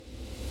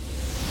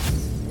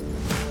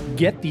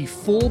Get the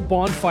full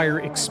Bonfire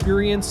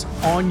experience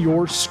on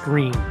your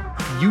screen.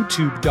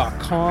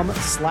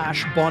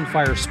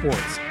 YouTube.com/Bonfire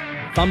Sports.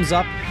 Thumbs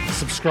up,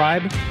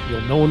 subscribe,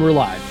 you'll know when we're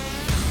live.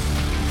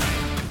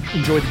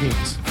 Enjoy the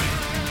games.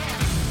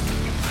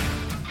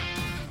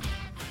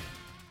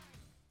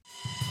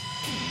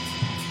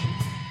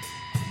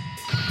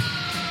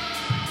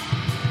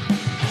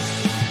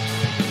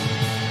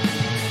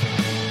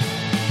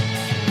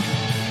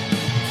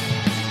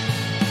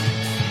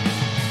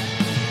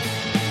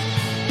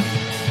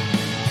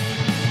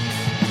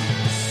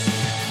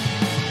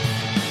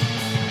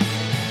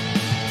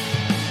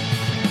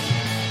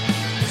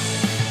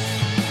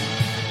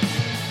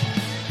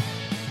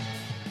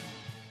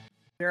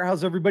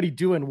 How's everybody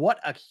doing? What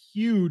a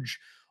huge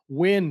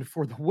win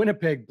for the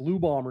Winnipeg Blue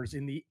Bombers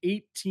in the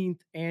 18th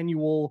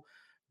annual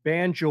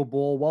Banjo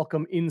Bowl.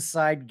 Welcome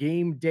inside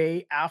Game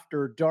Day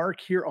After Dark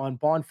here on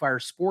Bonfire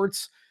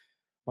Sports.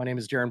 My name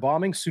is Darren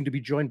Bombing, soon to be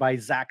joined by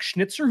Zach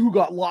Schnitzer, who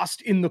got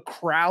lost in the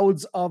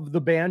crowds of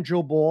the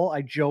Banjo Bowl.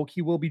 I joke,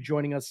 he will be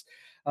joining us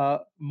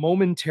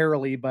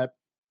momentarily, but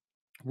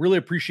really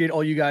appreciate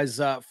all you guys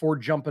for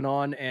jumping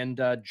on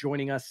and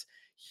joining us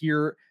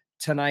here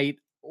tonight.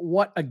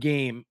 What a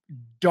game.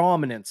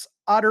 Dominance,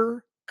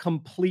 utter,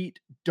 complete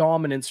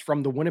dominance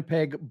from the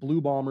Winnipeg Blue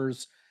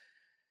Bombers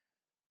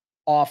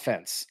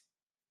offense.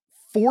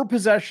 4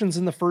 possessions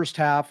in the first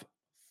half,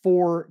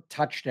 4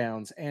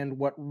 touchdowns. And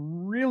what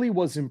really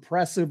was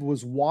impressive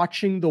was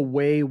watching the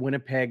way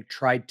Winnipeg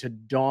tried to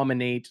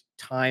dominate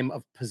time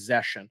of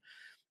possession.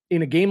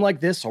 In a game like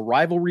this, a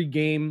rivalry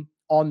game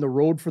on the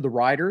road for the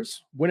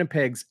Riders,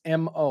 Winnipeg's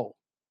MO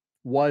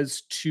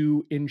was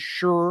to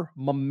ensure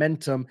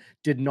momentum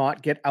did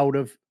not get out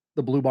of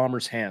the Blue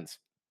Bombers' hands.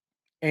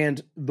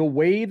 And the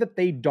way that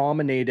they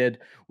dominated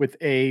with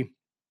the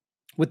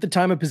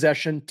time of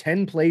possession,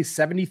 10 plays,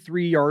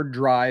 73-yard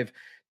drive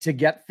to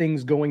get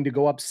things going, to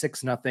go up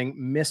 6-0,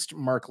 missed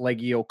Mark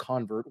Leggio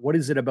convert. What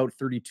is it about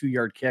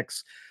 32-yard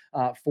kicks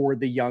for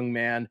the young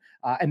man?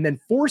 And then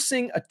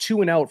forcing a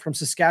 2-and-out from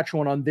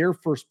Saskatchewan on their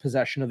first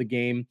possession of the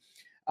game.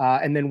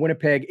 And then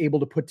Winnipeg able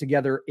to put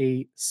together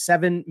a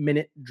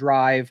 7-minute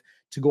drive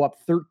to go up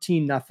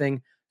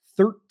 13-0,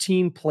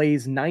 13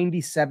 plays,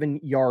 97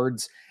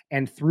 yards.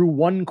 And through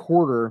one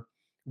quarter,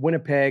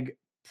 Winnipeg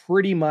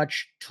pretty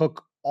much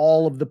took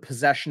all of the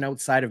possession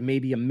outside of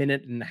maybe a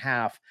minute and a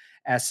half,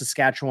 as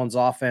Saskatchewan's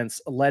offense,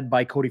 led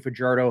by Cody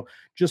Fajardo,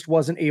 just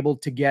wasn't able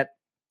to get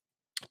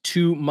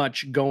too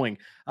much going.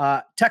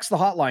 Text the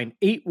hotline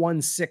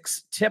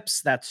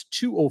 816-TIPS. That's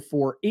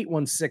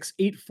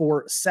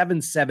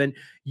 204-816-8477.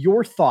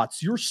 Your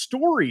thoughts, your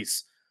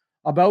stories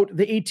about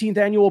the 18th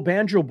annual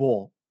Banjo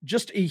Bowl.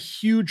 Just a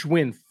huge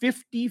win,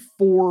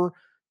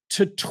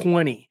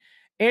 54-20.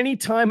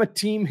 Anytime a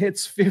team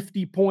hits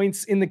 50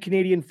 points in the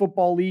Canadian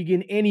Football League,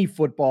 in any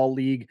football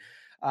league,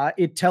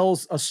 it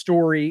tells a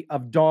story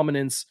of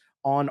dominance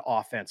on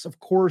offense. Of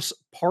course,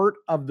 part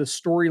of the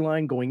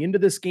storyline going into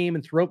this game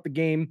and throughout the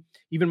game,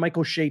 even Mike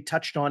O'Shea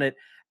touched on it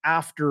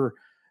after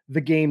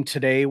the game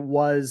today,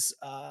 was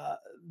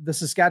the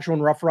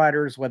Saskatchewan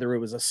Roughriders, whether it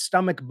was a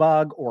stomach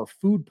bug or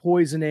food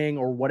poisoning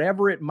or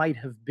whatever it might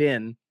have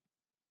been,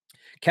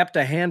 kept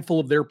a handful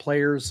of their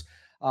players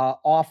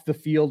off the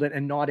field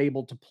and not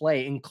able to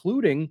play,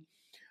 including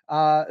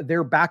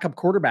their backup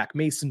quarterback,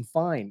 Mason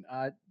Fine.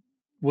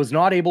 Was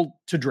not able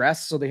to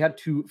dress, so they had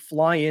to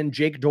fly in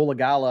Jake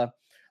Dolegala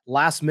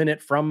last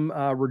minute from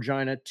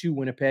Regina to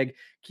Winnipeg.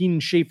 Keenan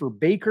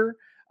Schaefer-Baker,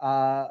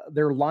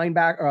 their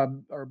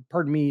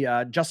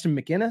linebacker, Justin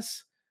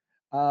McInnes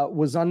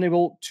was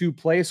unable to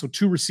play, so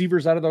 2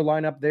 receivers out of their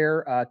lineup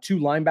there, 2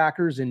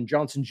 linebackers in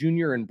Johnson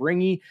Jr. and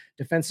Bringy,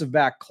 defensive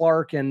back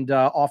Clark, and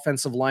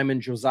offensive lineman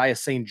Josiah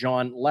St.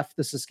 John left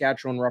the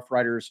Saskatchewan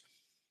Roughriders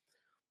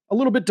a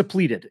little bit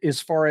depleted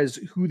as far as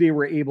who they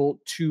were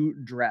able to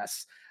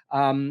dress.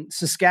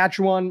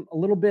 Saskatchewan, a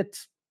little bit,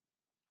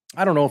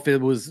 I don't know if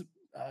it was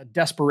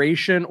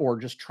desperation or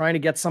just trying to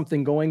get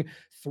something going.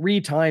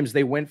 3 times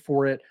they went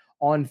for it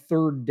on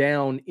 3rd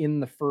down in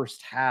the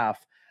first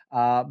half.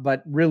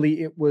 But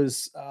really it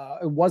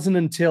wasn't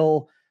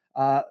until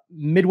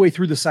midway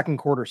through the second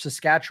quarter,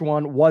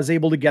 Saskatchewan was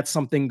able to get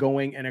something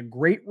going, and a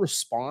great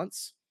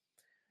response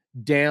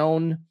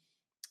down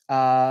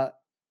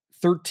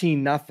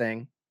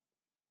 13-0.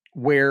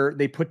 Where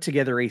they put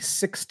together a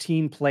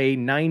 16-play,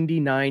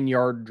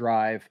 99-yard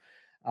drive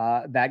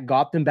that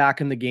got them back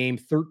in the game,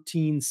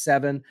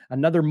 13-7.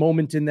 Another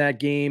moment in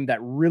that game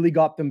that really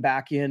got them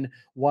back in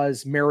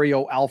was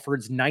Mario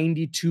Alford's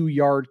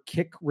 92-yard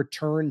kick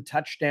return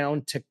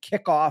touchdown to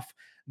kick off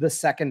the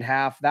second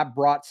half. That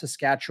brought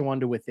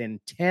Saskatchewan to within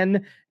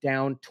 10,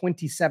 down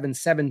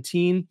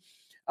 27-17.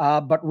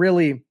 But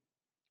really,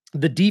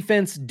 the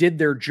defense did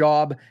their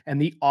job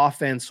and the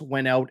offense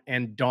went out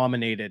and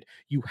dominated.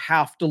 You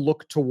have to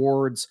look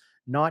towards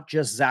not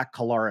just Zach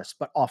Collaros,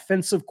 but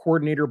offensive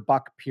coordinator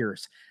Buck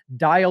Pierce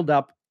dialed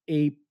up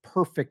a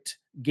perfect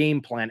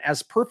game plan,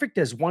 as perfect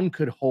as one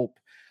could hope,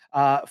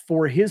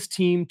 for his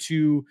team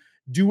to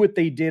do what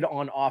they did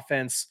on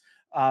offense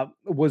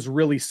was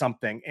really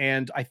something.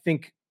 And I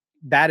think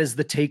that is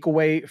the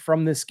takeaway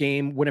from this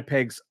game,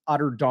 Winnipeg's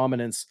utter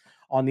dominance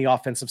on the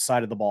offensive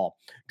side of the ball.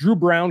 Drew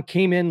Brown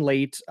came in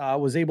late,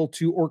 was able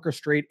to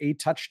orchestrate a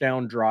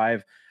touchdown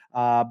drive,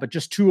 but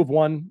just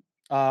one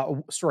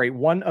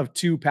of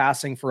two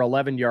passing for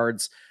 11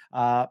 yards.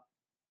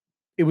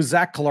 It was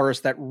Zach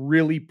Collaros that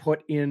really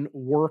put in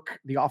work.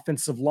 The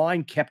offensive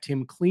line kept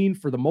him clean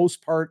for the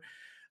most part.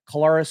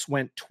 Collaros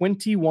went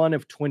 21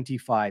 of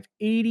 25,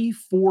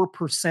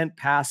 84%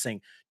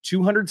 passing,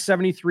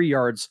 273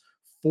 yards,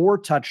 4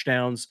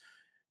 touchdowns,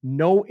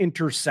 no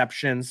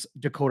interceptions.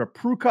 Dakota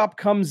Prukop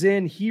comes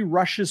in. He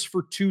rushes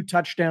for 2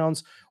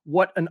 touchdowns.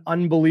 What an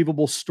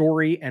unbelievable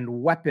story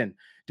and weapon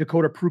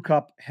Dakota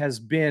Prukop has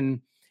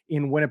been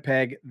in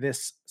Winnipeg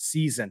this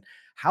season.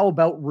 How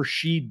about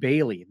Rasheed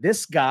Bailey?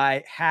 This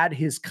guy had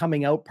his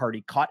coming out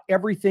party, caught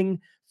everything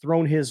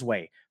thrown his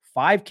way.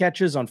 5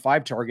 catches on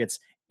 5 targets,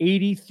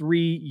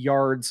 83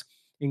 yards,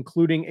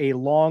 including a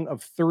long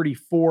of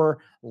 34.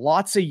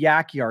 Lots of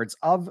yak yards.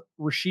 Of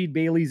Rasheed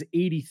Bailey's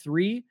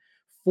 83,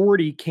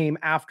 40 came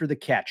after the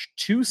catch.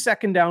 2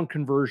 second down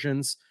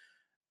conversions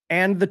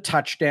and the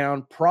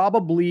touchdown.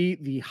 Probably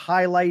the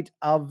highlight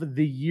of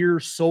the year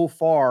so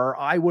far,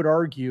 I would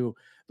argue,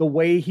 the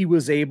way he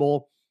was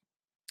able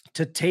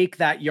to take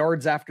that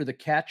yards after the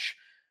catch,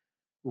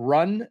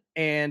 run,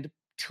 and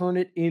turn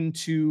it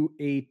into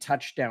a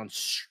touchdown,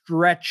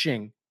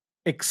 stretching,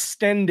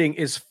 extending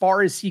as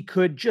far as he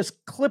could,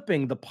 just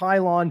clipping the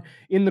pylon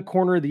in the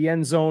corner of the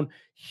end zone.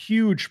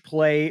 Huge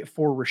play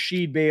for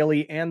Rasheed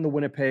Bailey and the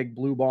Winnipeg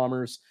Blue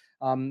Bombers.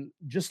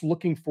 Just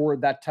looking for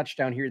that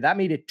touchdown here. That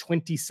made it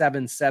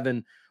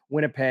 27-7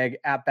 Winnipeg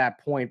at that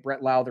point.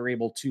 Brett Lowther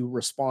able to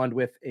respond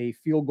with a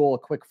field goal, a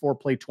quick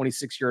 4-play,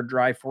 26-yard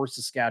drive for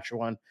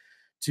Saskatchewan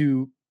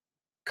to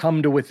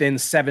come to within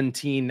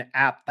 17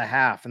 at the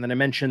half. And then I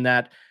mentioned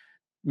that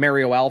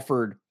Mario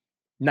Alford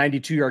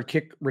 92-yard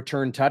kick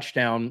return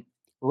touchdown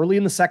early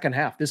in the second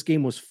half. This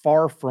game was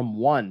far from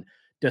won,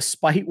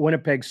 despite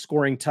Winnipeg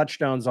scoring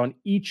touchdowns on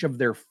each of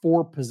their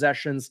 4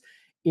 possessions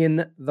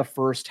in the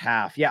first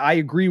half. Yeah, I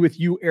agree with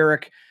you,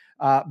 Eric.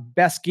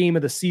 Best game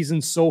of the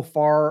season so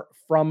far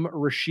from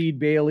Rasheed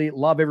Bailey.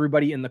 Love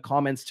everybody in the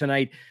comments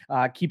tonight.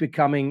 Keep it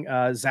coming.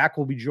 Zach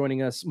will be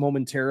joining us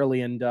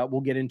momentarily, and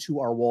we'll get into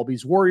our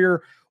Wallabies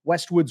Warrior,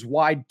 Westwood's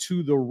wide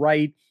to the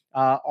right,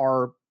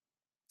 our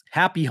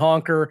Happy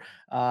Honker,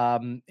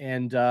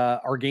 and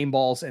our game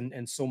balls,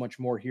 and so much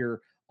more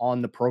here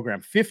on the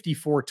program.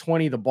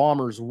 54-20, the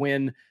Bombers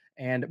win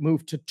and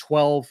move to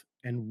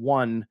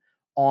 12-1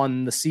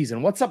 on the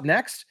season. What's up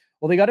next?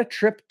 Well, they got a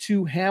trip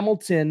to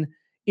Hamilton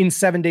in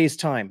 7 days'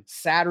 time.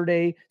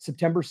 Saturday,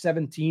 September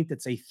 17th.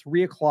 It's a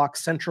 3:00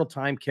 Central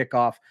Time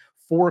kickoff,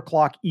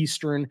 4:00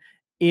 Eastern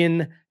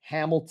in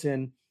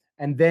Hamilton.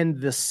 And then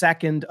the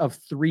second of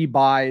 3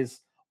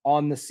 buys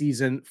on the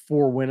season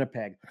for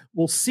Winnipeg.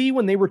 We'll see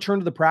when they return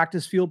to the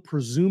practice field,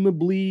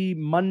 presumably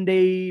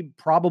Monday,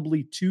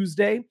 probably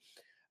Tuesday,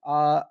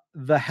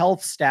 the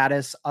health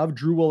status of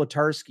Drew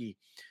Wolitarsky,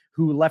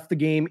 who left the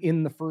game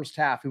in the first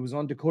half. It was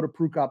on Dakota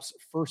Prukop's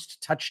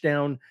first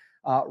touchdown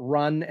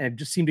run and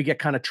just seemed to get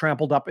kind of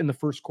trampled up in the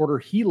first quarter.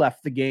 He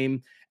left the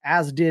game,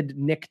 as did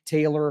Nick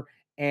Taylor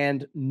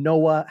and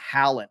Noah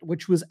Hallett,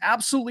 which was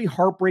absolutely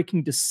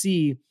heartbreaking to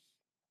see.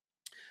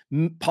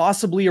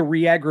 Possibly a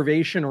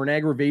re-aggravation or an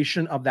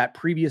aggravation of that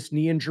previous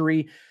knee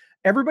injury.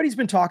 Everybody's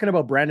been talking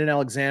about Brandon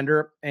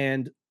Alexander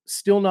and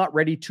still not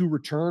ready to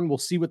return. We'll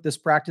see what this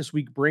practice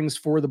week brings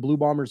for the Blue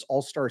Bombers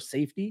all-star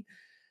safety.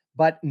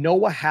 But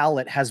Noah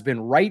Hallett has been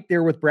right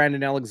there with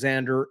Brandon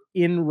Alexander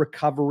in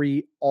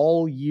recovery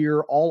all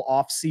year, all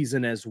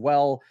offseason as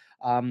well.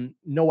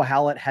 Noah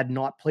Hallett had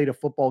not played a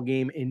football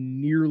game in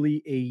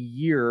nearly a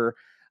year,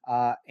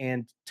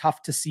 and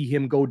tough to see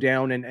him go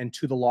down and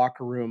to the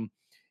locker room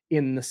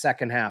in the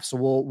second half. So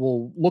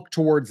we'll look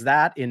towards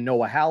that in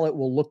Noah Hallett.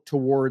 We'll look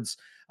towards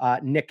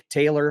Nick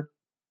Taylor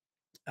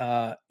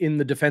in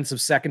the defensive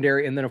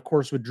secondary. And then, of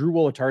course, with Drew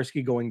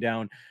Wolitarsky going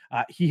down,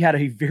 he had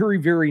a very,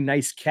 very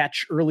nice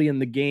catch early in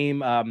the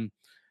game, a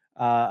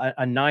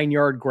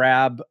 9-yard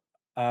grab,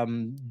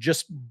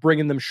 just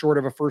bringing them short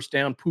of a first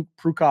down.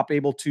 Prukop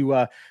able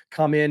to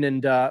come in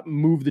and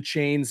move the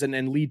chains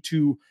and lead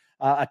to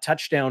a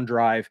touchdown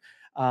drive.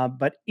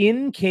 But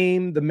in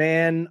came the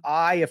man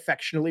I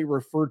affectionately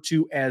refer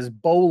to as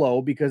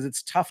Bolo, because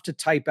it's tough to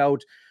type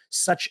out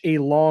such a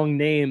long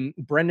name.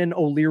 Brendan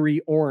O'Leary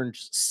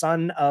Orange,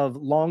 son of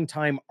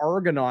longtime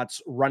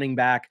Argonauts running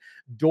back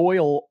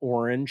Doyle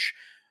Orange.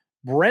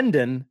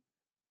 Brendan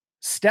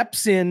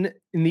steps in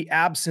the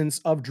absence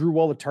of Drew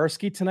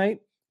Wolitarsky tonight.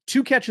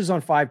 2 catches on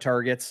 5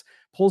 targets,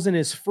 pulls in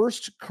his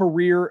first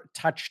career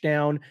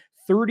touchdown,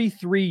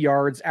 33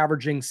 yards,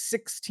 averaging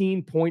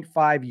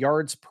 16.5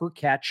 yards per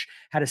catch,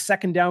 had a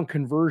second down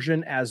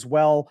conversion as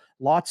well.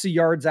 Lots of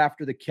yards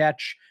after the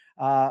catch,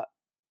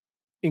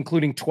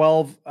 including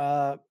 12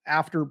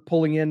 after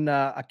pulling in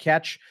a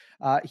catch.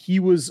 He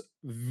was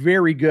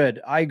very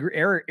good. I agree.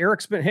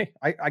 Eric's been, hey,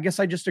 I guess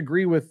I just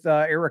agree with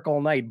Eric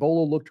all night.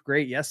 Bolo looked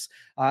great. Yes,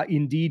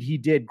 indeed he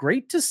did.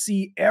 Great to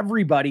see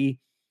everybody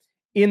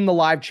in the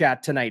live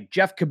chat tonight.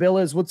 Jeff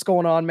Cabillas, what's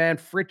going on, man?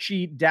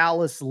 Fritchie,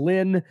 Dallas,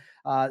 Lynn,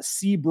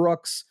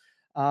 Seabrooks,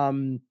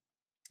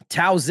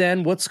 Tao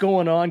Zen, what's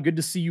going on? Good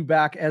to see you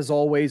back as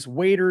always.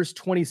 Waiters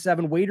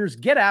 27. Waiters,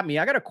 get at me.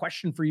 I got a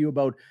question for you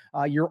about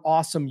your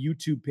awesome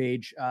YouTube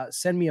page.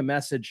 Send me a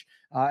message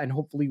and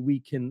hopefully we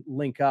can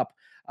link up.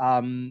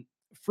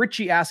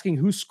 Fritchie asking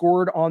who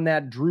scored on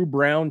that Drew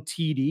Brown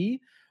TD.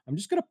 I'm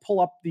just going to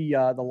pull up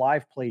the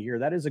live play here.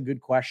 That is a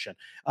good question.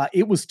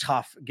 It was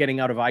tough getting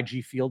out of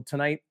IG Field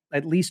tonight,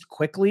 at least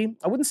quickly.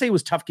 I wouldn't say it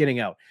was tough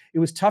getting out. It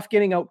was tough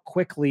getting out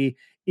quickly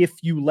if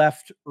you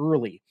left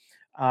early.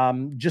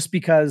 Just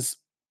because,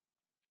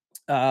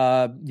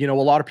 a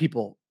lot of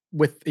people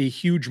with a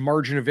huge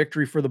margin of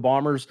victory for the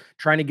Bombers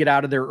trying to get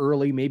out of there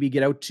early, maybe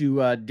get out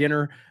to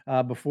dinner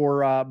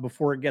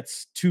before it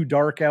gets too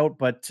dark out.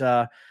 But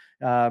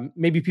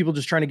maybe people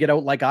just trying to get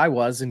out like I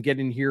was and get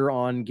in here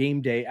on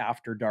game day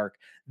after dark.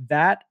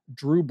 That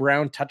Drew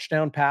Brown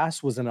touchdown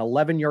pass was an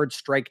 11-yard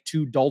strike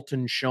to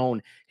Dalton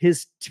Schoen.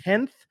 His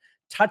 10th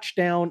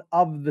touchdown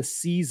of the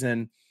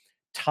season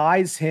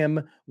ties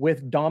him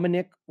with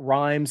Dominic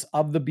Rhymes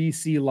of the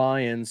BC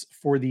Lions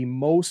for the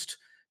most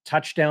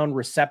touchdown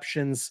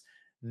receptions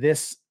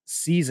this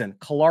season.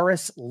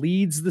 Collaros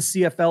leads the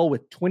CFL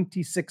with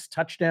 26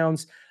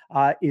 touchdowns,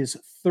 is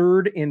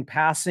third in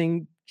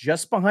passing,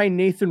 just behind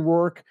Nathan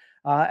Rourke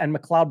and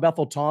McLeod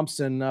Bethel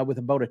Thompson with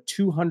about a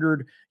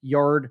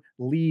 200-yard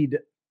lead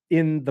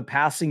in the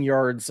passing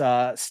yards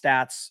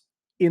stats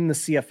in the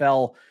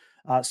CFL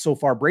so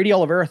far. Brady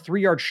Oliveira,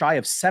 3 yards shy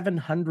of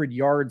 700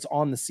 yards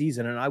on the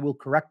season. And I will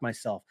correct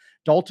myself.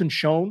 Dalton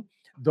Schoen,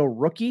 the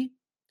rookie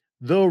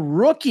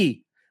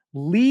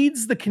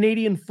leads the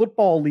Canadian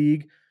Football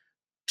League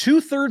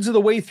 2/3 of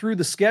the way through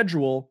the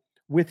schedule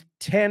with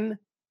 10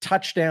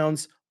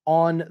 touchdowns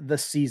on the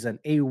season.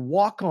 A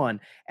walk-on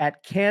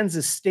at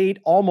Kansas State,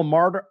 alma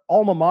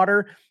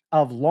mater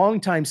of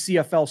longtime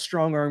CFL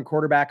strong-arm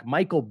quarterback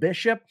Michael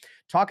Bishop.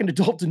 Talking to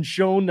Dalton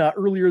Schoen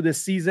earlier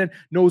this season,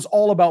 knows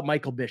all about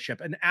Michael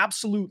Bishop, an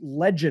absolute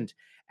legend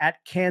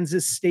at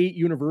Kansas State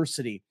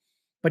University,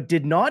 but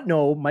did not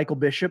know Michael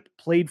Bishop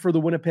played for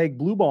the Winnipeg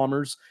Blue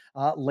Bombers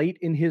late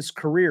in his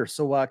career.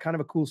 So kind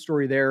of a cool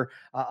story there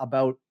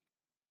about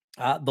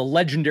the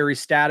legendary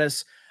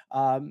status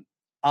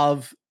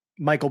of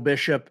Michael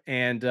Bishop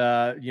and,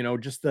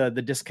 just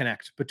the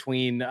disconnect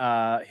between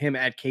him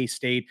at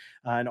K-State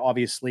and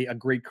obviously a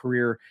great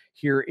career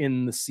here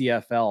in the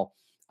CFL.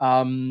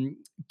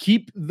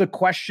 Keep the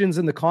questions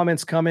in the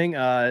comments coming.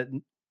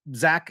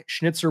 Zach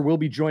Schnitzer will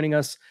be joining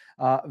us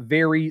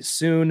very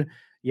soon.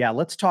 Yeah,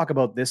 let's talk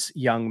about this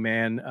young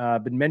man.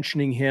 Been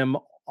mentioning him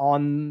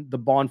on the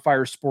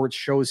Bonfire Sports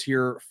shows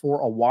here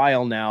for a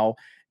while now.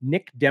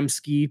 Nick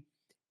Demski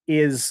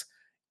is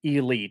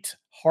elite.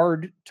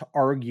 Hard to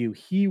argue.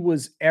 He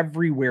was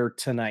everywhere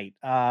tonight.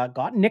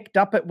 Got nicked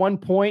up at one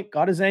point,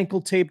 got his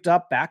ankle taped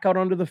up, back out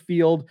onto the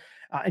field,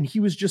 and he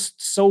was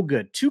just so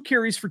good. 2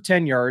 carries for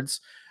 10 yards.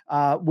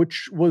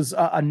 Which was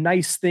a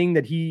nice thing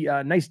that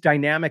nice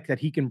dynamic that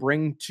he can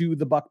bring to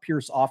the Buck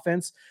Pierce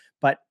offense,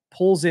 but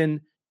pulls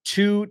in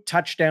 2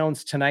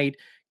 touchdowns tonight,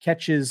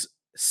 catches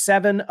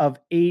 7 of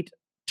 8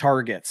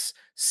 targets,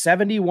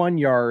 71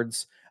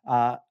 yards,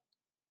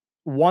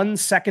 1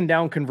 second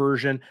down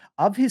conversion.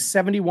 Of his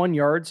 71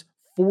 yards,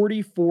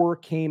 44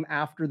 came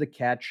after the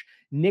catch.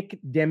 Nick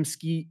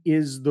Demski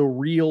is the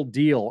real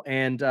deal.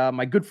 And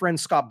my good friend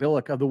Scott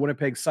Billick of the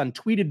Winnipeg Sun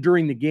tweeted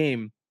during the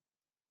game,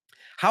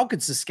 how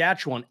could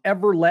Saskatchewan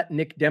ever let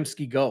Nick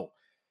Demski go?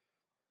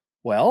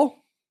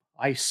 Well,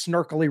 I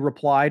snarkily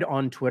replied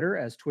on Twitter,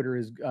 as Twitter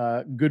is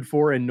good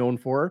for and known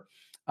for,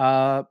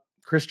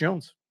 Chris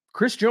Jones.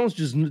 Chris Jones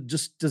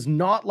just does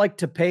not like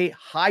to pay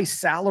high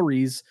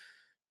salaries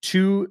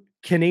to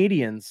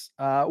Canadians.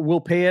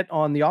 Will pay it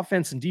on the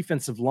offense and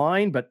defensive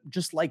line, but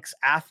just likes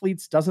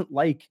athletes, doesn't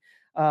like,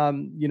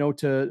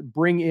 to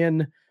bring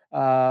in,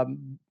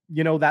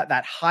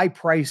 that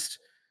high-priced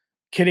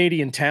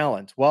Canadian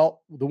talent.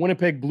 Well, the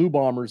Winnipeg Blue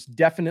Bombers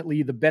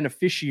definitely the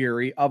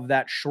beneficiary of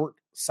that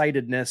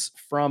short-sightedness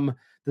from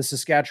the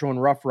Saskatchewan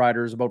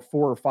Roughriders about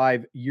 4 or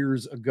 5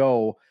 years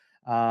ago.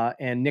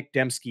 And Nick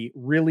Demski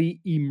really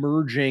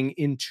emerging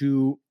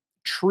into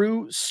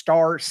true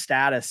star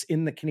status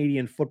in the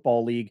Canadian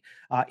Football League.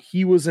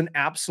 He was an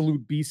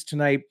absolute beast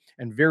tonight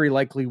and very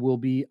likely will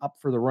be up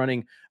for the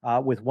running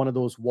with one of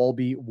those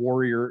Walby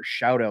Warrior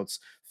shoutouts.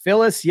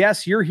 Phyllis,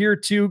 yes, you're here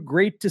too.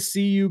 Great to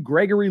see you.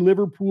 Gregory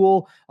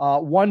Liverpool,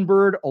 One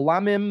Bird,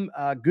 Olamim,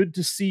 good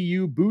to see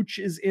you. Booch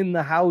is in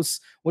the house.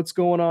 What's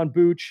going on,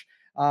 Booch?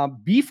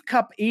 Beef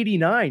Cup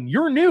 89,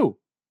 you're new,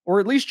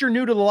 or at least you're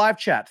new to the live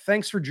chat.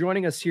 Thanks for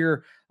joining us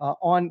here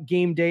on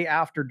Game Day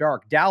After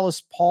Dark.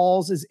 Dallas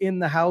Pauls is in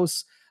the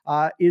house.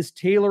 Is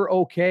Taylor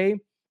okay?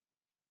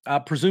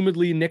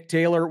 Presumably Nick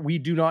Taylor. We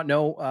do not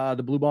know.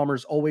 The Blue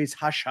Bombers always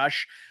hush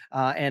hush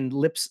and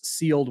lips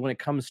sealed when it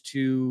comes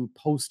to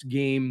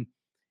post-game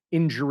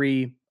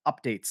injury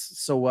updates.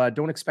 So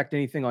don't expect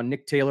anything on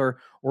Nick Taylor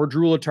or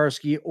Drew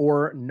Latarski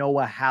or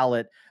Noah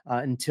Hallett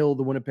until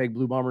the Winnipeg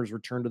Blue Bombers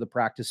return to the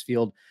practice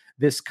field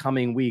this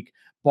coming week.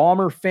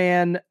 Bomber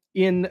fan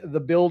in the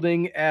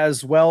building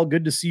as well.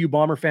 Good to see you,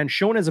 Bomber fan.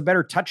 Shown as a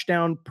better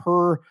touchdown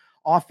per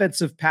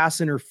offensive pass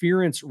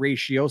interference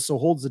ratio, so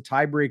holds the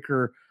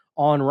tiebreaker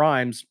on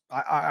Rhymes.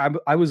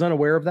 I was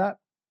unaware of that.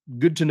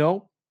 Good to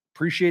know.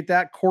 Appreciate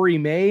that. Corey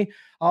May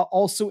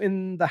also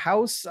in the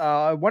house.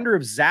 I wonder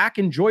if Zach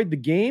enjoyed the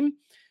game.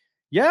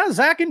 Yeah,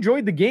 Zach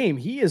enjoyed the game.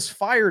 He is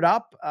fired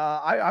up.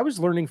 I was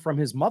learning from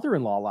his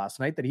mother-in-law last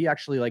night that he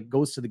actually like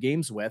goes to the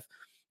games with.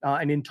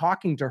 And in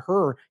talking to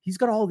her, he's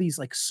got all these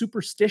like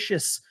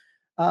superstitious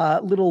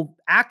little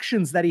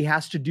actions that he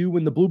has to do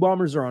when the Blue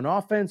Bombers are on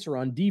offense or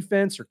on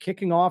defense or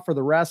kicking off or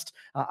the rest.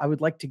 I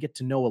would like to get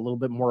to know a little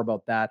bit more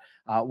about that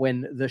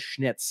when the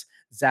Schnitz,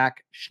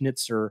 Zach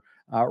Schnitzer,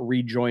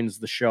 rejoins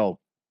the show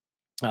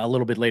a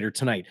little bit later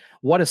tonight.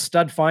 What a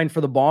stud find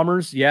for the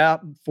Bombers. Yeah,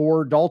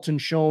 for Dalton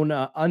Schoen,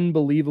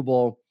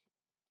 unbelievable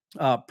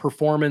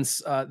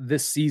performance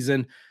this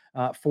season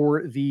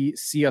for the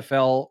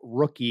CFL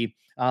rookie.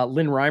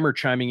 Lynn Reimer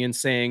chiming in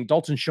saying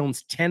Dalton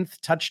Schoen's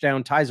 10th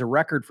touchdown ties a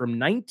record from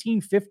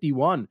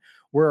 1951,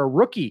 where a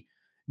rookie,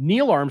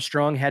 Neil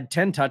Armstrong, had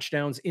 10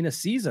 touchdowns in a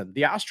season.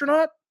 The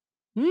astronaut?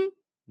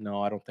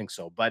 No, I don't think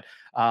so. But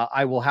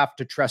I will have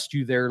to trust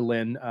you there,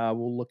 Lynn.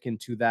 We'll look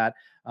into that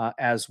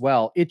as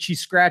well. Itchy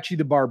Scratchy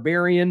the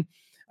Barbarian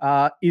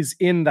is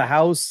in the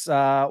house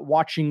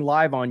watching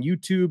live on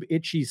YouTube.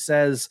 Itchy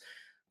says,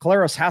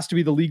 Collaros has to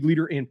be the league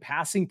leader in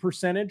passing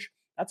percentage.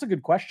 That's a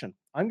good question.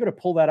 I'm going to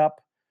pull that up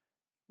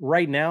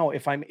right now.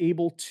 If I'm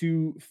able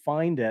to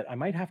find it, I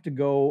might have to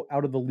go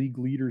out of the league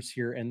leaders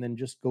here and then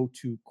just go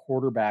to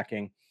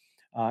quarterbacking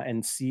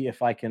and see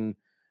if I can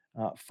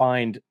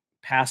find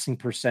passing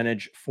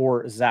percentage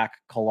for Zach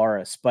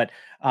Collaros. But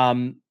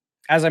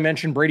as I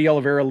mentioned, Brady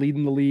Oliveira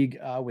leading the league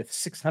with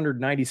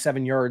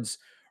 697 yards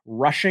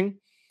rushing.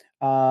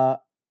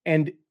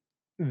 And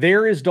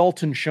there is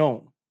Dalton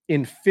Schoen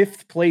in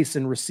 5th place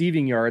in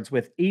receiving yards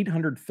with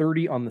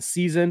 830 on the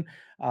season,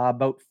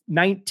 about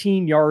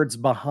 19 yards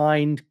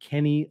behind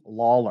Kenny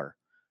Lawler.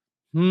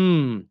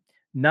 19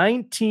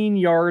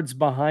 yards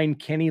behind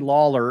Kenny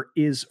Lawler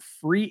is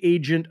free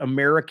agent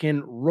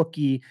American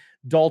rookie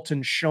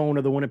Dalton Schoen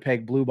of the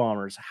Winnipeg Blue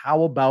Bombers.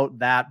 How about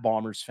that,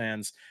 Bombers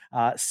fans?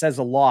 Says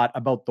a lot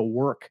about the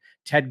work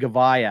Ted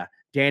Gavaya,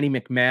 Danny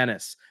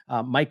McManus,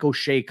 Mike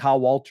O'Shea, Kyle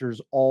Walters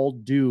all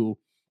do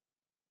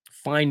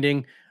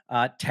finding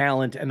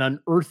talent and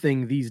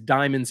unearthing these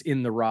diamonds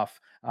in the rough.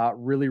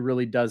 Really,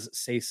 really does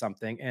say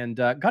something. And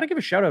got to give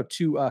a shout out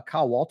to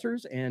Kyle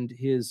Walters and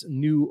his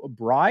new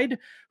bride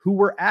who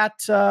were at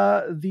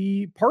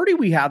the party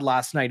we had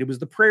last night. It was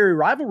the Prairie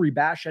Rivalry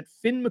Bash at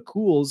Finn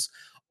McCool's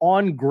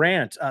on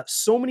Grant.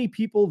 So many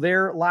people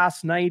there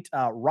last night,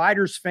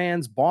 Riders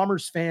fans,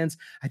 Bombers fans.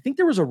 I think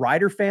there was a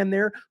Rider fan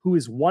there who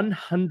is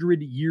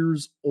 100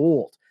 years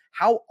old.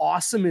 How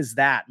awesome is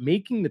that?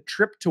 Making the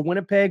trip to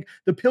Winnipeg,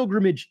 the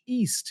pilgrimage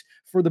east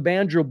for the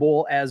Banjo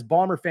Bowl as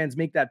Bomber fans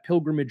make that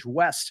pilgrimage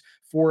west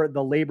for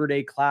the Labor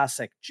Day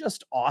Classic.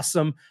 Just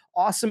awesome.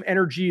 Awesome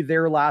energy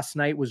there last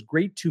night. It was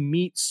great to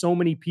meet so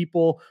many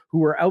people who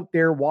were out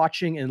there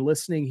watching and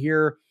listening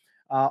here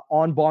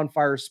on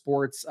Bonfire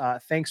Sports.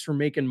 Thanks for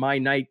making my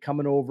night,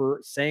 coming over,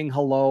 saying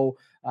hello,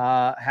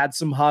 had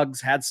some hugs,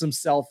 had some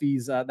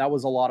selfies. That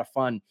was a lot of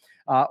fun.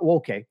 Well,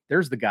 okay,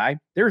 there's the guy.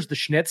 There's the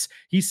Schnitz.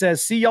 He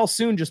says, see y'all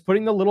soon. Just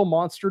putting the little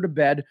monster to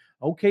bed.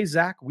 Okay,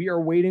 Zach, we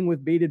are waiting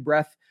with bated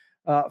breath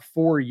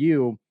for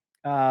you.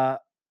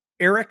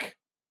 Eric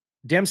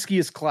Dembski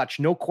is clutch.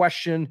 No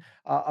question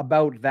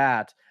about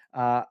that.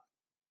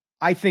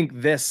 I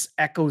think this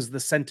echoes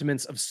the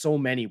sentiments of so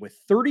many with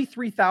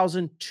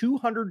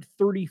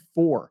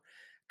 33,234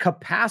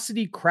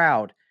 capacity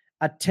crowd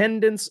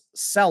attendance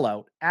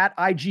sellout at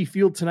IG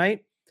Field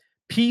tonight.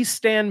 P.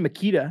 Stan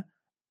Makita,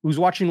 who's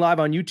watching live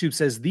on YouTube,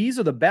 says these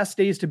are the best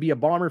days to be a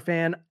Bomber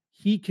fan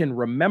he can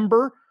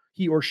remember.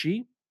 He or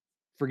she,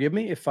 forgive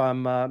me if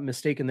I'm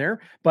mistaken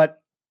there.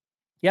 But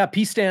yeah,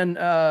 P. Stan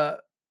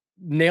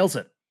nails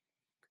it.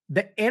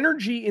 The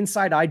energy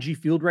inside IG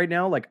Field right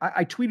now, like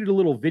I tweeted a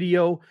little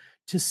video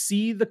to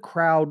see the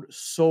crowd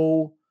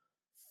so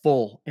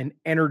full and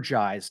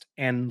energized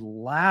and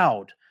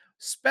loud,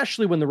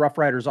 especially when the Rough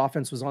Riders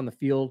offense was on the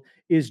field,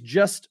 is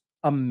just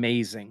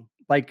amazing.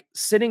 Like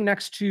sitting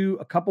next to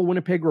a couple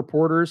Winnipeg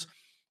reporters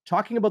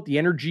talking about the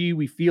energy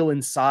we feel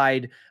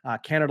inside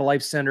Canada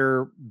Life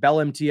Center,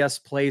 Bell MTS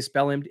Place,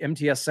 Bell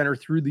MTS Center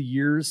through the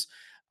years,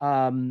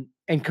 and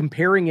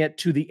comparing it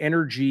to the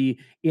energy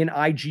in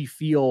IG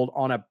Field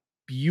on a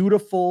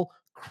beautiful,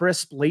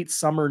 crisp, late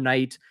summer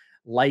night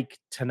like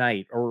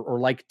tonight or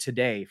like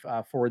today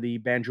for the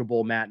Banjo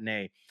Bowl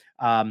matinee.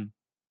 I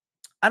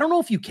don't know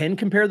if you can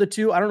compare the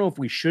two. I don't know if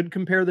we should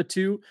compare the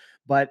two,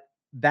 but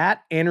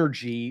that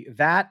energy,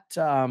 that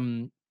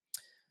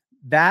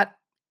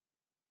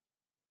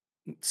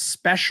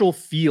special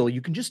feel, you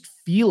can just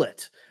feel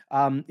it,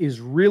 is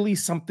really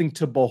something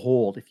to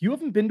behold. If you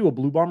haven't been to a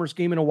Blue Bombers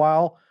game in a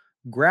while,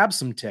 grab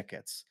some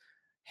tickets.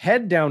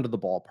 Head down to the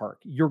ballpark.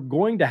 You're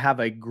going to have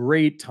a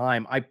great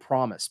time, I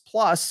promise.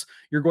 Plus,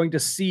 you're going to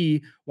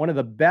see one of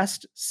the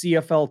best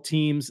CFL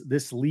teams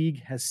this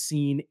league has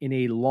seen in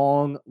a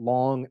long,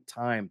 long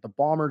time. The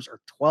Bombers are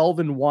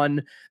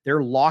 12-1.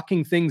 They're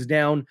locking things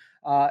down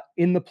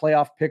in the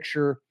playoff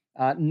picture.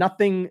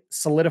 Nothing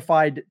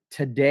solidified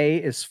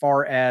today as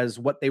far as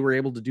what they were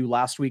able to do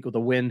last week with a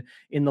win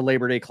in the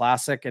Labor Day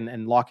Classic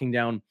and locking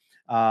down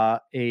at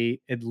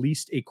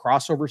least a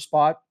crossover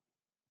spot.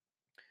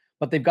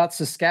 But they've got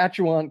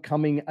Saskatchewan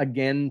coming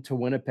again to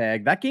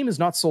Winnipeg. That game is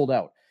not sold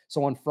out.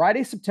 So on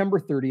Friday, September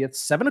 30th,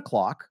 7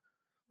 o'clock,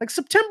 like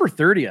September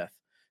 30th,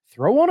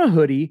 throw on a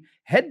hoodie,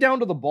 head down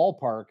to the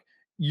ballpark.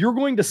 You're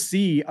going to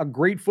see a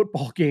great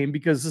football game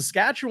because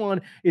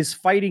Saskatchewan is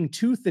fighting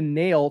tooth and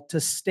nail to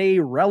stay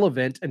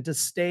relevant and to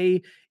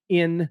stay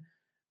in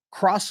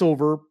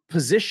crossover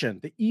position.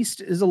 The East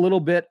is a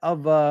little bit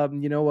of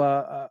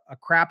a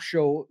crap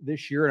show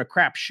this year and a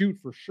crap shoot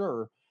for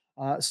sure.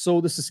 So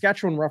the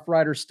Saskatchewan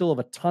Roughriders still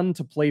have a ton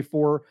to play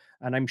for,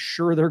 and I'm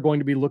sure they're going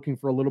to be looking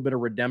for a little bit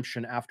of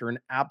redemption after an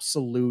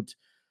absolute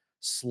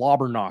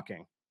slobber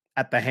knocking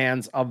at the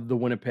hands of the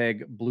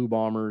Winnipeg Blue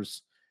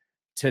Bombers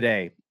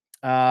today.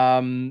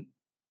 Yeah,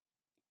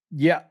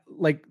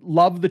 like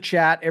love the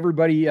chat.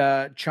 Everybody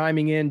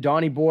chiming in.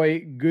 Donnie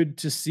Boy, good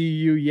to see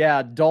you.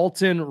 Yeah,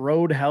 Dalton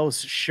Roadhouse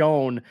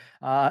shown.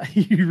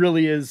 He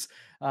really is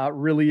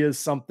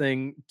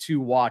something to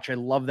watch. I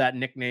love that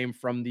nickname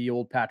from the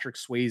old Patrick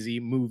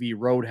Swayze movie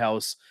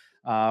Roadhouse,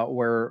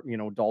 where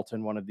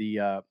Dalton, one of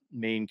the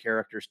main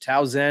characters.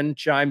 Tao Zen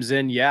chimes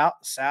in. Yeah,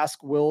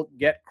 Sask will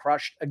get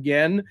crushed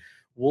again.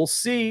 We'll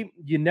see.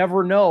 You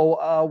never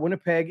know.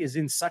 Winnipeg is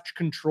in such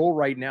control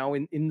right now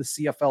in the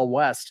CFL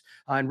West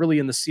and really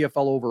in the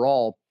CFL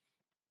overall.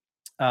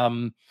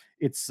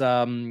 It's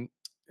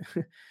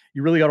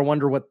you really got to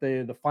wonder what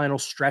the final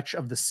stretch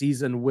of the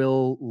season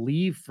will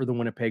leave for the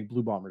Winnipeg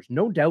Blue Bombers.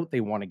 No doubt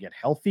they want to get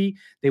healthy.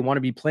 They want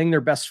to be playing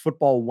their best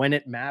football when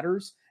it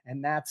matters,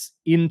 and that's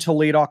into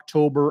late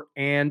October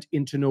and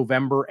into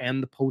November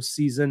and the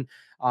postseason.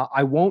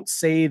 I won't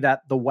say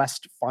that the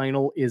West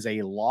final is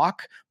a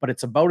lock, but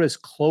it's about as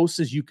close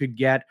as you could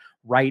get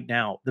right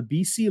now. The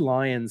BC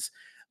Lions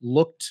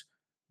looked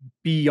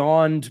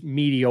beyond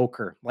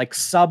mediocre, like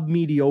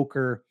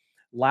sub-mediocre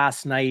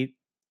last night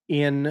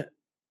in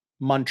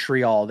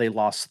Montreal. They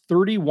lost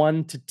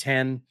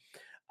 31-10.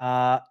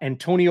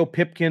 Antonio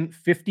Pipkin,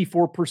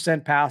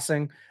 54%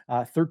 passing,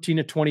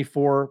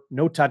 13-24,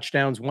 no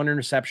touchdowns, one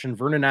interception.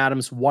 Vernon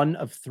Adams, 1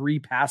 of 3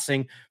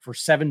 passing for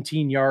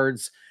 17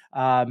 yards.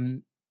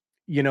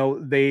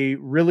 They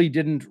really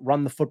didn't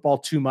run the football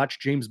too much.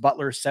 James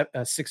Butler,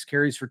 6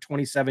 carries for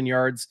 27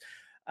 yards.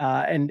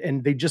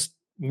 And they just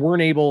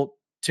weren't able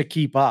to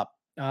keep up.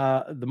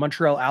 The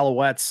Montreal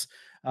Alouettes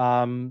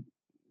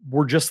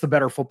were just the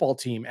better football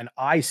team. And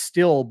I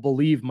still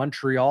believe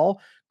Montreal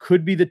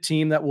could be the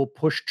team that will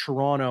push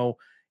Toronto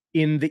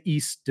in the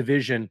East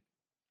Division.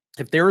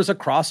 If there is a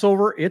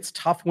crossover, it's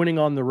tough winning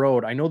on the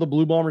road. I know the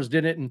Blue Bombers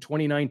did it in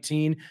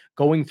 2019,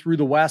 going through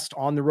the West,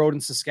 on the road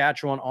in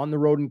Saskatchewan, on the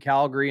road in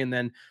Calgary, and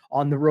then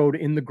on the road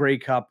in the Grey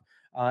Cup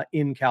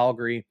in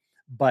Calgary.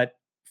 But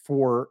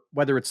for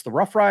whether it's the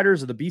Rough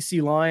Riders or the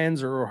BC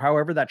Lions or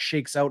however that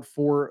shakes out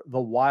for the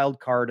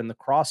wild card and the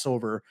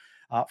crossover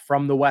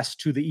from the West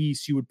to the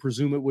East, you would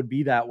presume it would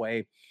be that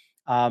way.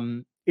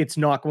 It's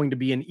not going to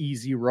be an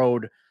easy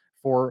road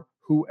for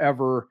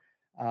whoever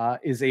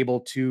is able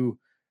to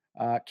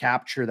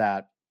capture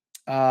that.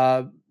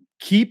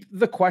 Keep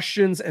the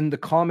questions and the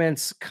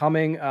comments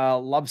coming.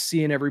 Love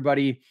seeing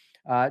everybody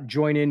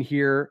join in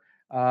here.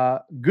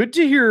 Good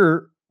to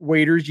hear,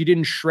 waiters. You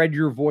didn't shred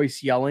your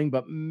voice yelling,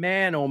 but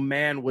man, oh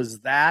man,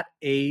 was that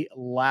a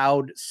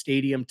loud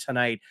stadium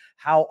tonight.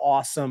 How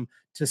awesome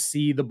to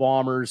see the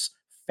Bombers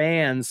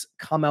fans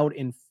come out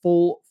in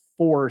full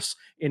force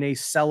in a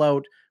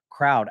sellout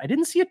crowd. I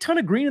didn't see a ton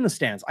of green in the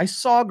stands. I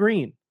saw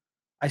green.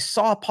 I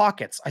saw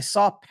pockets. I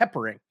saw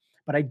peppering,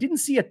 but I didn't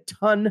see a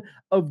ton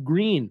of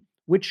green,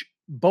 which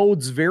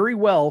bodes very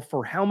well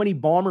for how many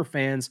Bomber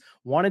fans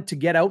wanted to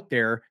get out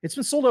there. It's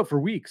been sold out for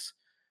weeks.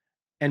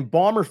 And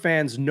Bomber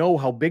fans know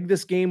how big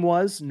this game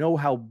was, know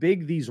how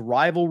big these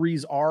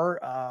rivalries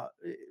are.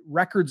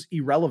 Records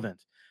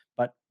irrelevant.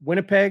 But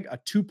Winnipeg, a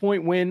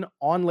 2-point win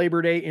on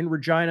Labor Day in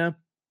Regina.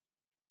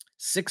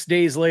 6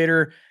 days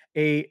later,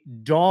 a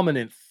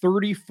dominant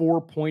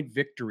 34-point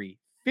victory,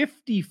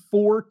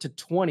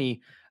 54-20.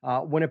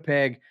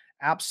 Winnipeg,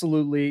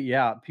 absolutely,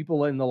 yeah.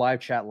 People in the live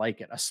chat like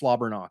it. A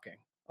slobber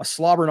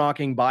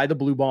knocking by the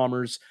Blue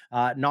Bombers,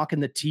 knocking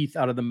the teeth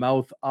out of the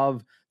mouth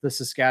of the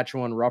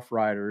Saskatchewan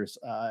Roughriders.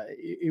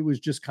 It was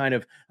just kind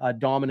of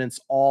dominance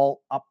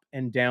all up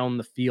and down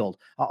the field.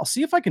 I'll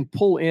see if I can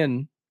pull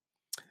in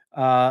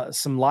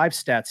some live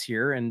stats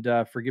here,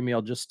 and forgive me,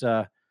 I'll just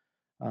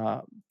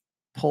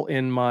pull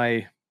in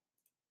my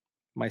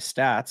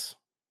stats.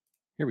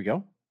 Here we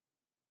go.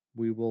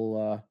 We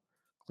will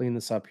clean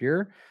this up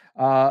here.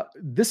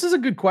 This is a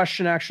good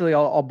question, actually.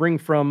 I'll bring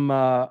from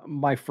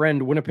my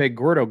friend Winnipeg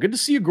Gordo. Good to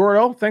see you,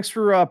 Gordo. Thanks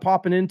for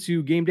popping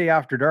into Game Day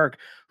After Dark.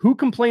 Who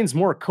complains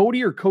more,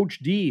 Cody or Coach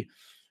D?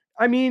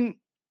 I mean,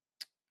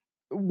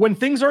 when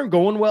things aren't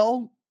going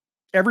well,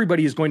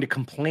 everybody is going to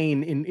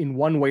complain in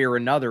one way or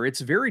another. It's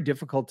very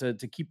difficult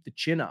to keep the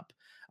chin up.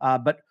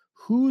 But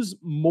who's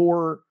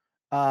more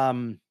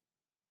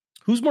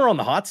who's more on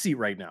the hot seat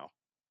right now?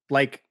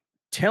 Like,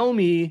 tell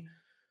me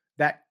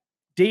that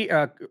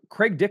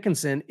Craig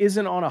Dickinson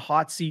isn't on a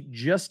hot seat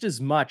just as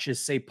much as,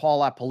 say,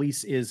 Paul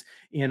LaPolice is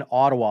in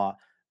Ottawa.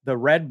 The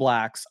Red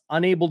Blacks,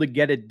 unable to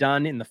get it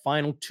done in the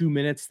final 2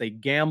 minutes. They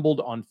gambled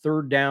on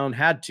third down,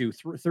 had to,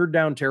 third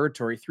down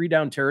territory,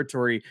 3-down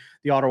territory.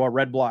 The Ottawa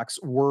Red Blacks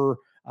were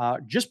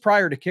just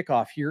prior to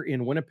kickoff here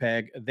in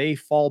Winnipeg. They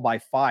fall by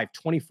 5,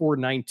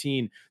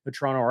 24-19. The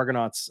Toronto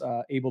Argonauts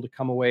able to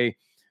come away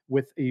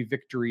with a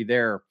victory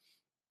there.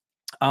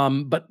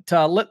 But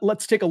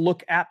let's take a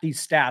look at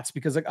these stats,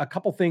 because a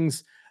couple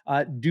things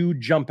do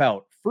jump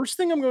out. First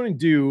thing I'm going to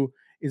do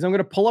is I'm going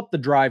to pull up the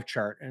drive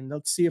chart, and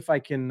let's see if I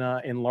can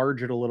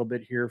enlarge it a little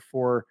bit here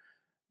for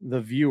the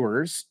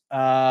viewers.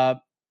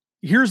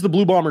 Here's the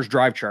Blue Bombers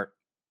drive chart.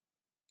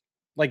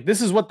 Like,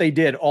 this is what they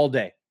did all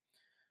day.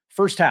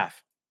 First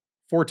half,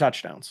 4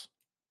 touchdowns,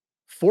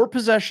 4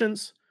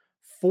 possessions,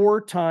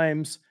 4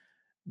 times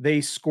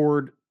they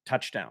scored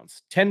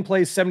touchdowns. 10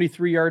 plays,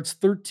 73 yards,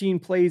 13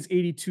 plays,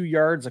 82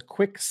 yards, a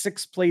quick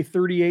 6-play,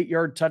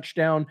 38-yard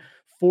touchdown,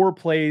 4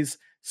 plays,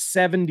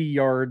 70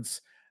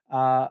 yards,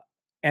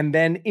 and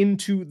then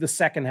into the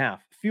second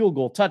half. Field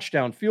goal,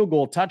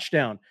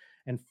 touchdown,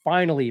 and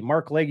finally,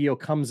 Mark Leggio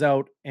comes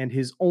out, and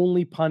his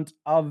only punt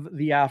of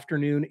the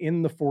afternoon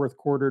in the fourth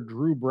quarter,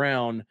 Drew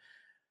Brown,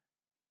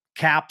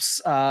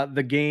 caps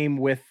the game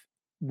with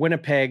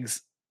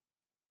Winnipeg's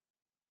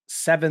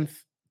 7th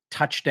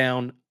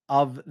touchdown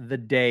of the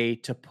day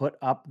to put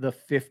up the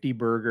 50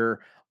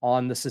 burger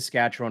on the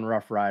Saskatchewan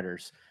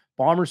Roughriders.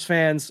 Bombers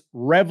fans,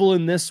 revel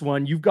in this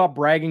one. You've got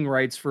bragging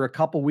rights for a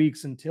couple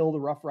weeks until the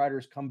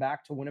Roughriders come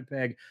back to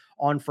Winnipeg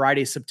on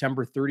Friday,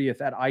 September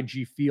 30th at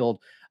IG Field.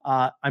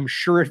 I'm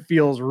sure it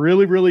feels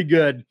really, really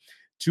good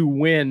to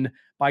win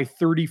by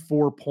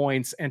 34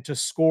 points and to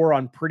score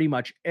on pretty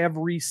much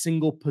every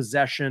single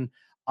possession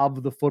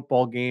of the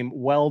football game.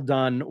 Well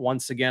done,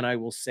 once again, I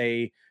will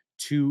say,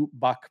 to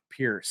Buck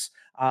Pierce.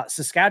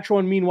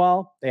 Saskatchewan,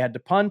 meanwhile, they had to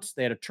punt.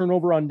 They had a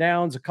turnover on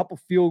downs, a couple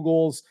field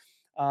goals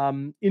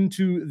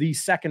into the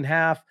second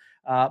half,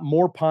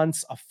 more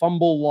punts, a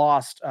fumble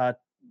lost.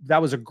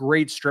 That was a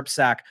great strip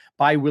sack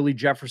by Willie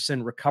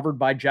Jefferson, recovered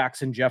by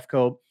Jackson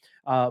Jeffcoat.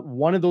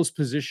 One of those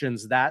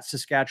positions that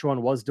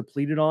Saskatchewan was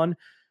depleted on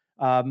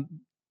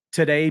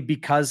today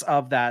because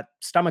of that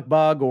stomach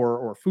bug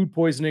or food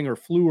poisoning or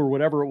flu or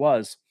whatever it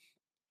was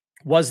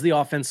the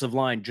offensive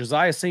line.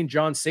 Josiah St.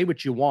 John, say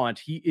what you want.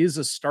 He is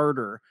a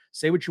starter.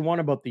 Say what you want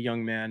about the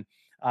young man.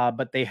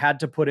 But they had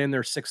to put in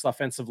their 6th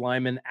offensive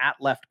lineman at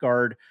left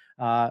guard.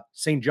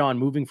 St. John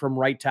moving from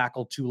right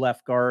tackle to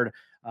left guard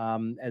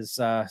as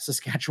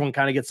Saskatchewan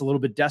kind of gets a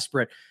little bit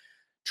desperate,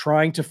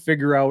 trying to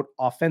figure out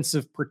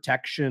offensive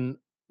protection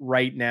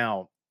right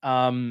now.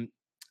 And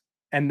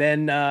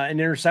then an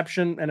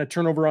interception and a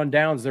turnover on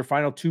downs, their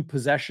final 2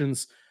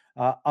 possessions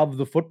of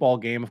the football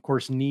game. Of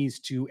course, knees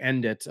to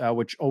end it,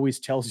 which always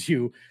tells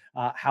you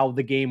how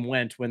the game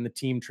went when the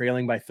team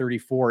trailing by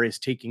 34 is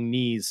taking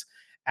knees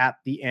at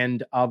the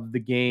end of the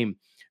game.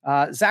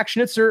 Zach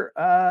Schnitzer,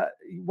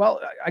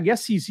 well, I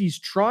guess he's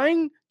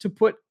trying to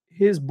put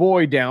his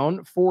boy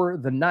down for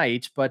the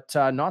night, but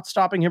not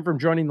stopping him from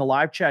joining the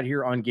live chat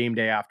here on Game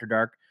Day After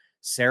Dark.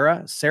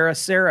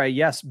 Sarah,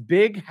 yes,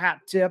 big hat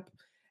tip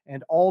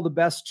and all the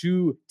best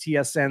to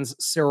TSN's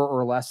Sarah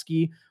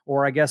Orlesky,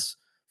 or I guess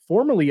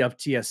formerly of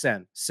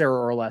TSN,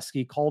 Sarah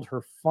Orlesky, called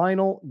her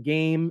final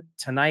game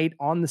tonight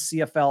on the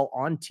CFL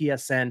on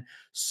TSN.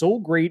 So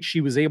great she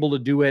was able to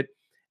do it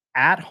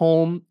at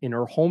home in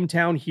her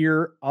hometown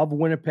here of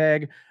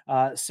Winnipeg.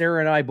 Sarah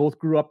and I both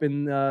grew up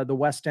in the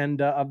west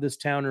end of this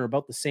town, or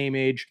about the same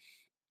age.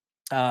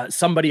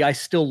 Somebody I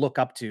still look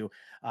up to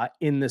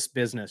in this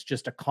business,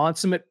 just a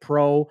consummate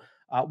pro.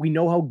 We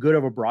know how good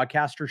of a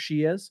broadcaster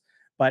she is,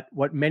 but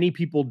what many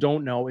people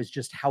don't know is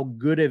just how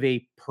good of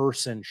a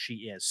person she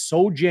is.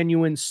 So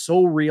genuine,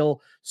 so real,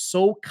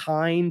 so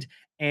kind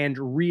and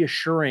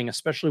reassuring,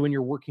 especially when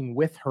you're working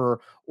with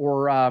her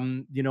or,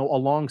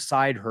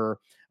 alongside her.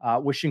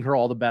 Wishing her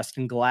all the best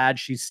and glad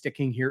she's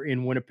sticking here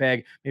in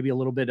Winnipeg. Maybe a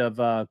little bit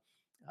of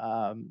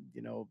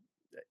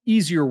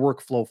easier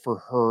workflow for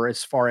her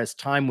as far as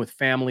time with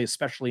family,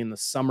 especially in the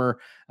summer.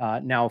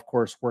 Now, of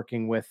course,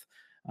 working with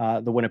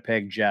the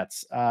Winnipeg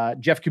Jets.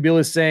 Jeff Kabila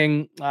is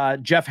saying,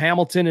 Jeff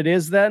Hamilton it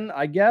is then,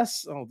 I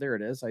guess. Oh, there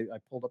it is. I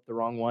pulled up the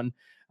wrong one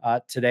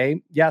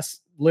today. Yes,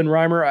 Lynn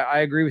Reimer, I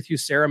agree with you.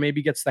 Sarah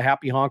maybe gets the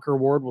Happy Honker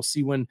Award. We'll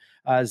see when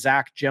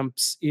Zach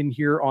jumps in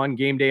here on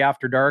Game Day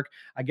After Dark.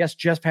 I guess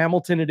Jeff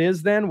Hamilton it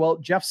is then. Well,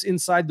 Jeff's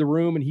inside the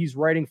room and he's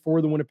writing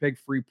for the Winnipeg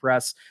Free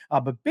Press.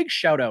 But big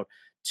shout out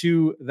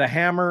to the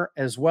Hammer,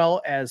 as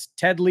well as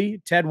Ted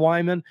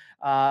Wyman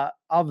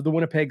of the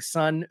Winnipeg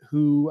Sun,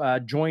 who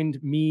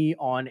joined me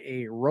on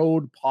a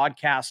road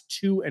podcast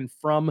to and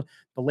from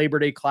the Labor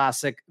Day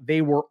Classic.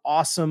 They were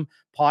awesome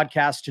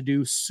podcasts to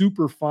do,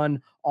 super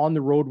fun on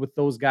the road with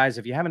those guys.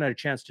 If you haven't had a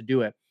chance to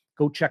do it,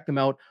 go check them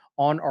out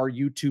on our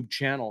YouTube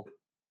channel.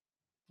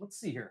 Let's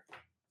see here.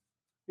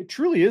 It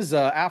truly is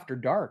after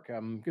dark.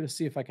 I'm going to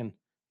see if I can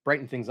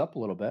brighten things up a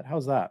little bit.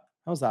 How's that?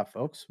 How's that,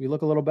 folks? We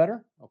look a little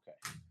better?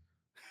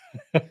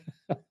 Okay.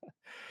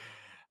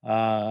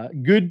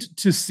 Good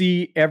to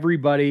see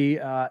everybody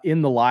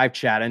in the live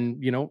chat,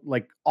 and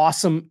like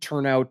awesome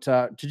turnout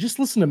to just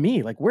listen to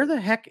me. Like, where the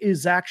heck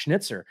is Zach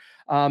Schnitzer?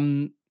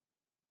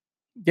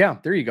 Yeah,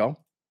 there you go.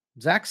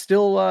 Zach's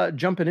still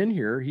jumping in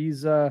here.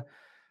 He's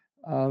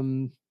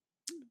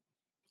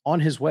on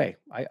his way,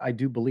 I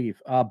do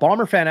believe.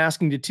 Bomber fan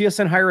asking, did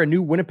TSN hire a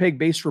new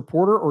Winnipeg-based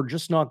reporter or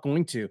just not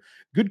going to?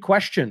 Good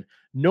question.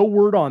 No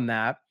word on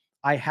that.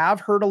 I have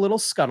heard a little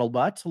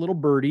scuttlebutt, a little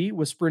birdie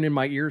whispering in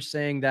my ear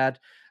saying that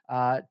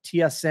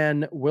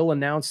TSN will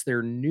announce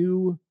their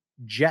new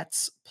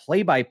Jets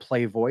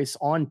play-by-play voice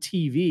on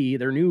TV,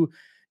 their new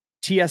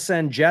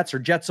TSN Jets or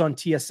Jets on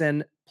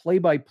TSN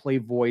play-by-play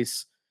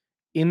voice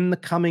in the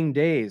coming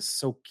days.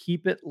 So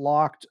keep it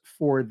locked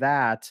for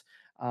that.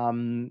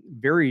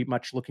 Very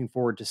much looking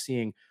forward to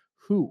seeing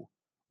who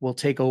will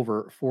take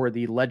over for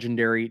the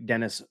legendary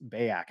Dennis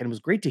Bayak. And it was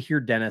great to hear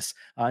Dennis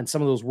in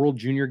some of those World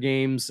Junior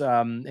games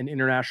and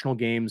international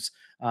games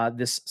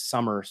this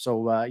summer.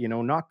 So,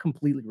 not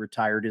completely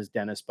retired is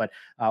Dennis, but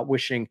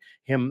wishing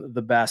him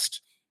the best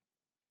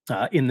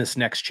in this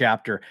next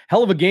chapter.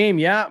 Hell of a game.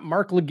 Yeah.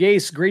 Mark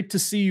Legace, great to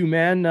see you,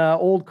 man.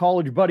 Old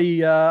college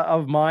buddy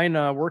of mine,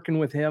 working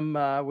with him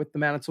with the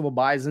Manitoba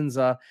Bisons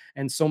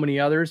and so many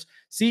others.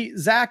 See,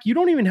 Zach, you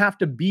don't even have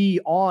to be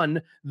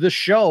on the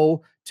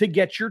show to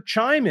get your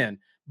chime in.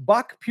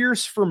 Buck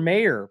Pierce for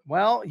mayor.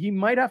 Well, he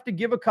might have to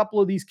give a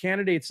couple of these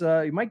candidates,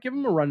 he might give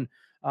them a run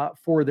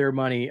for their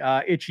money.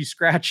 Itchy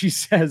Scratchy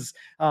says,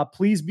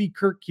 please be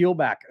Kirk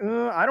Keelback.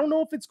 I don't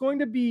know if it's going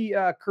to be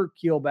Kirk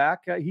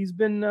Keelback. He's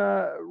been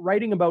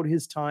writing about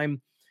his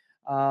time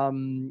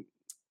as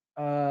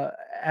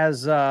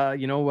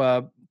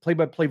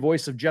play-by-play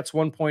voice of Jets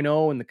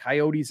 1.0 and the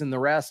Coyotes and the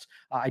rest.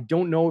 I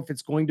don't know if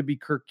it's going to be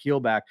Kirk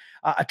Keelback.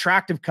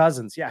 Attractive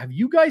Cousins. Yeah. Have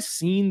you guys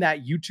seen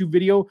that YouTube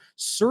video?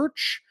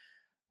 Search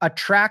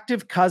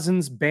Attractive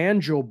Cousins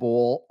Banjo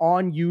Bowl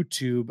on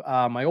YouTube.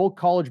 My old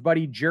college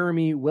buddy,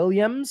 Jeremy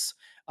Williams,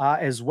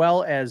 as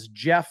well as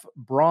Jeff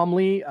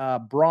Bromley,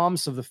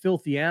 Brahms of the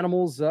Filthy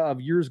Animals of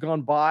years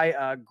gone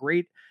by,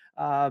 great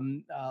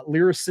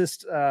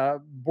lyricist,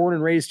 born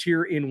and raised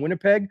here in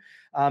Winnipeg.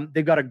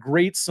 They've got a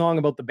great song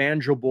about the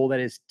Banjo Bowl that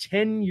is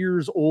 10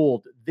 years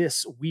old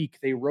this week.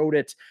 They wrote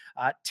it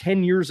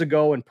 10 years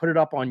ago and put it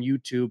up on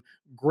YouTube.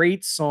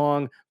 Great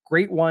song,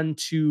 great one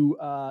to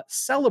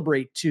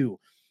celebrate too,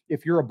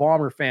 if you're a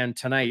Bomber fan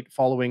tonight,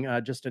 following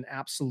just an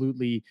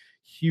absolutely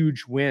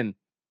huge win.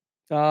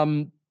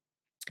 A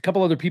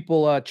couple other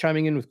people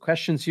chiming in with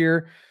questions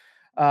here.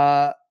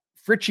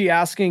 Fritchie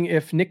asking,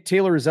 if Nick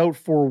Taylor is out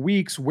for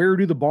weeks, where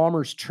do the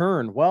Bombers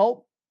turn?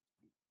 Well,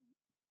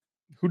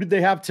 who did they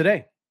have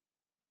today?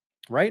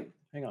 Right?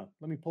 Hang on.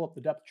 Let me pull up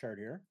the depth chart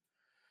here.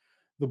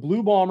 The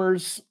Blue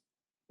Bombers,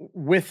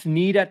 with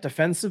need at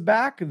defensive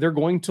back, they're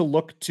going to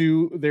look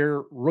to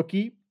their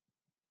rookie.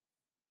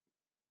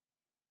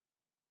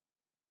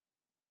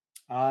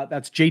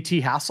 That's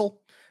JT Hassel,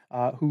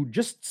 who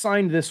just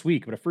signed this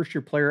week, but a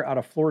first-year player out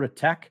of Florida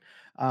Tech.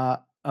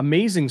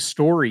 Amazing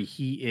story.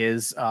 He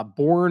is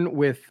born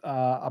with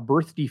a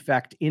birth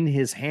defect in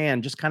his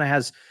hand, just kind of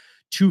has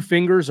two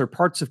fingers or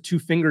parts of two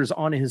fingers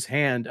on his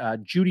hand.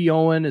 Judy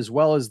Owen, as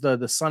well as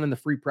the Sun and the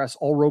Free Press,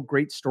 all wrote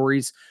great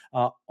stories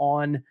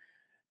on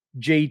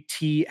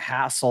JT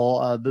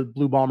Hassel, the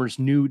Blue Bombers'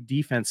 new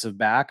defensive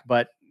back.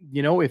 But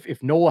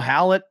if Noah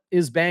Hallett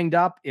is banged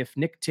up, if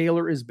Nick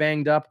Taylor is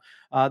banged up,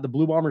 the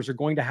Blue Bombers are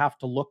going to have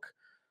to look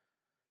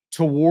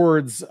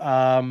towards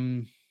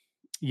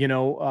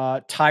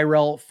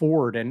Tyrell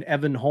Ford and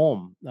Evan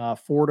Holm.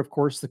 Ford, of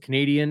course, the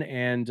Canadian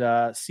and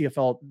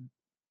CFL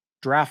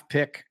draft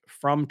pick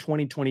from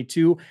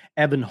 2022.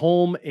 Evan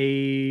Holm,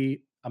 a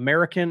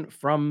American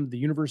from the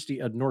University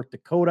of North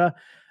Dakota.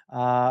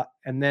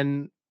 And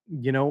then,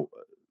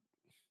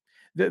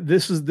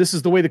 this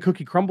is the way the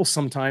cookie crumbles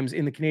sometimes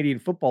in the Canadian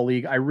Football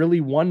League. I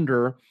really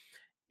wonder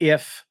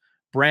if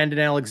Brandon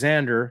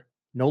Alexander,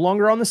 no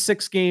longer on the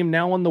 6-game,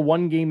 now on the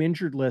 1-game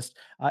injured list,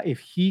 if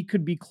he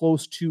could be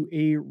close to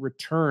a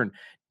return.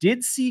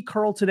 Did see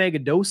Carlton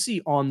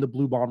Agudosi on the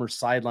Blue Bombers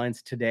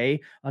sidelines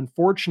today.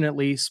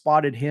 Unfortunately,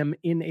 spotted him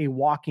in a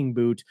walking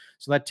boot.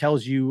 So that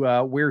tells you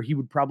where he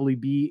would probably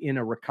be in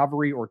a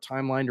recovery or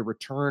timeline to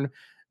return.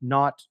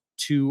 Not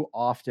too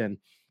often.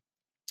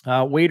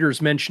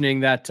 Waiters mentioning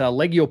that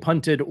Leggio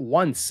punted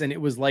once and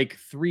it was like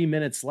 3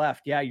 minutes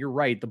left. Yeah, you're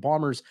right. The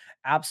Bombers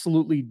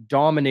absolutely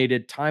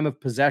dominated time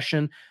of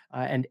possession,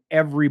 and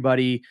every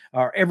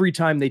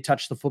time they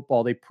touched the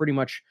football, they pretty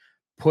much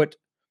put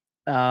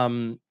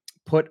a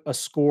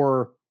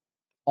score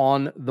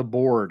on the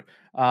board.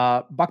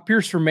 Buck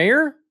Pierce for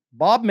mayor.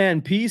 Bob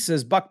Manpe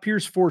says Buck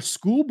Pierce for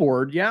school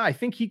board. Yeah, I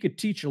think he could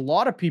teach a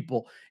lot of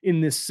people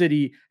in this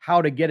city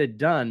how to get it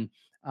done.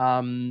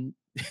 Um,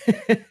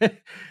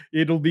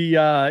 it'll be,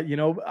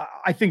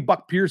 I think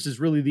Buck Pierce is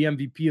really the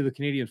MVP of the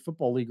Canadian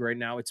Football League right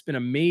now. It's been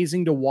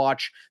amazing to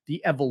watch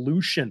the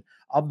evolution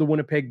of the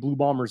Winnipeg Blue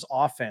Bombers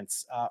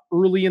offense.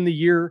 Early in the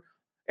year,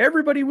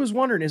 everybody was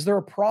wondering, is there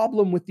a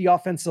problem with the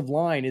offensive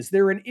line? Is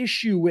there an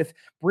issue with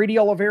Brady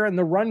Oliveira in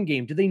the run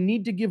game? Do they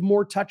need to give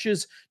more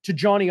touches to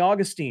Johnny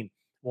Augustine?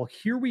 Well,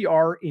 here we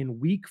are in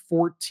week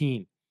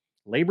 14.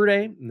 Labor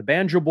Day and the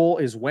Banjo Bowl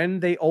is when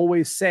they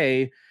always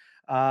say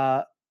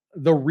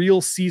the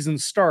real season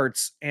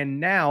starts. And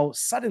now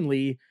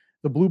suddenly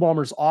the Blue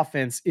Bombers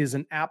offense is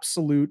an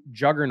absolute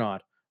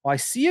juggernaut. Well, I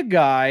see a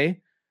guy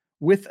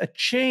with a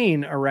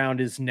chain around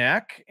his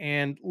neck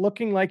and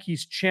looking like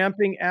he's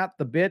champing at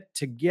the bit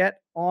to get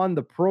on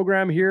the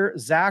program here.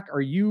 Zach, are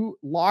you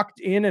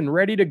locked in and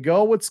ready to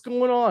go? What's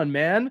going on,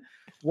 man?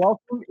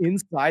 Welcome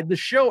inside the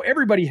show.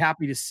 Everybody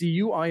happy to see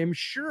you, I am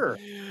sure.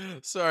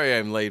 Sorry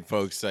I'm late,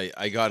 folks.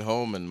 I got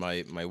home and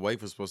my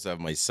wife was supposed to have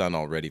my son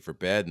all ready for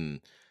bed, and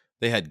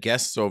they had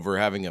guests over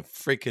having a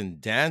freaking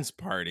dance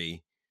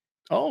party,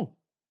 Oh,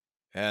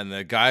 and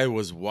the guy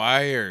was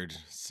wired.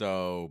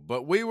 So,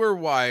 but we were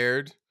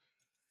wired,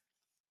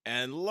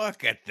 and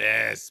look at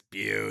this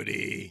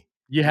beauty.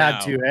 you had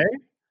Now, to, eh?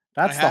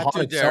 I That's the had to,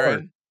 hottest seller.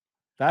 Darren.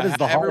 That is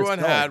the hottest Everyone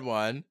seller. had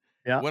one.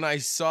 Yeah. When I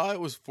saw it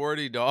was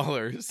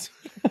 $40,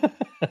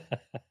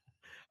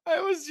 I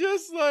was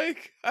just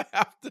like,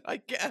 I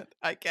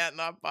can't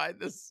not buy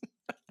this.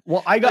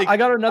 Well, I got Like, I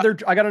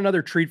got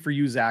another treat for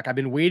you, Zach. I've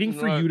been waiting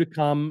for uh, you to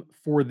come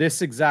for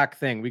this exact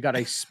thing. We got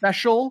a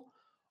special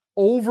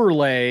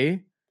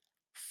overlay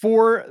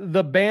for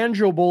the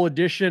Banjo Bowl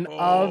edition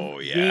of oh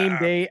Game yeah.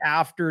 Day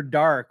After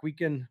Dark. We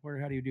can where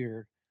how do you do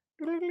here?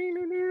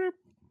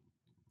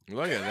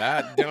 Look at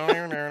that.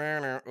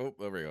 Oh,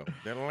 there we go.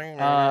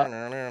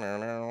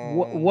 Uh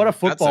what a That's a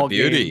football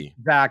game, beauty.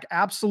 Zach.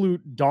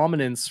 Absolute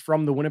dominance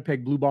from the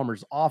Winnipeg Blue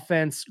Bombers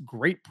offense,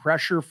 great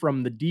pressure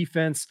from the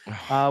defense.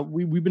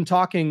 We've been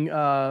talking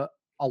a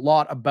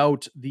lot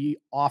about the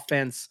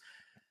offense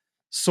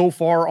so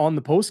far on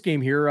the post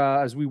game here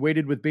as we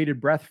waited with bated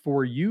breath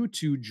for you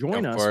to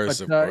join Of us.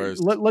 course, But of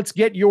course. let's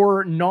get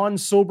your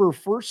non-sober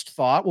first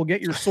thought. We'll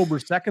get your sober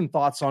second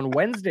thoughts on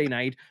Wednesday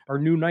night, our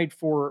new night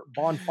for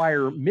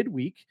Bonfire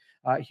midweek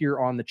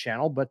here on the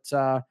channel. But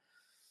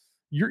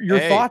your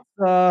Hey,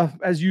 thoughts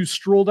as you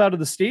strolled out of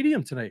the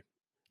stadium tonight.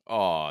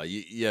 oh,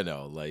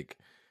 like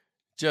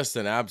just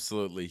an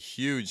absolutely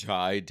huge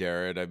high,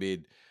 Darren. I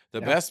mean,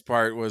 the Yeah. best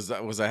part was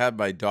I had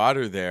my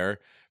daughter there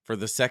for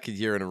the second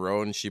year in a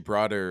row, and she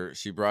brought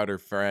her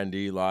friend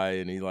Eli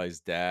and Eli's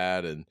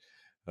dad, and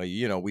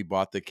we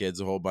bought the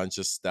kids a whole bunch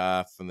of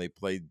stuff, and they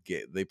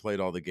played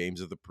all the games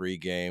of the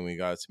pregame. We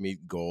got to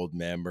meet Gold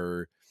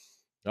member.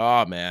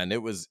 Oh man,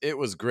 it was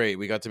great.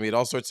 We got to meet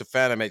all sorts of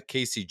fans. I met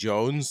Casey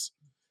Jones.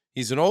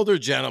 He's an older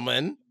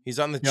gentleman. He's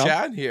on the Yeah.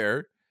 chat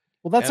here,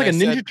 Well, that's and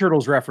like I a Ninja said,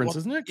 Turtles reference, well,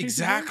 isn't it, Casey Jones?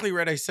 exactly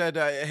right. I said,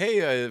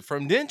 "Hey,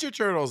 from Ninja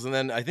Turtles," and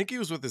then I think he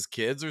was with his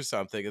kids or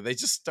something, and they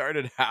just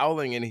started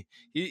howling, and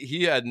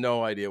he had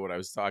no idea what I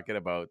was talking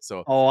about.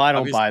 So Oh, I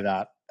don't obviously, buy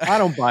that. I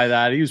don't buy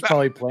that. He was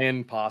probably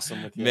playing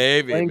possum with you,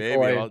 maybe, playing maybe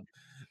coy.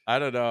 I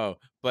don't know,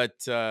 but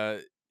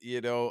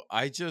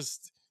I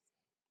just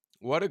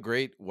what a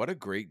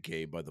great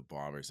game by the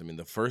Bombers. I mean,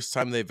 the first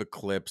time they've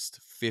eclipsed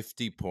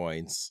 50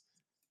 points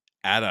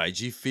at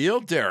IG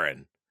Field, Darren.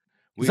 Is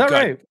We've that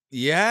got right?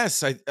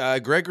 yes,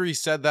 Gregory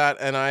said that,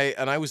 and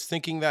I was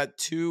thinking that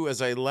too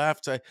as I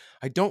left.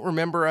 I don't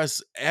remember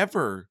us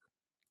ever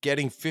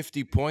getting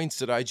 50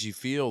 points at IG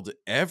Field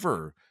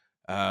ever.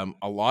 A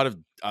lot of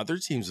other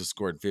teams have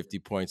scored 50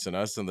 points on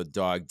us in the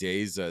dog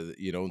days, in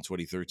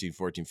 2013,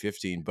 14,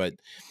 15. But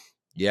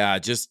yeah,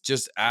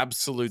 just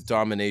absolute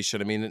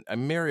domination. I mean,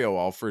 Mario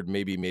Alford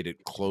maybe made it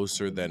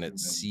closer than it Oof.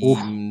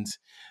 seemed.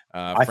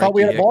 I thought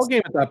we Frankie had a ball Hicks,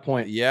 game at that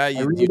point. yeah, I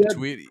you really did.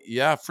 tweet,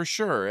 yeah, for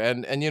sure.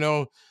 And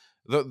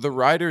the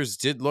Riders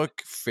did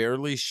look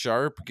fairly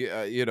sharp,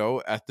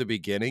 at the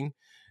beginning,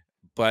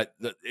 but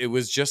it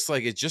was just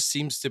like it just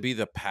seems to be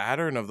the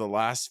pattern of the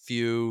last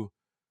few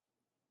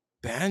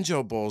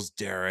Banjo Bowls,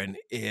 Darren,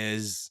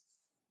 is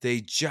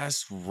they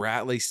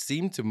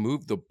seem to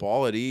move the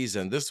ball at ease,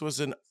 and this was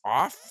an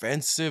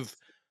offensive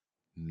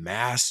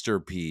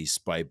masterpiece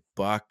by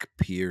Buck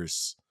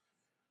Pierce.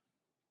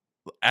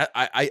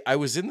 I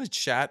was in the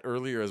chat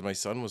earlier as my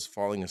son was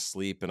falling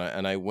asleep, and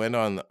I went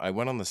on the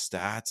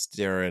stats,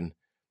 Darren.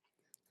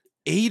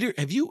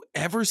 Have you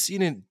ever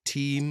seen a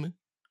team?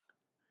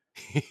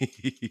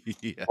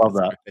 Yeah, Love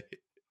that's that.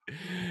 right.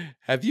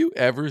 Have you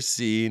ever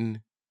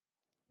seen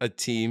a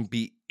team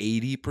be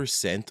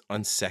 80%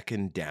 on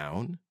second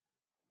down?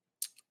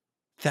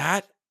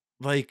 That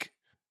like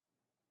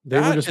They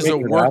were that just is a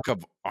making it up. work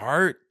of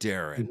art,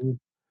 Darren. Mhm.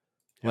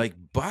 Yep. Like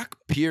Buck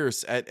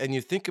Pierce, and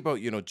you think about,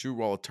 Drew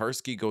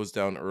Wolotarski goes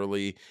down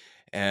early,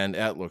 and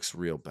that looks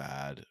real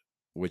bad,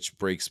 which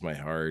breaks my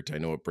heart. I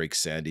know it breaks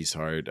Sandy's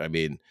heart. I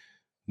mean,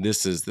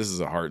 This is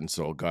a heart and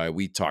soul guy.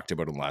 We talked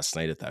about him last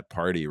night at that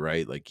party,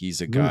 right? Like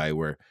he's a Mhm. guy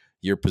where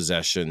your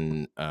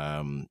possession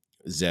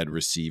Zed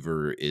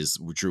receiver is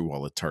Drew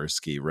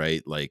Wolatarski,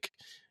 right? Like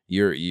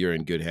you're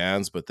in good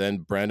hands. But then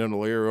Brandon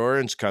O'Leary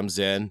Orange comes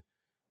in,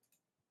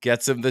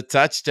 gets him the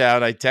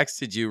touchdown. I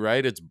texted you,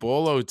 right? It's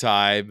Bolo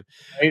time.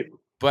 Right?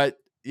 But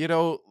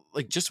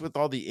like just with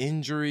all the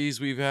injuries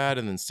we've had,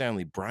 and then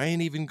Stanley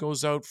Bryan even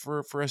goes out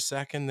for a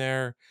second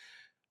there.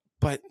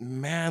 But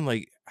man,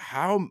 like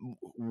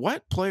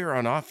what player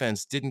on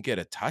offense didn't get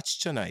a touch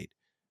tonight,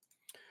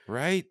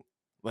 right?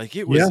 Like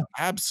it Yeah. was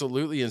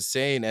absolutely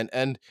insane,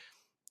 and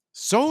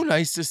so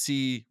nice to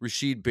see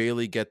Rashid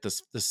Bailey get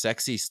the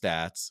sexy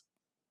stats.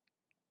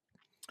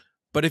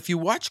 But if you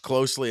watch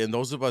closely, and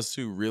those of us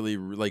who really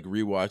like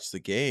rewatch the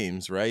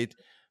games, right?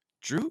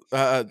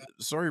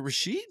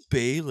 Rashid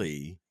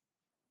Bailey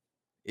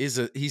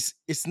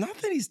it's not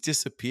that he's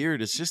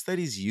disappeared, it's just that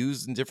he's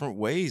used in different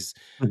ways.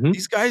 Mhm.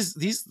 These guys,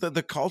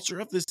 the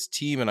culture of this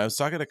team, and I was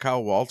talking to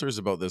Kyle Walters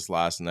about this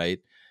last night,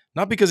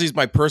 not because he's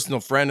my personal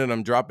friend and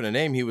I'm dropping a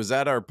name. He was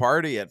at our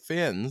party at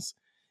Finn's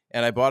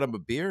and I bought him a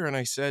beer and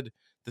I said,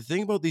 the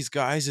thing about these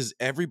guys is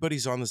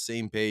everybody's on the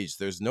same page.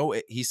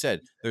 He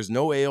said, there's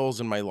no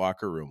a-holes in my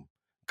locker room.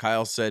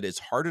 Kyle said, it's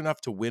hard enough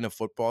to win a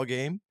football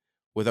game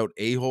without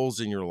a-holes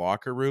in your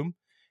locker room.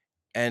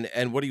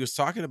 And what he was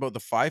talking about, the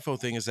FIFO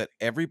thing, is that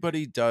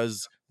everybody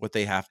does what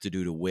they have to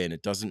do to win.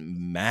 It doesn't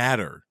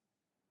matter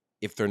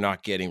if they're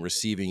not getting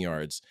receiving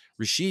yards.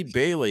 Rashid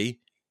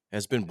Bailey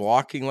has been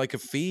blocking like a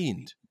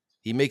fiend.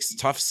 He makes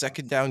tough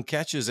second down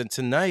catches. And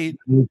tonight,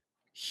 Mhm.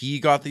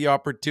 he got the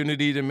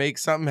opportunity to make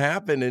something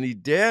happen. And he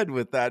did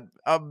with that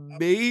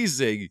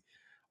amazing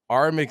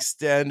arm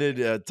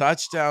extended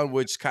touchdown,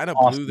 which kind of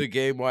blew Awesome. the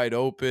game wide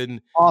open.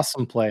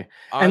 Awesome play.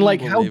 And,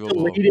 like, how delayed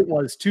Unbelievable. it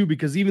was too,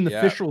 because even the Yeah.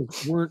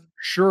 officials weren't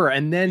sure,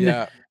 and then,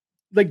 Yeah.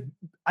 like,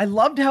 I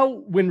loved how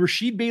when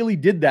Rashid Bailey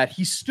did that,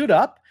 he stood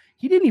up,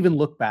 he didn't even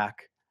look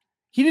back.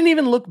 He didn't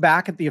even look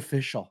back at the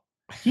official.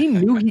 He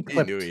knew he He knew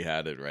clipped he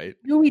had it, right?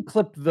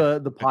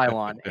 the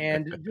pylon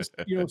and just,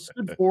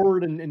 stood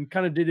forward and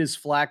kinda did his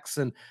flex,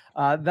 and,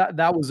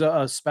 that was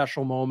a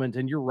special moment,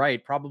 and you're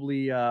right,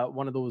 probably,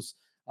 one of those,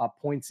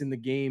 points in the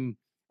game,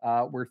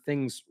 where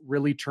things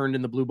really turned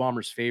in the Blue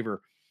Bombers'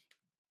 favor.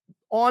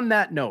 On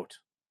that note,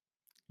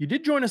 you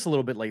did join us a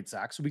little bit late,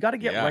 Zach, so we gotta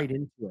get Yeah. right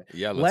into it.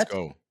 Yeah, let's Let's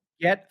go.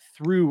 get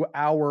through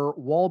our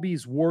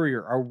Walby's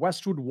Warrior, our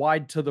Westwood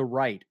Wide to the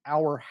right,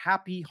 our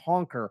Happy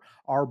Honker,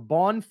 our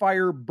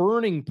Bonfire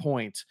Burning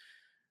Point.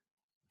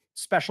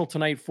 Special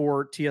tonight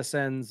for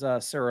TSN's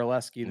Sarah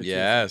Lesky, the TSN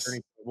Yes.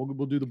 Turning.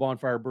 We'll do the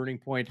Bonfire Burning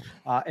Point,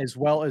 as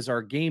well as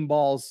our game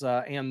balls,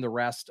 and the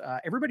rest.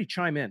 Everybody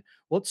chime in.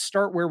 Let's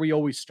start where we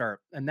always start,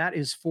 and that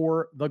is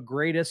for the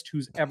greatest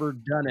who's ever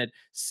done it,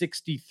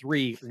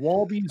 63.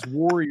 Walby's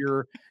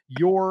Warrior,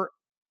 your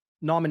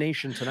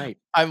nomination tonight.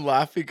 I'm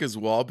laughing because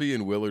Walby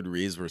and Willard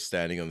Reeves were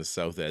standing on the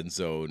south end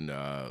zone,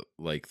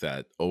 like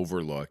that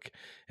overlook,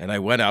 and I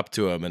went up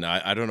to him, and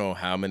I don't know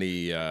how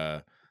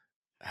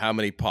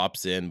many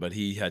pops in, but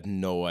he had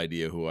no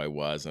idea who I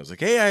was. And I was like,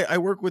 "Hey, I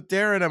work with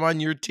Darren. I'm on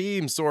your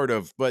team, sort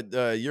of, but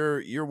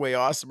you're way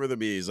awesomer than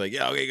me." He's like,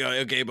 "Yeah,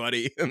 okay, okay,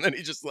 buddy." And then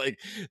he just like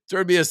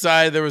turned me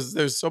aside.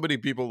 There's so many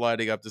people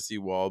lining up to see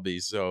Walby,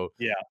 so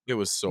Yeah. it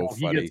was so No,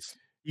 funny.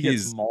 he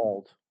gets He's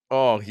mauled.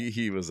 Oh,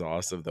 he was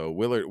awesome though.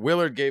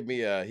 Willard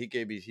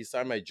he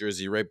signed my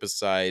jersey right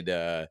beside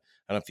I don't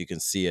know if you can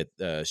see it,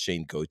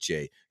 Shane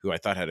Gauthier, who I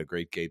thought had a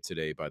great game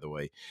today, by the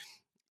way.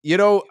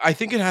 I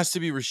think it has to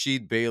be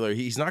Rashid Baylor.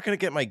 He's not going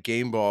to get my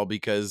game ball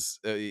because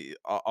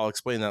I'll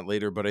explain that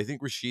later. But I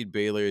think Rashid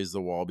Baylor is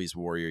the Walby's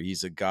warrior.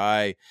 He's a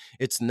guy.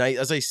 It's nice,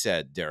 as I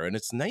said, Darren.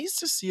 It's nice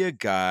to see a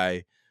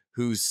guy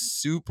who's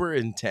super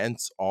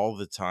intense all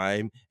the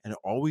time and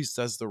always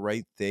does the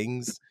right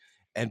things.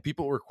 And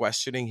people were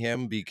questioning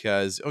him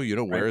because, Right.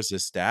 where's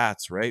his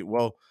stats, right?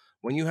 Well,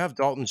 when you have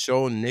Dalton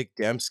Schoen, Nick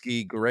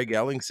Dembski, Greg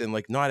Ellingson,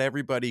 like not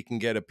everybody can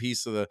get a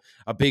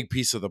big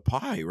piece of the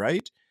pie,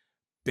 right?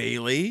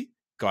 Bailey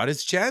got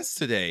his chance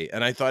today,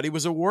 and I thought he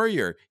was a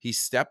warrior. He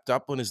stepped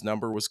up when his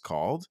number was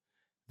called.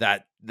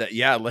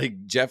 Yeah,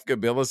 like Jeff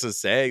Gabilis is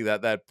saying,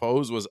 that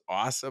pose was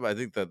awesome. I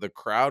think that the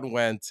crowd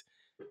went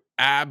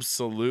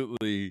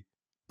absolutely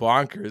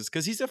bonkers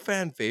because he's a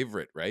fan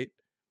favorite, right?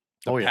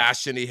 The Oh, yeah.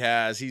 passion he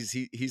has,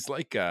 he's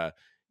like a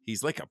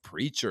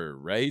preacher,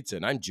 right?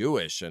 And I'm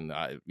Jewish, and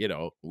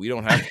we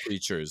don't have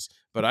preachers,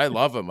 but I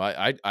love him.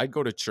 I'd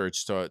go to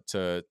church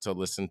to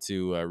listen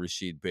to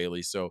Rashid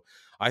Bailey. So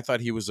I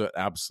thought he was an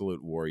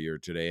absolute warrior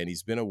today, and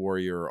he's been a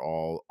warrior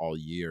all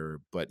year,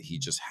 but he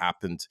just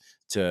happened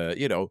to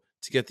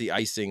get the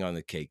icing on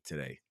the cake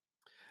today.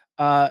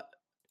 Uh,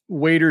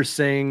 Waiter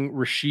saying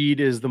Rashid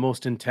is the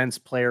most intense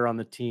player on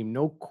the team.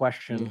 No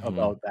question Hmm.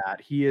 about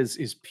that. He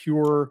is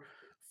pure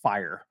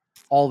fire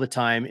all the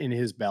time in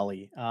his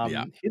belly.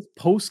 Yeah. His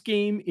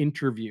post-game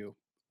interview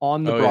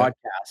on the Oh yeah.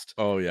 broadcast,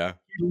 Oh yeah.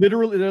 he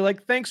literally they're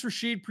like, "Thanks,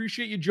 Rashid.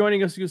 Appreciate you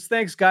joining us." He goes,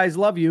 "Thanks, guys.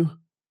 Love you.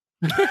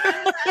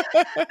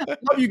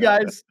 Love you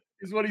guys,"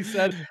 is what he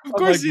said. Of I'm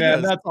course like, he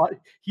man, does. that's aw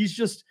he's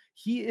just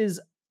he is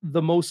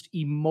the most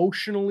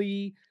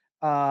emotionally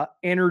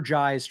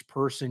energized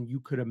person you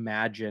could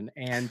imagine.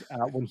 And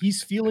when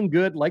he's feeling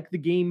good, like the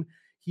game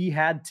he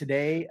had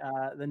today,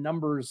 the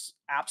numbers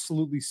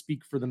absolutely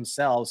speak for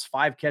themselves.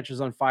 5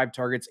 catches on 5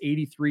 targets,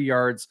 83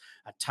 yards,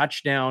 a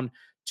touchdown,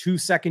 2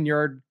 second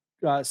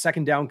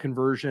down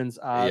conversions,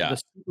 Yeah.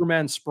 the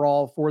Superman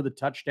sprawl for the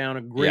touchdown,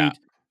 a Yeah. great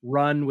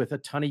run with a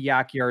ton of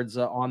yak yards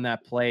on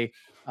that play.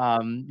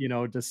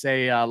 To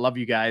say love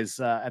you guys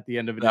at the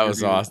end of an That was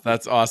interview awesome.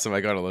 That's awesome.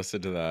 I gotta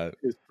listen to that.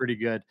 is pretty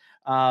good.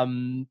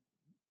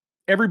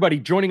 Everybody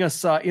joining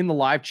us in the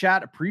live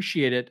chat,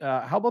 appreciate it.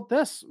 How about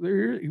this?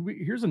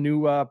 Here's a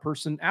new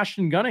person,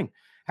 Ashton Gunning.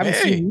 Haven't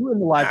seen Hey, you in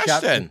the live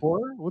chat Ashton.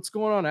 before. What's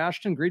going on,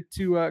 Ashton? Great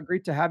to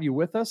have you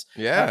with us.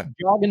 Yeah.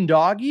 Jogging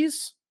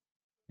doggies.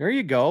 There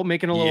you go,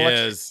 making a little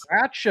extra Yes.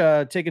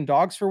 scratch, taking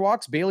dogs for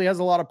walks. Bailey has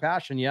a lot of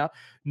passion, yeah,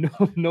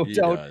 no He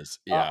doubt does.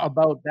 Yeah.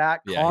 about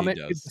that. Yeah, he Comet,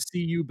 good to does. see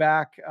you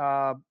back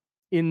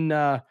in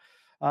the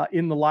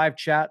live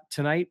chat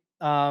tonight.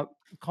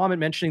 Comment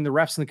mentioning the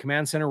refs in the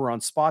command center were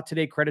on spot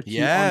today. Credit to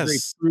Andre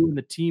Yes. Prue and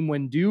the team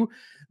when due.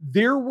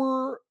 There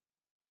were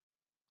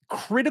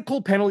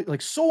critical penalties.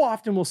 Like so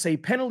often, we'll say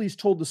penalties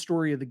told the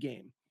story of the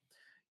game.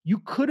 You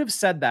could have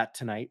said that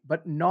tonight,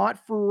 but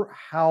not for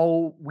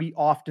how we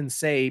often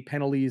say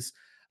penalties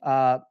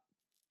uh,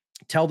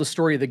 tell the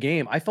story of the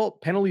game. I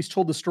felt penalties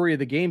told the story of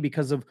the game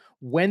because of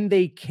when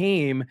they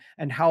came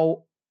and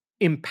how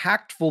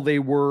impactful they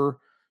were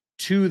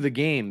to the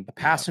game. The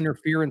Yeah. pass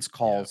interference Yeah.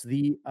 calls,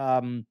 the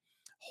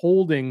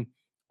holding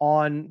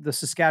on the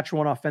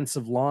Saskatchewan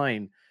offensive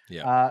line,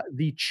 Yeah.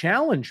 the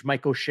challenge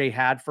Mike O'Shea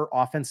had for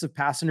offensive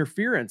pass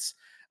interference.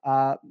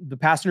 The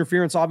pass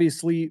interference,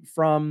 obviously,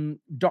 from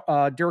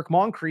Derek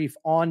Moncrief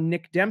on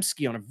Nick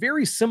Dembski on a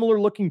very similar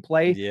looking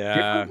play,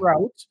 different Yeah.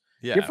 route,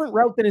 Yeah. different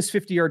route than his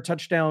 50-yard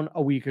touchdown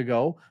a week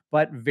ago,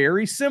 but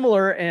very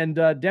similar. And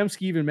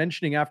Dembski even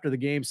mentioning after the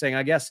game, saying,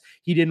 I guess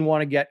he didn't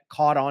want to get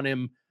caught on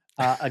him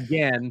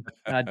again.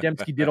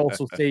 Dembski did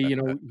also say,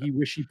 he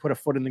wished he put a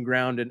foot in the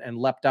ground and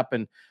leapt up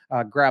and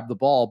grabbed the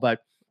ball. But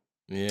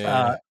uh,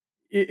 Yeah.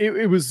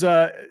 it was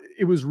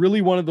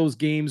really one of those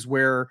games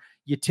where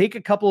you take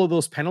a couple of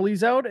those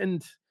penalties out,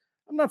 and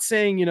I'm not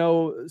saying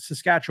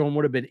Saskatchewan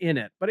would have been in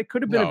it, but it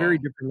could have been a very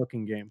No. different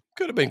looking game.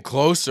 Could have been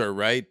closer,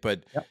 right?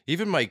 But Yep.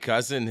 even my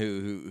cousin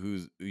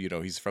who's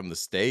he's from the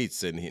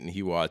States and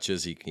he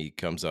watches, he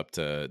comes up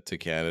to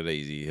Canada.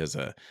 He has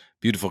a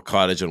beautiful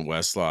cottage on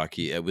Westlock.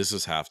 This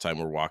was halftime.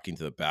 We're walking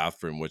to the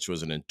bathroom, which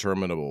was an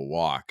interminable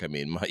walk. I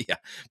mean, yeah,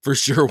 for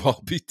sure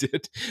Walby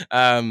did.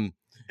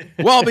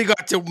 Walby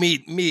got to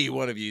meet me,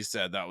 one of you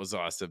said. That was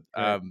awesome.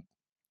 Right.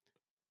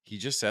 He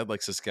just said,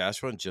 like,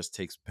 Saskatchewan just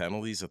takes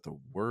penalties at the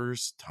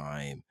worst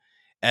time.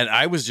 And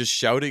I was just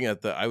shouting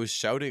I was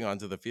shouting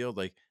onto the field,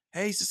 like,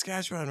 hey,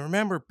 Saskatchewan,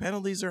 remember,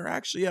 penalties are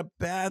actually a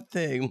bad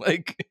thing.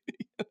 Like,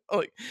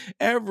 like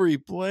every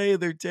play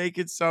they're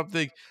taking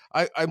something.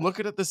 I'm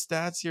looking at the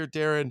stats here,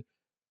 Darren.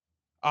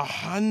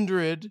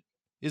 100,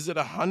 is it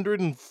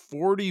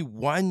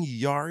 141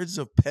 yards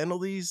of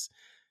penalties?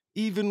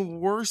 Even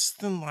worse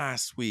than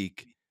last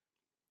week.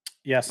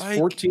 Yes, Like,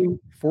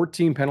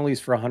 14 penalties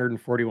for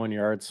 141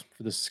 yards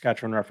for the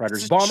Saskatchewan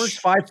Roughriders. Bombers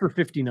 5 for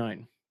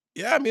 59.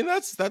 yeah, I mean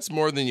that's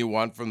more than you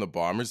want from the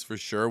Bombers for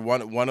sure.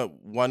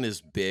 One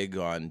is big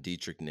on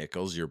Dietrich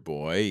Nichols, your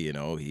boy.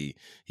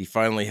 He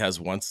finally has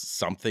once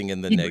something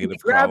in the He negative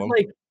grabbed column.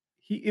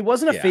 it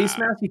wasn't a face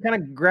Yeah, mask. He kind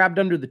of grabbed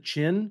under the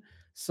chin.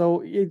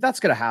 So that's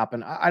going to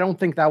happen. I don't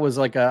think that was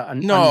like an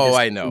no,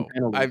 I undisciplined know.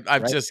 penalty, I'm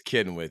right? just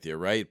kidding with you,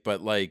 right?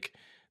 But like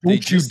they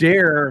Don't you just,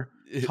 dare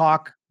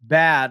talk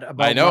bad I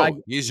about my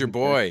know he's your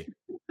boy.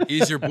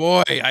 He's your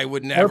boy. I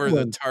would never the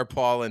Harpoon.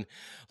 tarpaulin.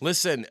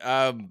 Listen,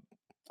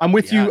 I'm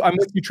with yeah, you. I'm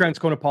with you,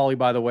 Transcona Poly,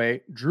 by the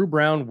way. Drew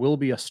Brown will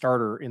be a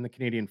starter in the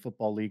Canadian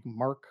Football League.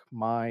 Mark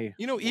my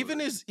even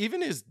words.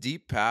 his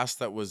deep pass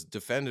that was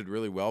defended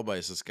really well by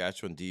a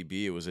Saskatchewan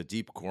DB. It was a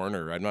deep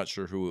corner. I'm not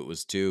sure who it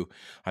was to.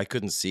 I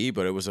couldn't see,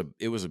 but it was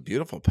a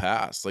beautiful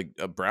pass. Like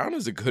Brown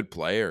is a good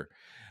player.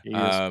 He is.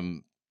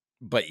 Um,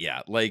 but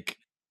yeah, like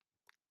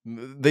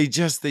they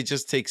just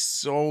take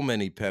so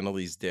many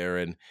penalties,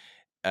 Darren.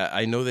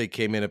 I know they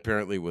came in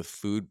apparently with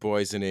food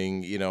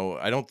poisoning.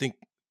 I don't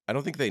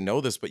think they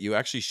know this, but you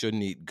actually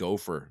shouldn't eat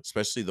gopher,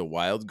 especially the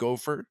wild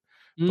gopher.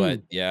 But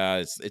Mm. yeah,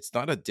 it's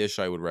not a dish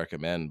I would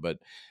recommend. But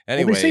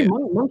Well, they say anyway,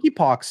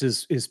 monkeypox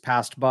is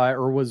passed by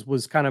or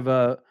was kind of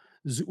a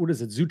what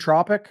is it?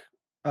 Zootropic?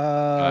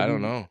 I don't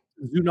Um, know.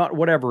 zoo not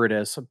whatever it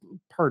is.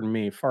 Pardon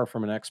me, far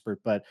from an expert,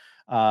 but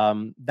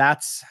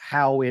that's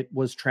how it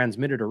was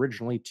transmitted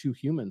originally to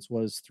humans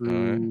was All right.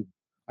 through.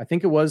 I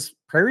think it was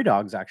prairie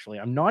dogs. Actually,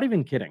 I'm not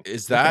even kidding.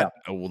 Is Look it that? up.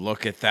 Oh, well,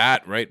 look at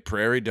that, right?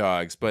 Prairie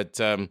dogs. But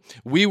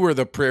we were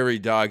the prairie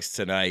dogs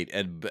tonight,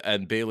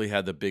 and Bailey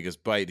had the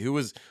biggest bite. Who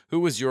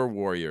was your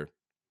warrior?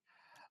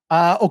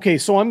 Okay,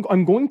 so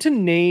I'm going to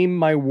name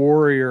my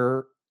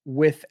warrior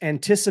with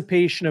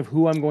anticipation of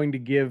who I'm going to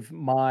give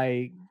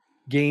my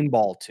game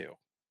ball to.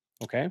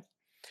 Okay.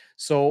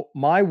 So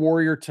my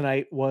warrior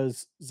tonight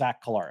was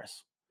Zach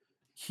Collaros.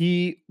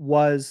 He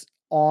was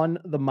on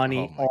the Oh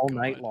money my all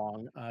night god.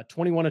 long.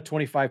 21 to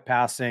 25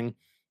 passing.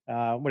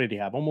 What did he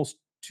have? Almost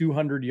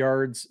 200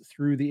 yards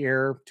through the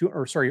air.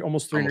 Almost 300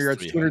 Almost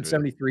yards, 300.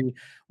 273.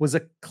 Was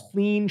a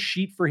clean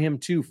sheet for him,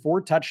 too.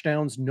 4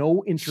 touchdowns,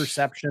 no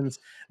interceptions,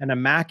 an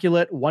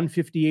immaculate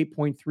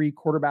 158.3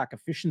 quarterback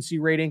efficiency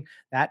rating.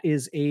 That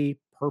is a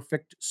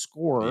perfect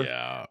score.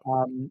 Yeah.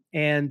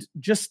 And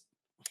just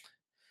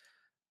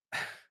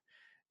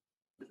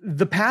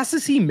the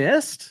passes he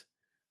missed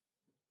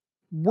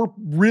were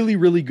really,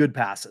 really good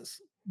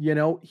passes. You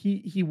know,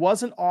 he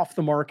wasn't off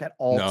the mark at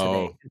all today.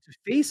 No. And to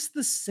face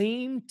the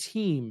same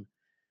team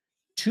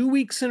 2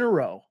 weeks in a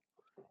row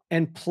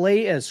and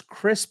play as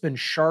crisp and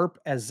sharp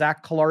as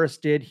Zach Collaros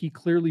did, he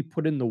clearly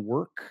put in the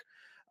work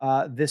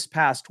this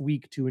past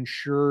week to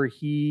ensure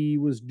he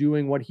was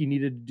doing what he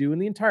needed to do in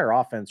the entire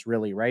offense,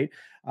 really, right?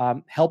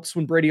 Helps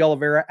when Brady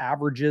Oliveira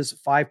averages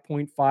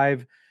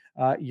 5.5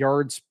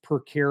 yards per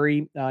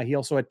carry. He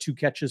also had 2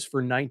 catches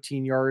for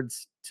 19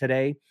 yards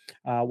today,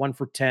 one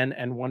for 10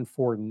 and one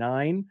for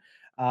 9.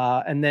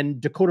 And then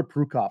Dakota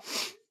Prukop.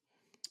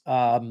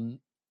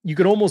 You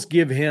could almost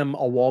give him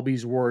a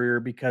Walby's Warrior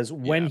because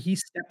when Yeah. he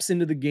steps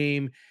into the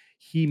game,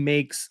 he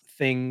makes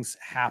things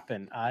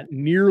happen.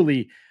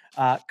 Nearly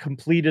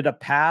completed a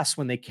pass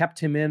when they kept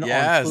him in on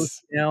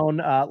first Yes. down.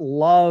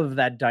 Love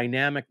that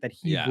dynamic that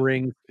he Yeah.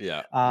 brings.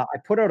 Yeah. I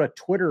put out a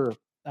Twitter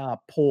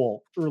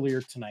poll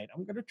earlier tonight.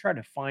 I'm going to try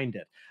to find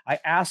it. I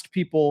asked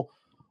people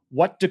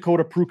what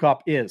Dakota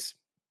Prukop is.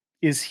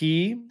 Is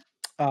he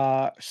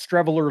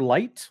Streveler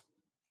Light?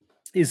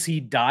 Is he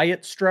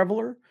Diet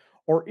Streveler?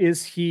 Or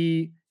is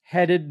he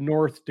headed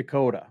North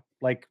Dakota?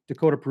 Like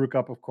Dakota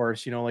Prukop, of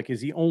course, you know, like, is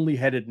he only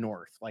headed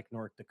north, like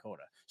North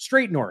Dakota?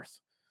 Straight north.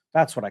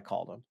 That's what I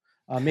called him.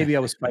 Maybe I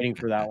was fighting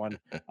for that one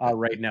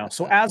right now.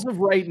 So as of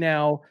right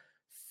now,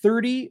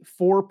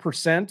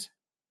 34%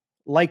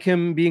 like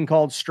him being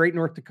called straight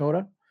North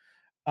Dakota.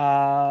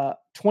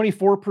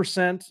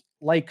 24%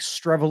 like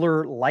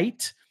Streveler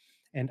Light.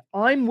 And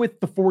I'm with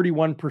the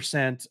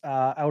 41%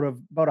 out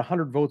of about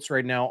 100 votes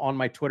right now on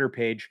my Twitter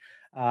page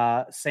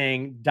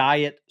saying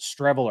Diet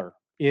Streveler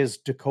is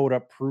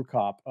Dakota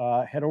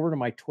Prukop. Head over to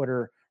my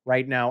Twitter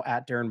right now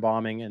at Darren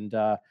Bombing, and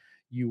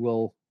you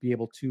will be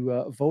able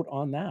to vote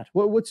on that.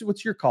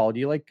 What's your call? Do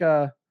you like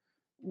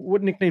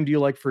what nickname do you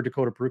like for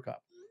Dakota Prukop?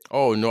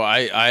 Oh no,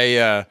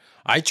 I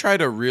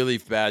tried a really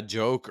bad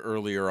joke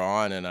earlier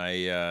on, and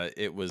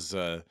it was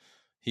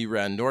he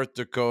ran North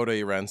Dakota,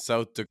 he ran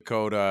South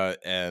Dakota,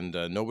 and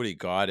nobody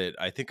got it.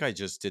 I think I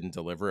just didn't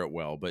deliver it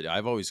well, but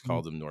I've always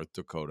called him North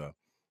Dakota.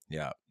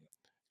 Yeah.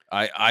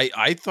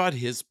 I thought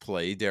his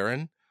play,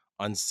 Darren,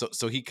 on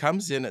so he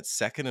comes in at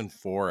 2nd and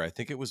 4. I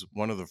think it was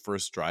one of the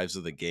first drives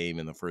of the game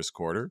in the first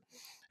quarter.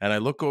 And I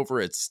look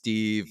over at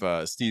Steve.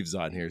 Steve's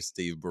on here,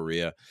 Steve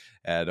Berea,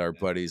 and our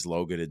buddies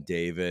Logan and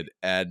David,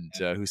 and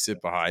who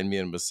sit behind me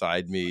and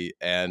beside me.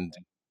 And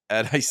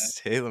I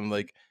say to them,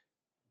 like,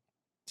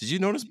 "Did you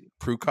notice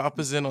Prukop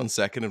is in on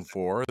 2nd and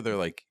 4?" They're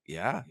like,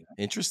 "Yeah,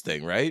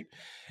 interesting, right?"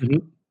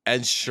 Mhm.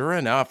 And sure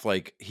enough,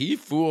 like, he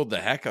fooled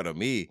the heck out of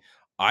me.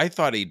 I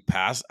thought he'd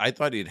pass. I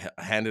thought he'd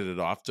handed it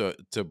off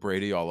to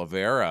Brady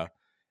Oliveira,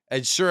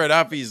 and sure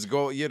enough, he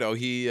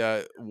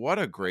what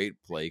a great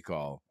play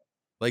call,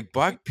 like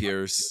Buck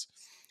Pierce.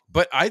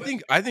 But I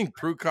think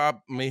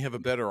Prukop may have a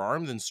better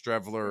arm than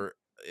Streveler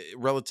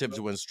relative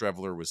to when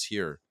Streveler was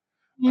here.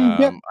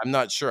 Yeah, I'm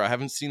not sure. I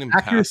haven't seen him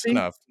pass accuracy,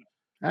 enough.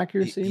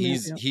 accuracy.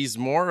 Yeah. He's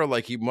more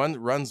like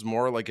runs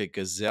more like a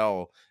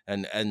gazelle,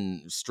 and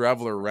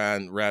Streveler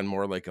ran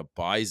more like a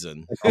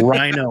bison Like a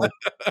rhino.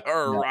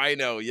 or a Yeah.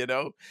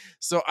 rhino,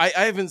 So I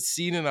haven't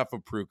seen enough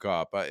of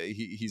Prukop.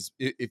 He's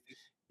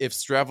if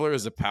Streveler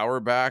is a power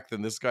back,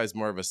 then this guy's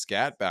more of a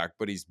scat back,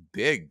 but he's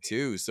big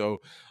too. So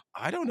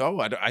I don't know.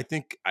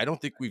 I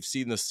don't think we've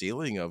seen the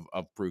ceiling of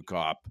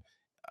Prukop.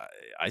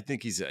 I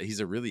think he's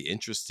a really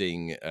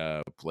interesting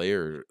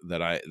player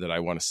that I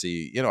want to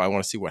see. I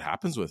want to see what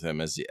happens with him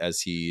as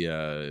he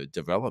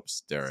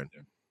develops, Darren.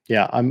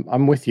 Yeah,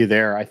 I'm with you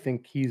there. I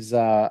think he's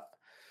the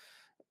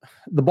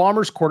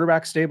Bombers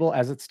quarterback stable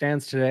as it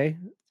stands today,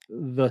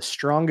 the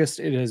strongest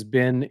it has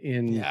been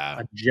in Yeah,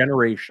 a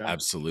generation,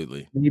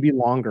 absolutely. maybe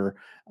longer.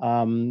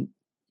 Um,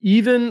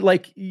 Even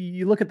like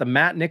you look at the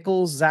Matt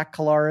Nichols, Zach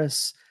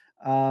Collaros,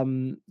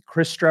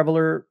 Chris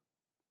Streveler,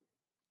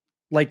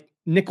 like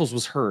Nichols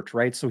was hurt,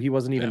 right? So he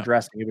wasn't even Yeah.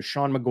 dressing. It was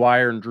Sean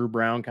McGuire and Drew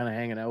Brown kind of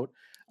hanging out.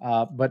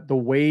 But the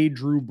way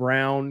Drew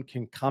Brown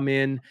can come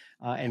in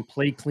and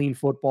play clean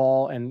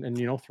football and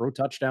throw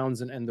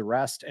touchdowns and the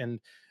rest, and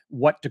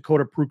what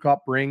Dakota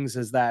Prukop brings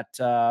is that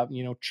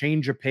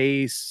change of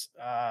pace,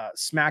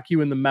 smack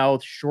you in the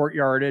mouth, short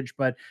yardage,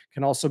 but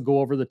can also go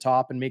over the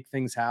top and make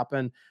things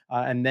happen.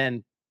 And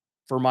then,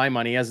 for my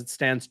money, as it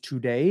stands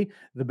today,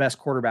 the best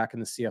quarterback in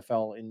the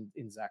CFL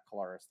in Zach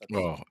Collaros. That's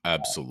Oh,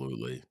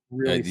 absolutely.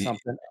 really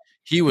something.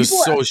 He was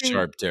People are so asking.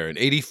 sharp, Darren.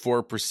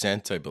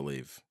 84%, I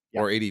believe,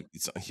 Yeah, or 80.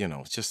 It's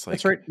just that's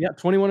like right. Yeah,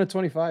 21 to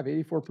 25,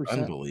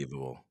 84%.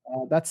 unbelievable.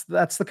 That's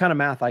the kind of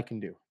math I can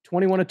do.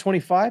 21 to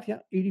 25, yeah,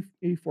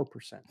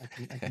 84%.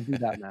 I can do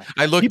that math.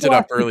 I looked it People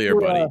up asking earlier,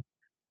 for buddy.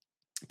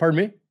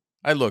 Pardon me?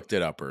 I looked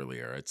it up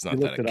earlier. It's You not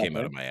that looked it it up, came out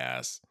right? of my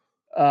ass.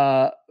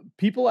 Uh,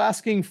 People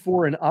asking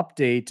for an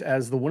update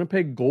as the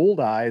Winnipeg Gold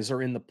Eyes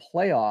are in the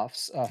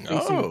playoffs,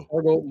 facing the Oh,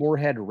 Fargo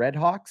Moorhead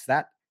Redhawks.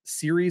 That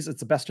series,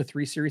 it's a best of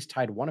three series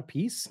tied one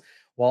apiece.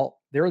 Well,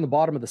 they're in the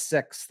bottom of the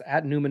sixth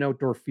at Newman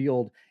Outdoor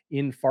Field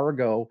in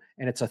Fargo,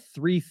 and it's a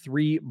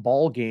 3-3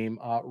 ball game.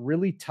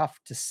 Really tough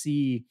to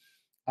see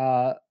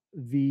uh,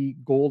 the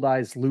Gold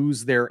Eyes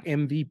lose their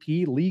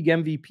MVP, league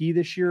MVP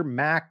this year,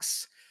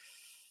 Max.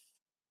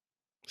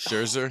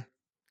 Scherzer?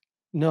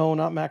 No,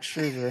 not Max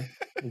Scherzer.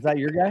 Is that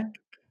your guy?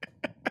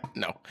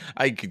 No,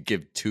 I could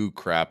give two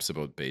craps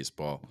about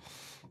baseball.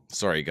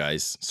 Sorry,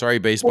 guys. Sorry,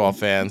 Well, baseball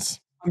fans.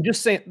 I'm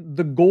just saying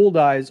the Gold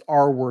Eyes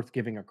are worth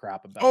giving a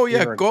crap about. Oh They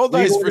yeah, are a gold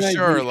great eyes for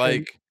sure. organization.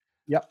 Like,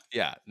 Yep.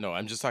 yeah, no,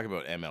 I'm just talking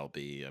about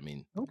MLB. I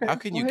mean, how Okay.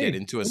 can you Well, get hey,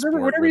 into a whatever,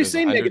 sport whatever where you there's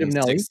say, negative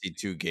Nelly.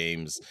 162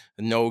 games,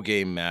 no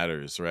game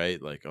matters,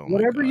 right? Like, oh my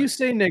Whatever god. you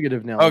say,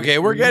 negative Nelly. Okay,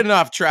 we're getting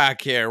off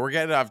track here. We're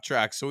getting off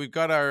track. So we've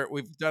done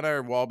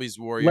our Walby's Let's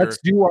Warrior.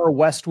 do our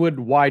Westwood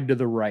wide to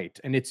the right,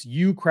 and it's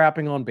you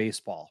crapping on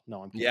baseball.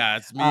 No, I'm kidding. Yeah,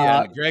 it's me,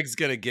 Uh, and Greg's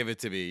gonna give it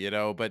to me,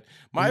 but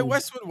my mhm.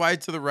 Westwood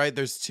wide to the right,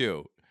 there's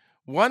two.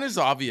 One is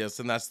obvious,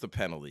 and that's the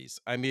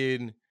penalties. I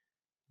mean,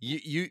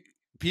 you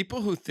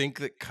people who think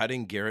that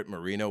cutting Garrett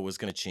Marino was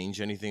gonna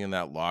change anything in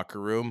that locker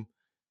room,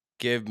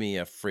 give me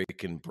a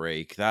freaking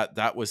break.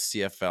 That was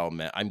CFL,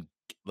 man. I'm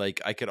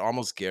like, I could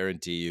almost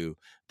guarantee you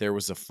there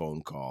was a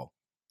phone call,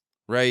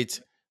 right?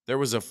 There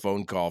was a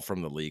phone call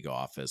from the league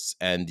office,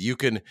 and you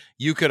could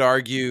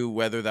argue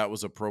whether that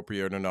was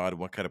appropriate or not, and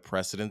what kind of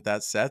precedent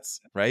that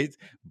sets, right?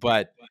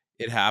 But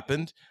it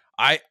happened.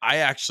 I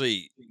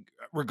actually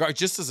regard,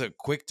 just as a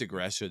quick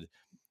digression,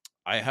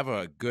 I have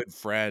a good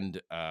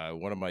friend,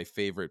 one of my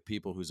favorite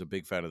people who's a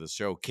big fan of the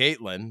show,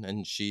 Caitlin,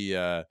 and she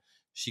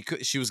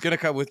was gonna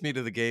come with me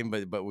to the game,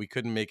 but we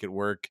couldn't make it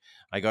work.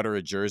 I got her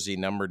a jersey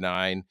number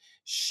 9.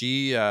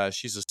 She's a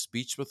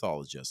speech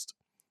pathologist,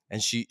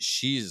 and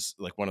she's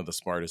like one of the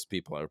smartest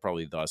people, or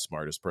probably the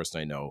smartest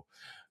person I know.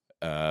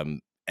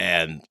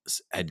 And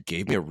had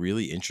gave me a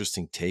really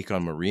interesting take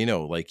on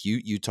Marino. Like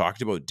you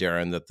talked about,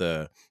 Darren, that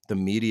the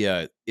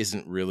media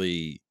isn't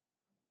really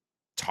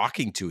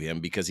talking to him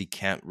because he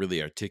can't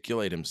really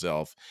articulate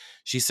himself.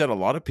 She said a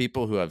lot of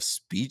people who have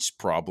speech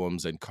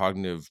problems and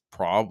cognitive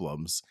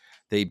problems,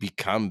 they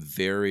become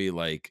very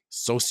like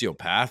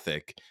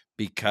sociopathic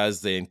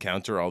because they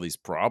encounter all these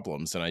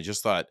problems. And I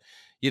just thought,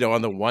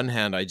 on the one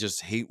hand, I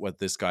just hate what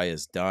this guy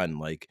has done.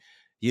 Like,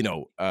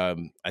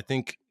 I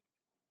think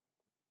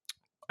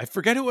I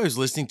forget who I was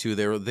listening to.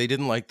 They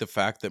didn't like the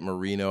fact that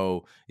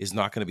Marino is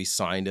not going to be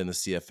signed in the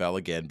CFL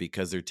again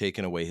because they're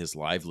taking away his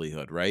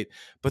livelihood, right?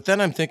 But then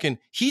I'm thinking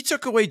he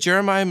took away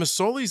Jeremiah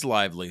Masoli's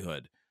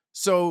livelihood,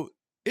 so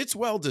it's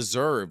well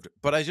deserved.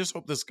 But I just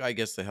hope this guy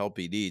gets the help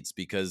he needs,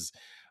 because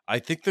I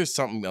think there's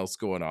something else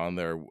going on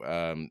there.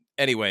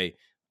 Anyway,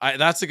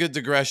 that's a good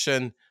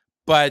digression,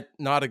 but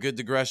not a good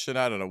digression.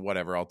 I don't know.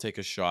 Whatever. I'll take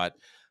a shot.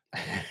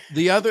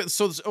 The other,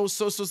 so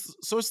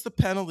it's the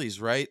penalties,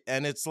 right?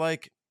 And it's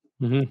like,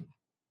 Mhm.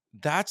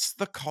 that's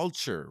the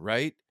culture,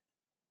 right?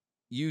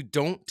 You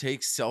don't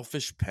take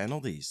selfish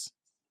penalties.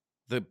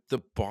 The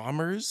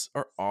Bombers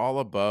are all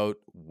about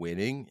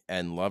winning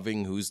and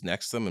loving who's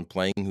next to them and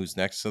playing who's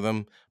next to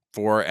them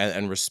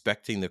and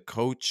respecting the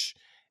coach.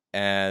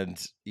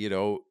 And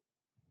you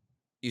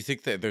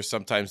think that there's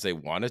sometimes they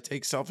want to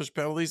take selfish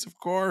penalties, of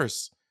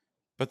course,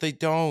 but they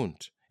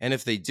don't. And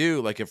if they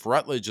do, like if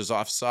Rutledge is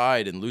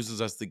offside and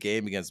loses us the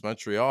game against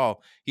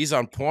Montreal, he's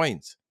on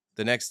point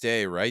the next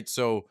day, right?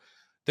 So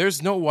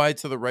there's no wide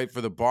to the right for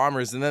the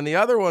Bombers. And then the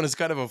other one is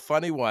kind of a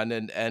funny one.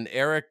 And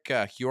Eric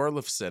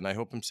Hjorlifson, I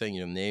hope I'm saying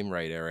your name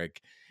right,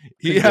 Eric.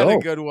 He Good to had a go.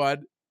 good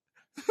one.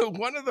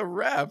 One of the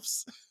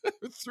refs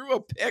threw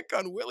a pick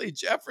on Willie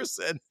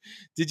Jefferson.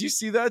 Did you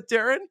see that,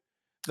 Darren?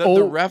 That the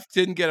Oh, ref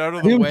didn't get out of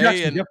I the think it was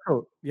way, Jackson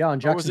Jeffcoat. Yeah,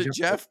 on or was Jackson it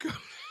Jeffcoat.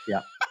 Jeff?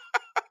 Yeah.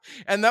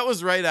 And that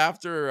was right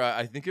after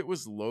I think it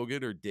was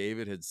Logan or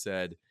David had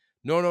said,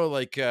 no,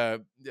 like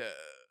um,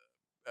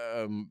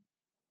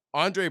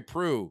 Andre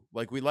Prue,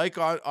 like we like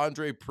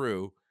Andre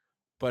Prue,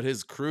 but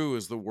his crew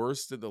is the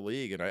worst in the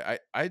league. And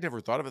I never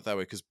thought of it that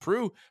way, because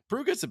Prue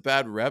gets a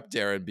bad rep,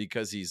 Darren,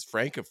 because he's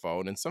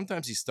francophone and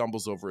sometimes he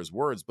stumbles over his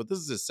words, but this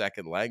is his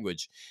second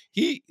language.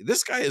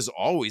 This guy is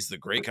always the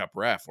Grey Cup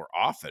ref, or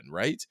often,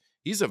 right?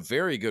 He's a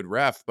very good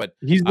ref, but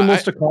He's the I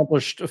most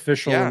accomplished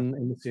official yeah,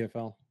 in the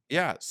CFL.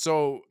 yeah.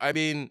 So I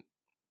mean,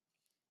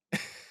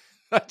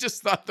 I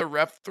just thought the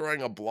ref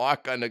throwing a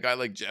block on a guy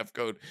like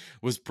Jeffcoat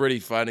was pretty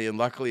funny, and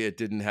luckily it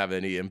didn't have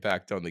any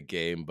impact on the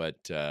game. But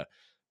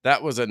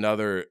that was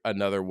another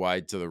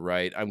wide to the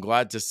right. I'm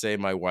glad to say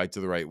my wide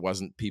to the right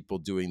wasn't people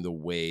doing the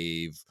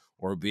wave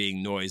or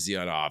being noisy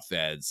on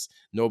offense.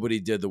 Nobody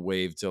did the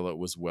wave till it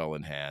was well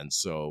in hand.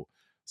 So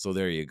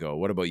there you go.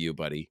 What about you,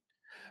 buddy?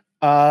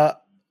 Uh,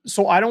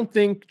 so I don't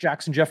think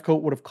Jackson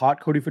Jeffcoat would have caught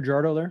Cody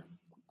Fajardo there.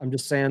 I'm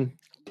just saying,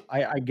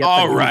 I get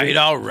that.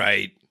 All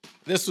right.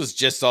 This was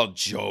just all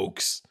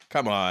jokes.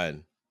 Come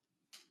on.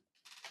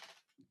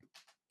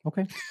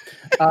 Okay.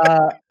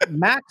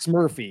 Max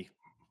Murphy.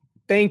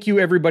 thank you,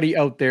 everybody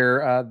out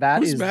there. That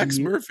Who's is Max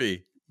the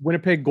Murphy?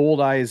 Winnipeg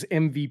Goldeyes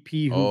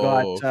MVP who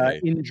got Oh, okay.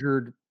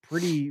 injured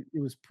it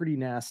was pretty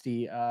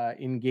nasty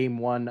in game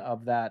one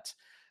of that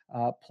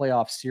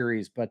playoff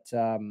series. But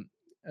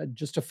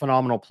just a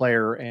phenomenal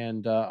player,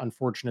 and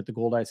unfortunate the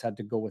Goldeyes had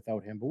to go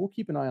without him. But we'll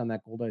keep an eye on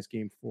that Goldeyes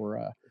game for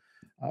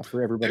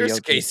everybody There's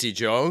out there. Casey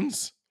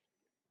Jones.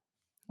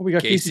 Oh, we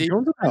got Casey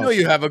Jones in the I know house.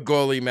 you have a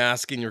goalie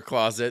mask in your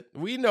closet.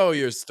 We know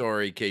your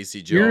story, Casey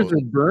Ears Jones.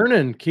 are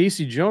burning.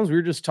 Casey Jones, we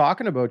were just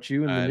talking about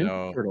you and the I Ninja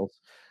know. Turtles.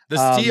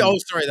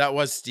 Sorry, that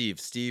was Steve.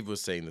 Steve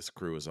was saying this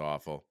crew is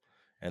awful,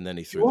 and then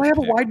he threw Do the I have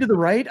a pick. wide to the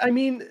right? I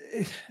mean,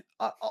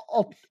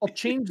 I'll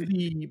change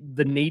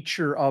the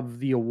nature of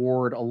the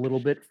award a little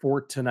bit for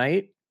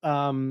tonight.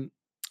 I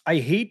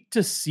hate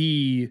to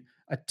see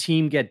a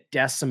team get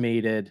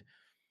decimated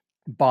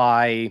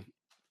by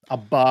a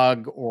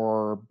bug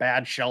or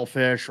bad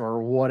shellfish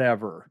or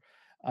whatever.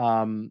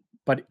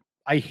 But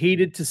I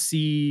hated to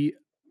see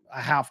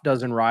a half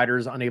dozen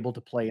riders unable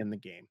to play in the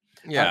game.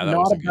 Yeah, that Not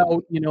was a good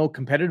one. about,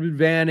 competitive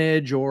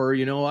advantage or,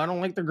 I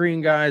don't like the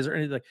green guys or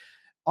anything.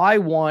 I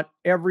want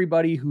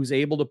everybody who's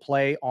able to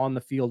play on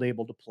the field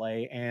able to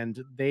play, and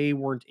they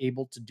weren't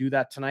able to do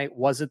that tonight.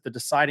 Was it the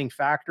deciding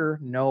factor?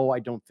 No, I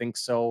don't think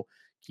so.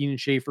 Keenan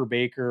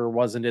Schaefer-Baker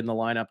wasn't in the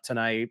lineup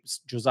tonight.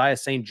 Josiah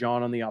St.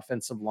 John on the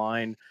offensive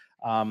line.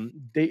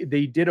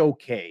 They did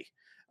okay.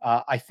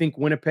 I think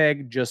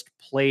Winnipeg just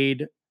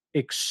played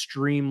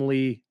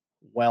extremely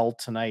well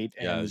tonight,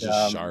 Yeah, it and was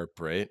just sharp,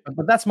 right?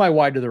 but that's my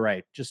wide to the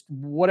right. Just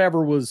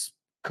whatever was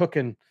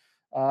cooking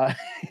uh,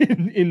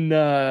 in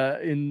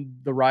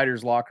the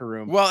Riders locker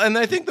room. Well, and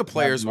I think the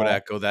players would all.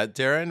 echo that,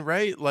 Darren,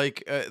 right?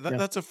 Like Yeah.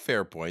 that's a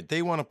fair point.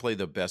 They want to play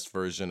the best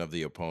version of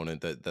the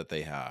opponent that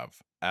they have.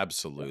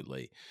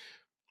 Absolutely.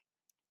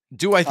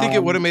 Do I think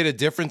it would have Um, made a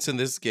difference in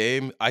this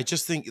game? I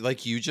just think,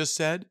 like you just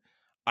said,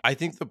 I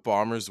think the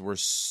Bombers were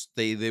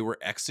they were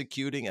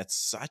executing at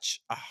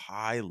such a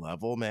high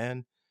level,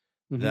 man,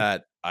 mhm.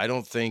 that I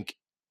don't think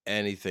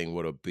anything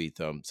would have beat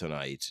them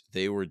tonight.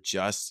 They were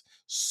just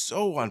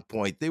so on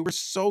point. They were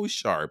so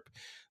sharp.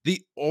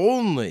 The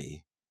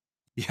only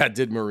Yeah,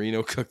 did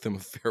Marino cook them a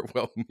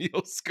farewell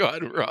meal,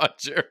 Scott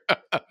Roger?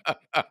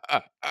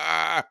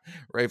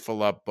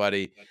 Rifle up,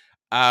 buddy.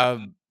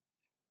 Um,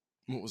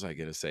 what was I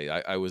gonna say?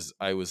 I was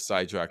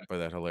sidetracked by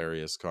that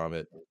hilarious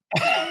comment.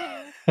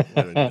 I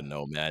don't even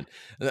know, man.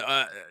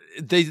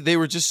 They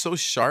were just so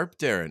sharp,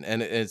 Darren,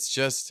 and it's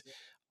just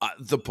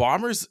the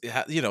Bombers.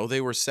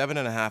 They were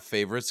 7.5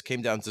 favorites.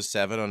 Came down to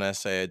 7 on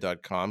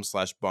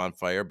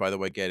SIA.com/bonfire. By the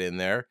way, get in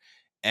there.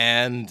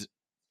 And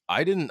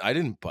I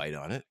didn't bite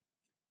on it.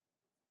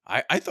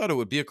 I thought it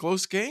would be a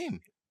close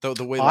game.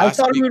 The way I last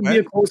thought it week would be a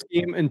went. close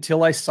game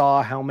until I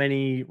saw how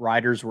many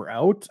riders were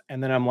out,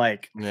 and then I'm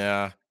like,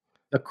 Yeah,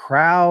 the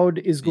crowd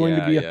is going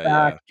to yeah, be a yeah,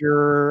 yeah.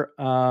 factor.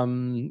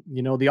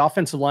 The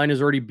offensive line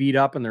is already beat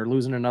up, and they're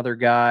losing another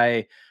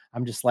guy.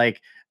 I'm just like,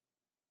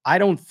 I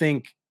don't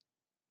think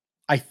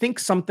I think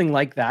something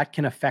like that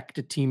can affect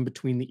a team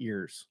between the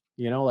ears.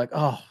 Like,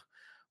 oh,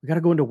 we got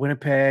to go into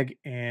Winnipeg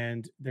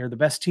and they're the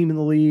best team in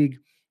the league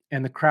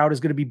and the crowd is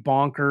going to be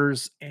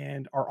bonkers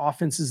and our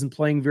offense isn't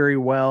playing very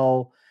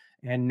well.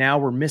 And now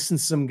we're missing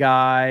some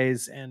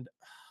guys. And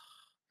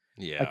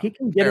like Yeah, it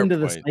can get fair into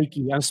the point.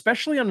 psyche,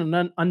 especially on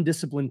an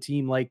undisciplined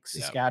team like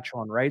Yeah,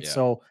 Saskatchewan, right? yeah,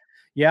 So,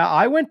 yeah,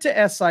 I went to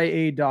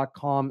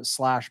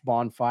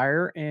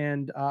SIA.com/bonfire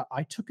and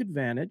I took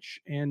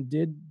advantage and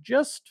did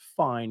just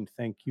fine.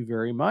 Thank you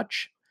very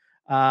much.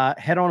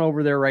 Head on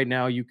over there right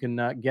now. You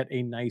can get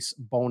a nice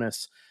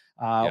bonus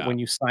yeah, when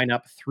you sign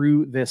up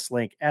through this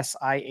link,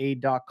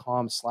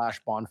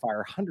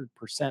 SIA.com/bonfire,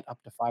 100% up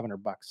to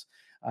 $500.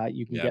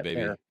 You can yeah, get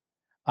there. baby.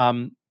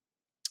 Um,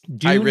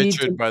 Hi, do need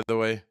Richard, to by the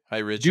way. Hi,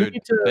 do Richard.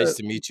 need to Nice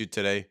to meet you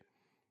today.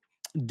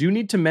 do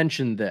need to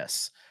mention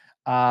this.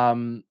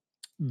 Um,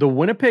 the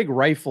Winnipeg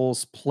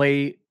Rifles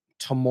play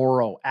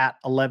tomorrow at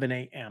 11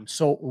 a.m.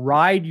 So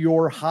ride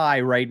your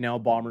high right now,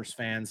 Bombers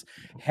fans.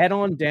 Head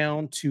on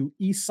down to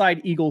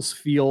Eastside Eagles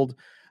Field,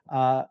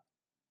 uh,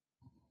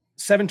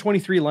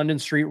 723 London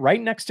Street,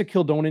 right next to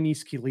Kildonan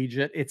East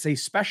Collegiate. It's a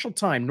special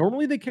time.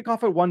 Normally they kick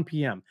off at 1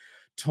 p.m.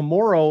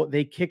 Tomorrow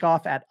they kick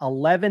off at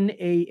 11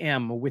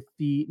 a.m. with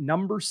the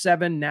number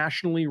 7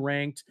 nationally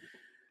ranked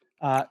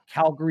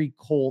Calgary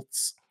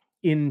Colts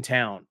in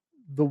town.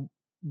 The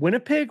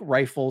Winnipeg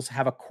Rifles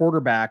have a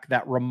quarterback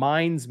that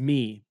reminds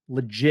me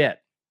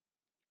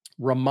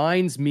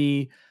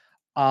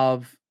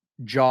of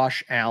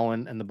Josh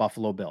Allen and the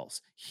Buffalo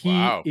Bills. He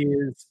Wow.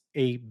 is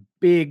a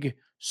big,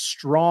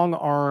 strong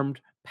armed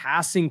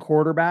passing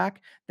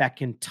quarterback that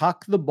can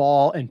tuck the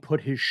ball and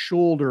put his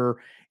shoulder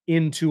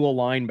into a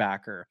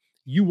linebacker.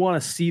 You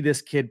want to see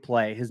this kid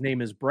play. His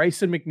name is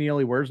Bryson McNeil.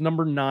 He wears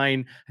number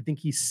 9. I think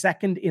he's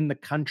second in the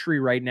country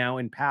right now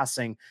in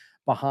passing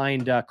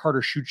behind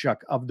Carter Shuchuk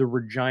of the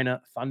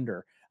Regina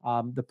Thunder.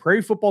 The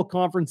Prairie Football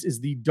Conference is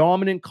the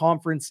dominant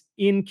conference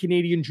in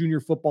Canadian junior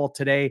football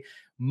today,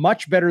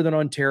 much better than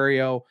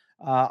Ontario.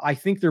 I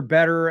think they're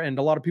better, and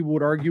a lot of people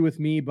would argue with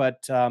me,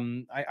 but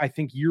I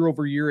think year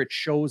over year it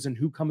shows in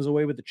who comes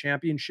away with the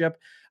championship.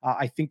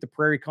 I think the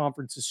Prairie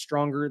Conference is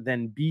stronger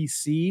than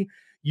BC.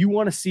 You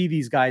want to see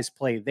these guys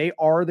play. They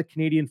are the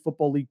Canadian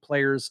Football League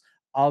players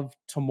of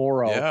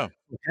tomorrow. Yeah.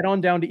 Head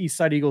on down to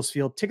Eastside Eagles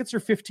Field. Tickets are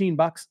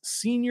 $15,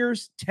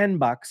 seniors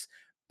 $10.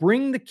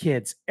 Bring the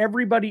kids.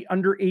 Everybody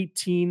under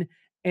 18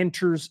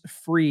 enters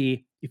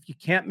free. If you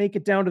can't make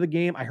it down to the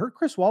game, I heard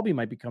Chris Walby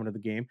might be coming to the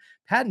game.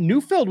 Pat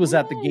Newfield was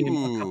at the game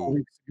a couple Ooh.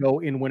 weeks ago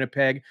in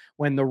Winnipeg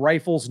when the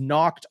Rifles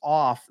knocked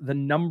off the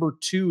number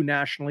 2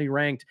 nationally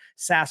ranked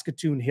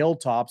Saskatoon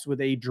Hilltops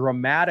with a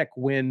dramatic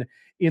win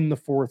in the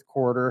fourth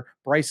quarter.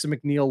 Bryson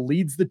McNeil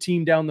leads the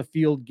team down the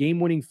field,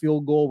 game-winning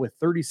field goal with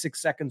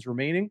 36 seconds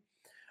remaining.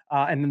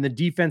 And then the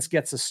defense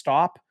gets a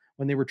stop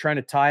when they were trying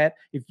to tie it.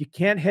 If you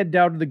can't head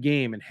down to the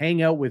game and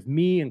hang out with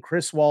me and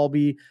Chris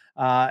Walby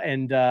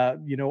and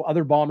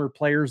other Bomber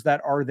players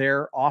that are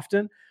there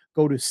often,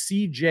 go to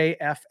cjfltv.com.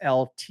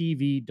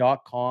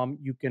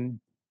 You can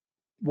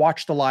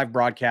watch the live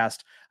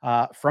broadcast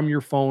from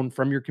your phone,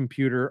 from your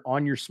computer,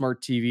 on your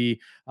smart TV,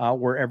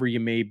 wherever you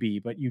may be.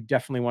 But you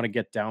definitely want to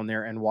get down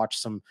there and watch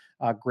some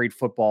great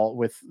football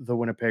with the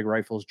Winnipeg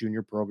Rifles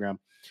junior program.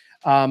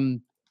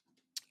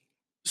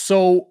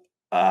 So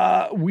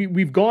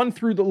we've gone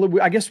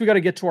through I guess we got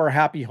to get to our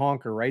happy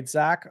honker, right,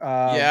 Zach?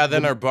 Yeah,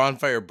 then our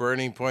bonfire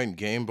burning point,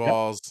 game Yep,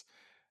 balls. let's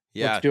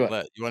Yeah, do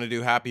it. you wanna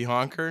do happy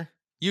honker?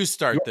 You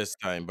start this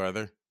time,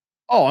 brother.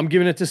 Oh, I'm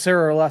giving it to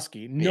Sarah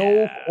Orlesky.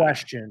 No Yeah.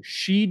 question.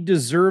 She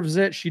deserves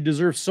it. She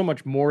deserves so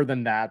much more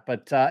than that.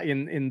 But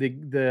in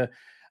the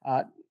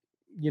uh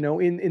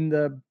in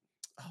the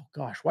oh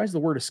gosh, why is the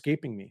word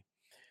escaping me?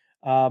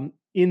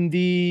 In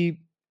the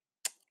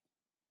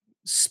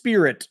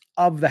spirit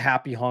of the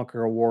Happy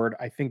Honker Award,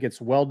 I think it's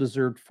well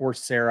deserved for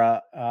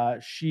Sarah.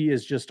 She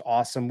is just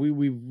awesome.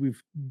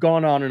 We've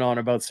gone on and on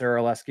about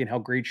Sarah Oleski and how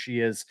great she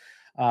is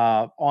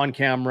on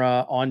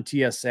camera, on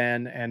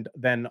TSN, and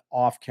then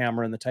off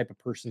camera, and the type of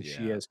person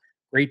she Yeah. is.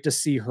 Great to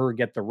see her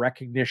get the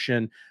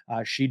recognition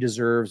she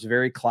deserves.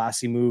 Very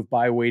classy move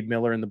by Wade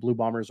Miller and the Blue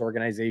Bombers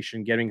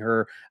organization, getting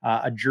her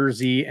a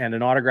jersey and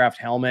an autographed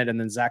helmet. And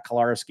then Zach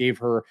Kalaris gave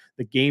her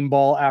the game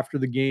ball after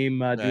the game,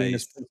 doing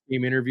this Nice.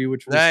 game interview,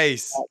 which was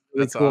Nice.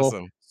 really That's cool.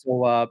 awesome.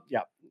 So,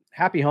 yeah,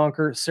 happy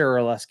honker,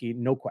 Sarah Oleski,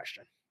 no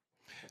question.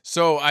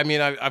 So, I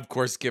mean, I of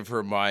course give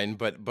her mine,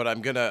 but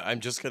I'm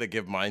just gonna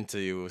give mine to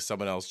you,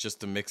 someone else, just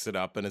to mix it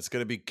up, and it's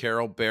gonna be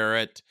Carol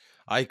Barrett.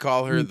 I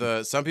call her Mm,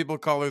 the some people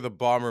call her the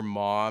bomber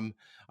mom.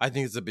 I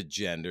think it's a bit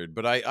gendered,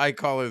 but I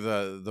call her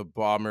the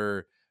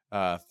bomber.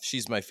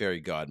 She's my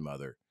fairy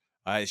godmother.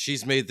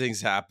 She's made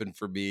things happen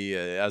for me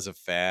as a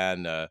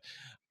fan. And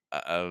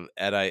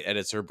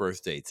it's her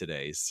birthday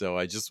today, so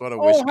I just want to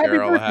wish oh, happy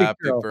Carol a birthday, happy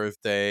Carol.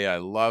 birthday. I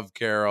love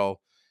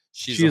Carol.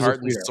 She's She the is a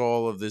heart and sweetheart.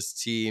 soul of this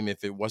team.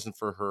 If it wasn't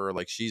for her,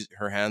 like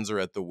her hands are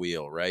at the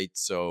wheel, right?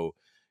 So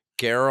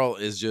Carol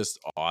is just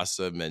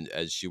awesome, and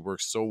as she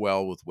works so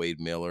well with Wade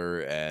Miller,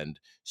 and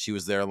she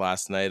was there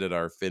last night at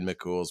our Finn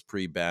McCool's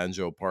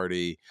pre-banjo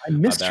party, I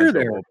missed her banjo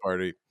there. bowl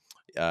party.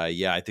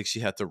 Yeah, I think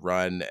she had to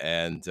run,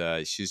 and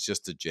she's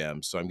just a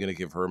gem. So I'm gonna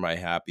give her my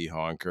happy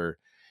honker.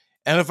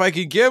 And if I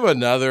could give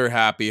another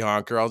happy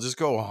honker, I'll just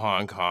go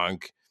honk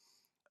honk.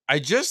 I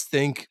just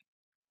think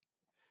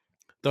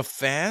the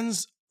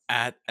fans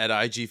at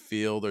IG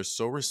Field are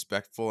so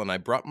respectful. And I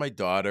brought my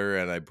daughter,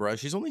 and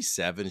she's only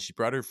 7. She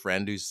brought her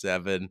friend who's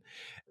 7,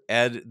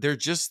 and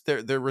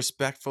they're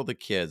respectful to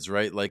kids,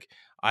 right? Like,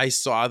 I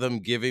saw them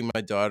giving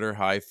my daughter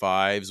high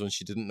fives when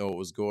she didn't know what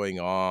was going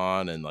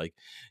on, and like,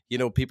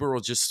 people were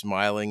just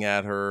smiling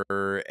at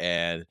her.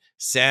 And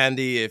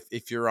Sandy,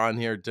 if you're on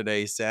here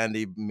today,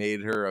 Sandy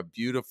made her a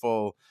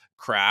beautiful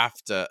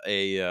craft,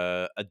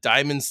 a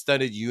diamond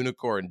studded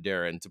unicorn,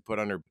 Darren, to put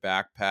on her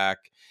backpack.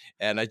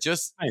 And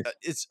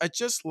Nice. I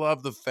just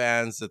love the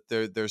fans, that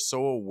they're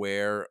so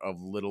aware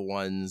of little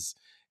ones,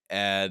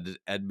 and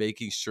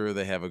making sure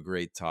they have a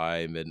great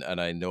time. And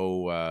I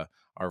know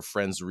our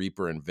friends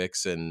Reaper and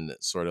Vixen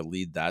sort of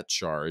lead that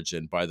charge.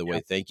 And by the way,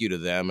 Yeah, thank you to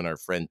them and our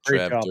friend great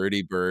Trev job.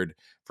 Dirty Bird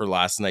for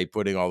last night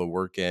putting all the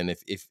work in.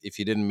 If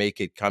you didn't make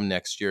it, come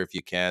next year if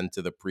you can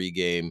to the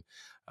pregame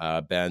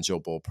banjo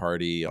bowl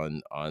party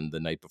on the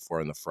night before,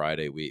 on the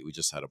Friday. We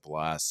just had a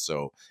blast.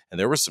 So, and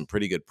there were some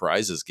pretty good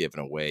prizes given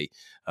away.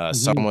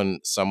 Mhm.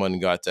 Someone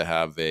got to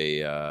have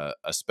a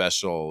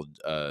special.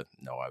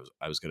 No,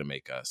 I was going to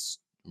make a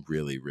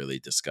really really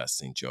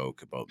disgusting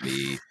joke about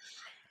me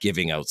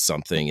giving out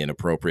something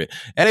inappropriate.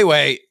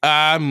 Anyway,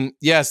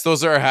 yes,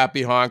 those are our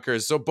happy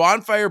honkers. So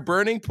bonfire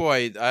burning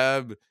point.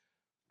 Uh,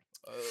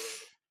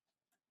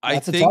 I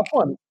That's a tough think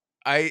one.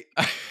 I.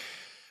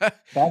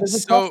 That is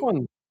a tough So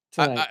one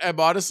tonight. I'm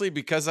honestly,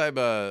 because I'm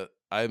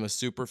a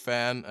super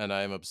fan, and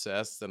I'm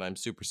obsessed, and I'm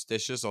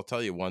superstitious. I'll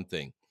tell you one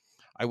thing.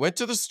 I went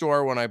to the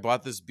store when I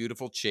bought this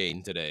beautiful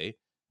chain today,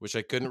 which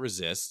I couldn't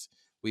resist.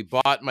 We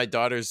bought my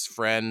daughter's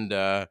friend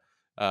a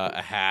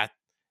hat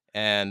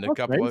and a That's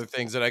couple nice. other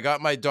things, and I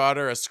got my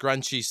daughter a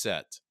scrunchie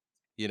set.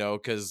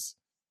 Because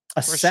A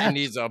Of course, she set.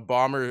 needs a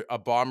bomber's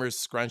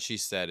scrunchie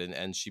set,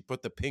 and she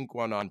put the pink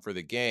one on for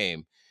the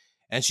game,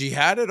 and she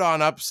had it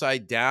on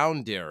upside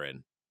down,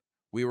 Darren.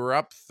 We were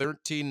up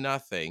 13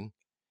 nothing,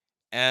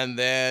 and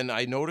then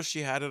I noticed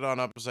she had it on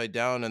upside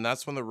down, and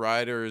that's when the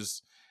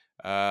Riders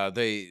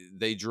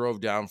they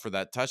drove down for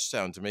that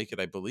touchdown to make it,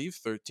 I believe,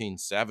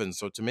 13-7.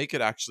 So to make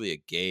it actually a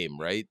game,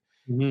 right?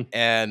 Mhm.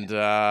 And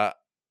I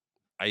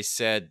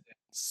said,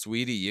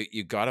 "Sweetie,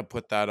 you got to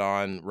put that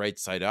on right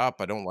side up.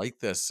 I don't like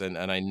this." And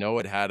I know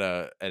it had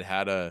an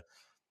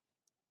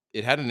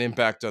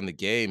impact on the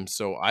game,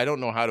 so I don't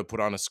know how to put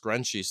on a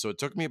scrunchie. So it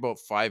took me about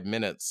 5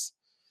 minutes,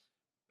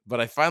 but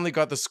I finally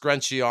got the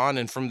scrunchie on,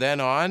 and from then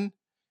on,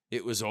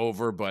 it was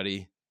over,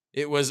 buddy.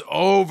 It was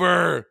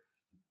over.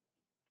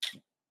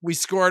 We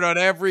scored on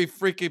every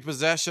freaking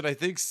possession. I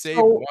think save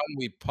So one,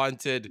 we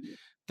punted.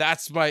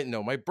 That's my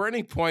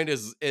burning point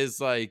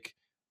is like,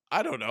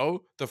 I don't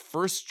know, the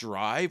first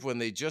drive when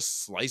they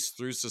just sliced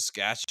through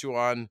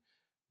Saskatchewan.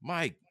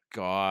 My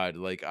God,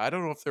 like I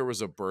don't know if there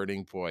was a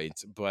burning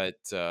point, but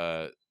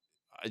I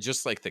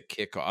just like the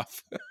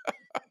kickoff.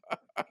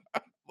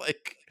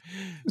 Like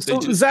they so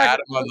just Zach, had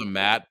him on the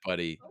mat,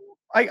 buddy.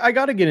 I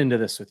gotta get into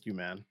this with you,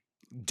 man.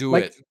 Do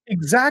Like, it.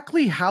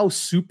 exactly how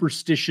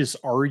superstitious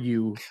are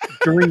you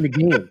during the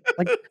game?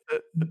 Like,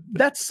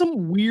 that's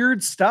some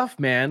weird stuff,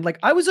 man. Like,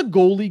 I was a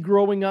goalie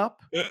growing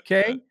up,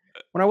 okay?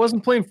 When I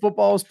wasn't playing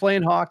football, I was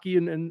playing hockey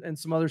and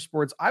some other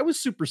sports. I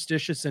was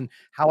superstitious in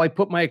how I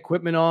put my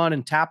equipment on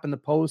and tapping the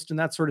post and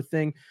that sort of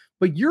thing.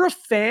 But you're a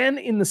fan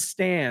in the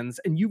stands,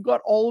 and you've got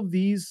all of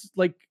these,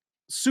 like,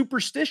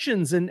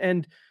 superstitions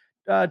and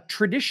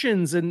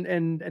traditions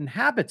and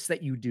habits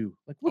that you do.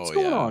 Like, what's Oh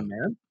going yeah. on,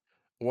 man?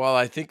 Well,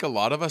 I think a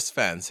lot of us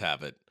fans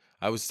have it.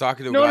 I was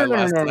talking to a No, guy no, no,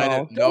 no, last no, night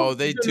no. no, Don't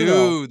they no, no, no.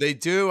 do, they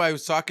do. I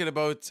was talking to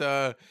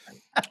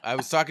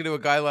a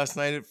guy last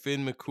night at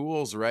Finn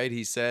McCool's, right?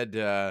 He said,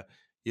 I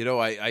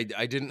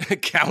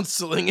didn't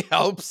counseling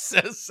helps,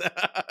 says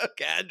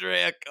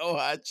Andrea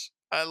Kohach.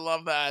 I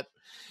love that.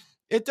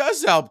 It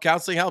does help.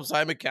 Counseling helps.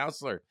 I'm a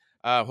counselor.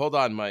 Hold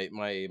on, my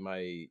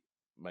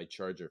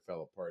charger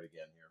fell apart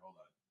again here. Hold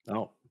on.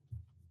 Oh,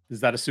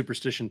 is that a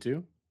superstition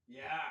too?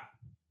 Yeah.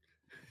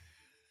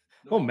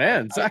 Oh No,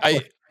 man, Zach, I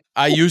like,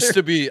 I used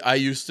to be oh,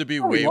 we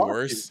way lost you.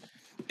 worse.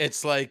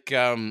 It's like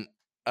uh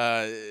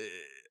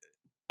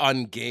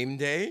on game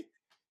day,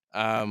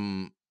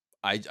 um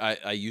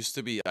I used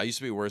to be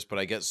worse, but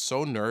I get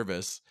so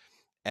nervous,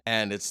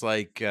 and it's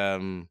like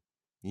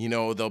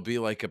there'll be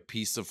like a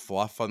piece of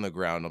fluff on the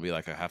ground. I'll be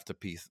like, I have to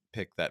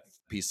pick that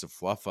piece of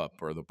fluff up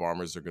or the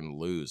Bombers are gonna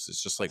lose.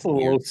 It's just like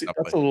weird stuff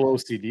That's a like little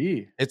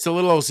OCD. it's a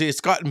little see,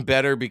 it's gotten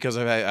better because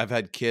I've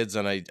had kids,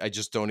 and I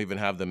just don't even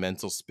have the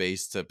mental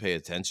space to pay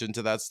attention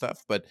to that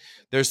stuff, but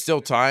there's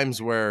still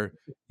times where,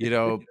 you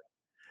know,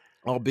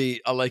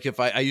 like if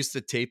I used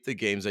to tape the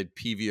games, I'd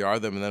PVR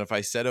them, and then if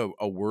I said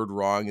a word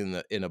wrong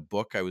in a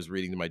book I was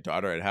reading to my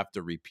daughter, I'd have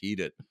to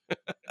repeat it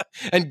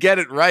and get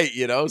it right,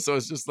 you know? So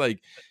it's just like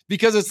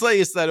because it's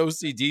that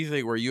OCD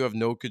thing where you have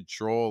no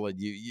control, and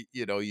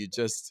you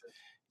just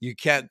you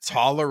can't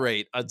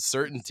tolerate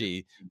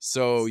uncertainty.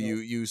 So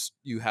you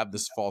have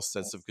this false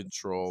sense of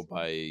control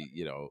by,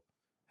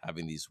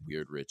 having these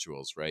weird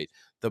rituals, right?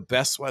 The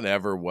best one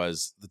ever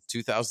was the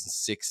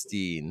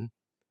 2016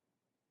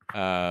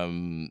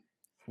 um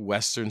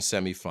Western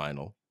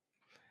semifinal,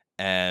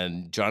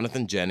 and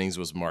Jonathan Jennings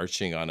was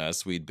marching on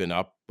us. We'd been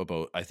up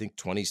about, I think,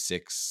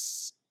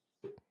 26.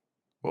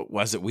 What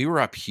was it? We were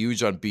up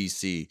huge on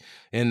BC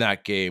in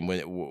that game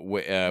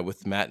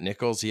with Matt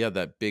Nichols. He had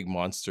that big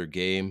monster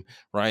game.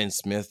 Ryan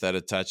Smith had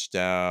a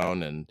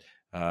touchdown, and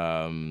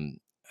um,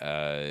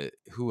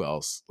 who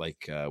else?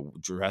 Like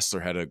Dressler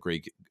had a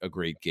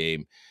great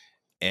game,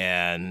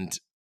 and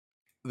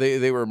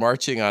they were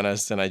marching on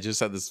us, and I just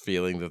had this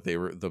feeling that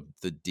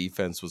the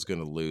defense was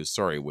going to lose.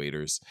 Sorry,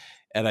 waiters.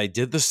 And I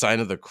did the sign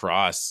of the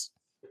cross,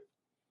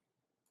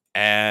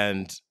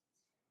 and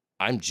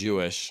I'm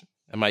Jewish,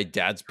 and my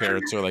dad's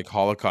parents are like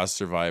Holocaust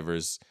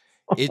survivors.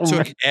 It Oh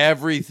took man.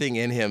 everything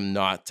in him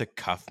not to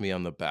cuff me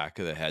on the back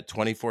of the head.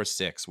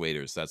 24/6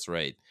 waiters, that's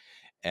right.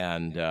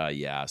 And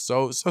yeah,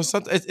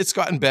 it's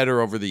gotten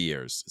better over the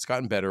years. It's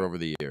gotten better over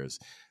the years.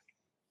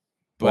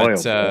 Boy,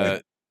 oh But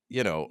boy.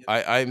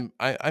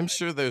 I'm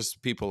sure there's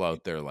people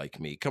out there like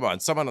me. Come on,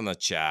 someone on the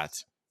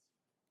chat.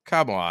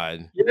 Come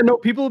on. Yeah, no,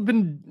 people have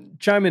been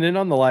chiming in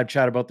on the live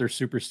chat about their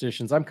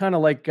superstitions. I'm kind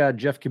of like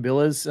Jeff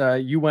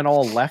Cabillas. You went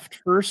all left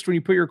first when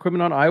you put your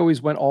equipment on. I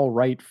always went all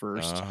right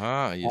first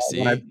Uh-huh. You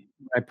when I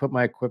see? put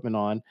my equipment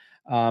on.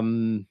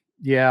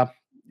 Yeah,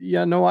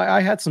 yeah. No,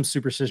 I had some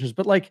superstitions,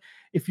 but like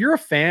if you're a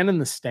fan in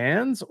the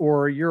stands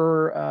or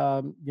you're,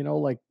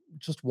 like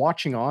just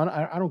watching on,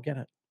 I don't get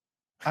it.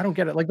 I don't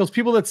get it. Like those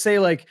people that say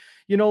like,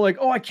 like,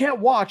 "Oh, I can't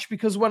watch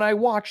because when I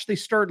watch, they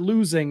start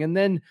losing, and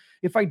then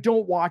if I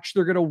don't watch,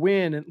 they're gonna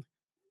win." And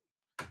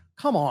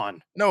come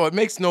on. No, it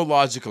makes no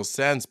logical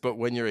sense, but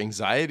when your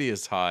anxiety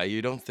is high,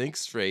 you don't think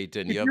straight,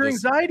 and you If have your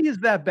this. anxiety is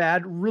that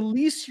bad,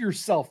 release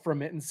yourself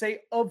from it and say,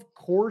 "Of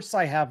course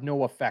I have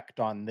no effect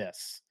on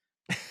this."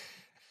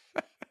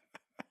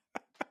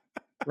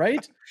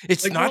 right?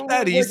 It's Like not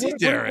that easy, what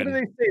do Darren.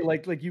 they say?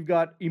 Like you've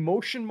got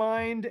emotion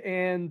mind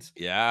and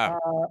Yeah.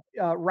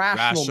 rational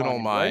Rational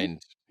mind, right?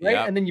 mind. Right,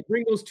 Yep. and then you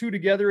bring those two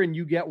together and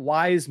you get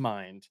wise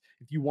mind.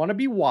 If you want to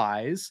be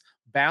wise,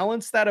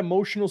 balance that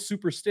emotional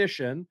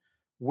superstition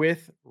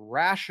with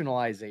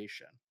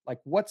rationalization. Like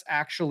what's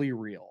actually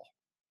real?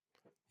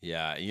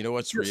 Yeah. You know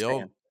What's what's your real?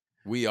 stand?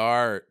 We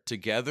are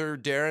together,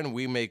 Darren.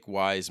 We make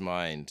wise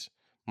mind.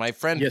 My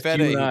friend Yes, you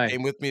Fede, and who I.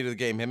 came with me to the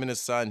game, him and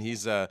his son,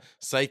 he's a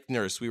psych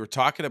nurse. We were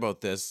talking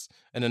about this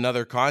in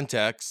another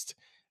context.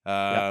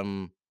 Yep.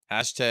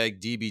 Hashtag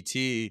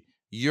DBT.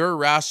 You're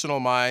rational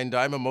mind.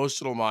 I'm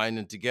emotional mind.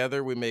 And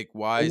together we make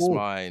wise Oh,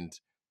 mind.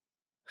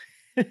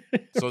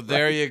 So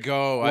there right. you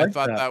go. I I like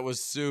thought that. that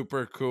was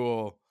super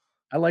cool.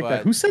 I like that.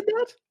 But Who said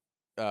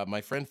that?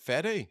 my friend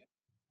Fede,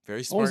 very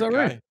Oh, is smart that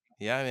right? guy.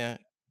 Yeah, yeah.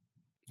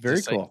 He's a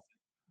Very psych cool.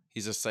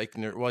 He's a psych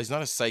nurse. Well, he's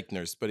not a psych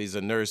nurse, but he's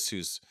a nurse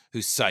who's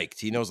psyched.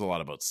 He knows a lot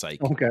about psych.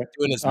 Okay.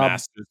 Doing his Uh,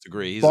 master's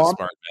degree. He's a bomb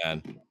smart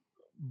man.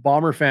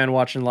 Bomber fan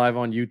watching live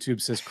on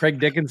YouTube says Craig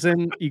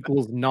Dickinson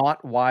equals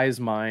not wise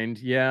mind.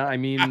 Yeah, I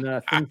mean,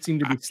 things seem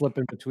to be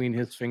slipping between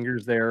his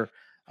fingers there.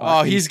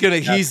 Oh, In he's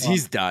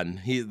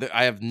done.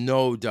 I have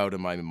no doubt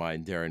in my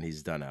mind, Darren,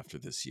 he's done after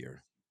this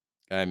year.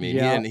 I mean,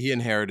 yeah, he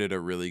inherited a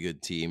really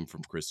good team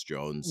from Chris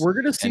Jones, we're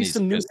gonna and see he's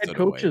some new pissed head it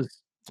away.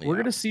 coaches. We're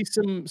Yeah. gonna see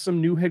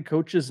some new head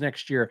coaches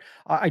next year.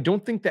 I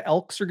don't think the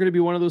Elks are gonna be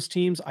one of those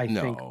teams. I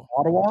think No,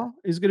 Ottawa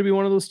is gonna be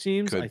one of those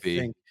teams. I could be.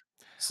 think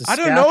I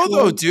don't know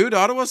though, Saskatchewan. dude.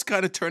 Ottawa's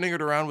kind of turning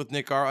it around with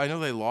Nick I know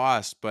they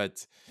lost,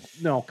 but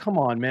No, come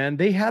on, man.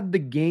 They had the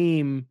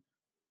game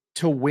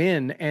to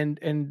win,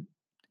 and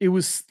it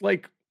was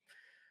like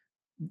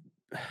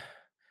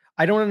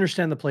I don't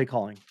understand the play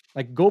calling.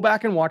 Like, go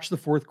back and watch the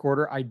fourth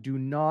quarter. I do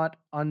not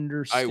I will.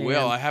 understand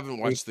I haven't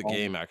play watched the calling.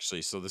 game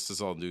actually, so this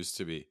is all news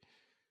to me.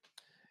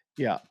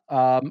 Yeah.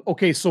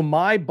 Okay. So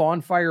my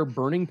bonfire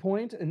burning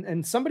point,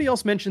 and somebody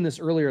else mentioned this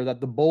earlier that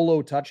the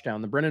Bolo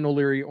touchdown, the Brennan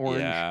O'Leary orange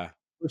Yeah.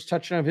 first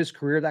touchdown of his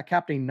career, that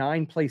capped a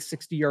 9-play,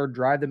 60-yard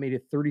drive that made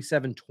it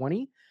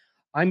 37-20.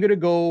 I'm going to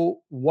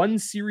go one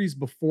series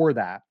before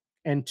that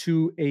and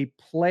to a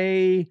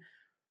play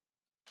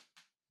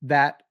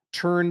that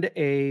turned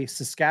a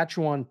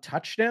Saskatchewan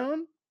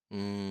touchdown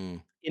Mm,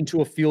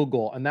 into a field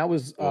goal, and that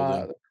was,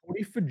 golden.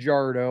 Cody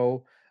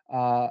Fajardo,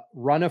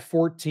 run of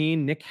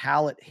 14, Nick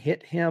Hallett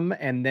hit him,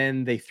 and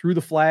then they threw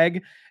the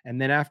flag,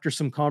 and then after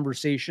some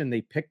conversation,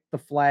 they picked the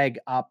flag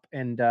up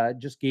and,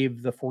 just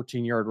gave the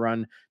 14-yard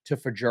run to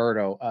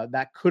Fajardo.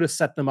 That could have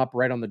set them up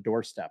right on the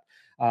doorstep.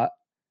 Uh,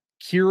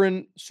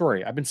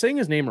 I've been saying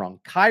his name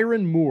wrong,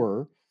 Kyron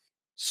Moore,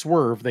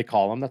 Swerve, they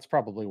call him, that's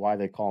probably why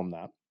they call him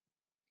that.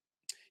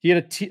 He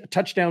had a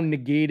touchdown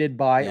negated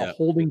by a Yeah.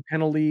 holding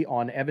penalty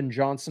on Evan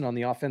Johnson on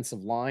the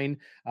offensive line.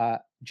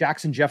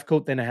 Jackson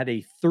Jeffcoat then had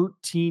a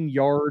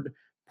 13-yard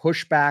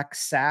pushback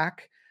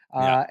sack,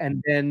 Yeah.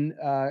 and then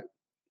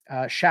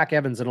Shaq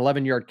Evans, an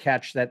 11-yard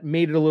catch that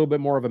made it a little bit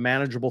more of a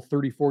manageable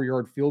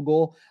 34-yard field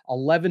goal.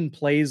 11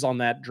 plays on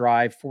that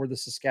drive for the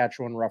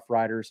Saskatchewan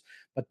Roughriders,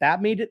 but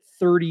that made it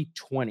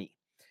 30-20.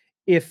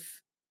 If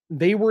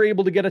they were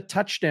able to get a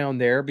touchdown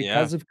there Yeah.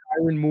 because of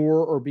Kyron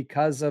Moore or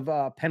because of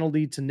a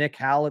penalty to Nick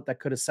Hallett that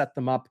could have set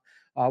them up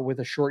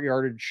with a short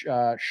yardage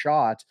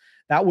shot,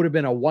 that would have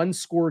been a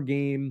one-score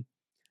game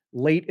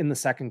late in the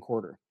second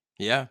quarter.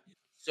 Yeah.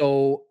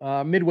 So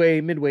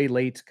midway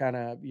late, kind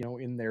of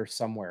in there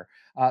somewhere.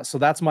 So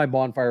that's my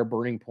bonfire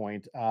burning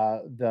point.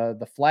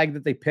 The flag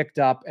that they picked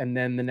up, and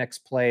then the next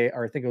play,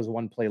 or I think it was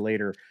one play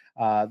later,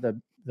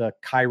 the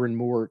Kyron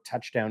Moore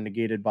touchdown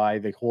negated by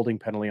the holding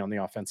penalty on the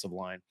offensive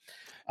line.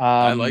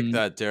 I like Um,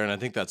 that, Darren. I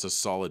think that's a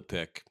solid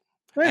pick.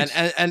 And Thanks.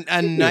 and and, Thank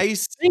and you.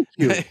 nice. Thank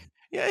you.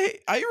 Yeah, hey,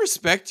 I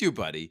respect you,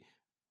 buddy.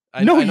 No,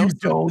 I know you some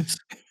don't.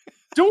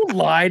 Don't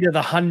lie to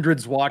the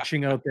hundreds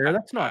watching out there.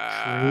 That's not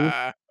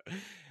true.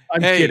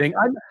 I'm Hey, kidding.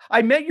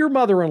 I met your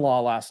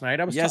mother-in-law last night.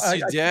 yes, I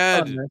you touched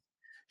on did. this.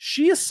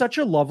 She is such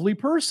a lovely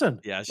person.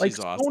 Yeah, Like, she's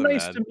so awesome,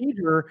 nice man. to meet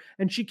her,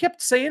 and she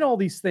kept saying all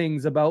these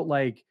things about,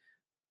 like,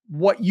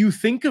 what you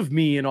think of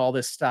me and all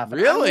this stuff, and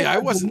I don't know Really? if I I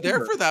wasn't believe there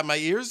her. for that. My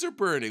ears are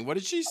burning. What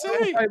did she I don't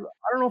know if say? I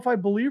don't know if I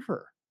believe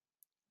her.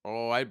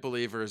 Oh, I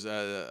believe her.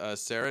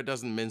 Sarah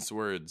doesn't mince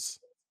words.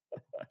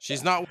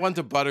 She's not one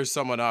to butter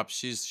someone up.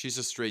 She's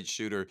a straight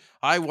shooter.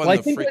 I Well, won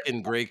the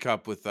freaking Grey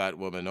Cup with that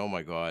woman. Oh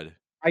my god.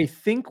 I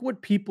think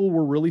what people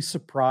were really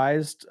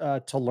surprised,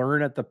 to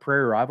learn at the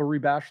Prairie Rivalry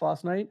Bash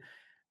last night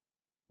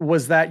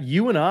was that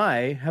you and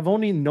I have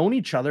only known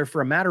each other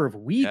for a matter of Yeah,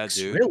 weeks,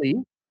 dude. really.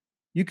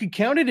 You could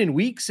count it in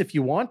weeks if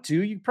you want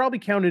to. You could probably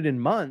count it in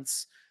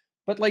months.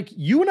 But, like,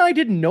 you and I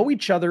didn't know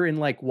each other in,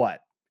 like, what?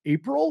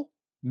 April?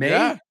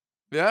 Yeah.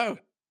 May? Yeah.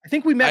 I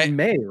think we met I in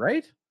May,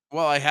 right?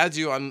 Well, I had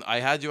you on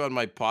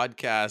my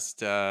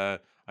podcast,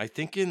 I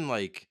think in,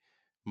 like,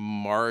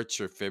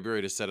 March or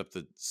February to set up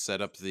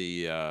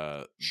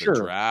the Sure.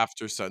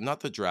 draft or something. Not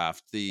the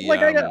draft, the,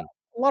 Like, I got a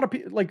lot of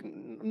people, like,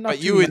 but not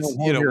you tooting my it's own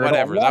horn here at all.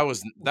 whatever. Lots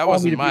of people That call me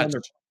wasn't to be much. on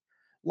their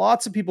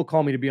Lots of people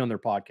call me to be on their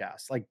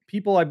podcast. Like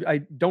people I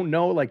don't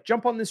know, like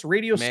jump on this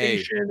radio May.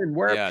 station and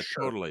where Yeah,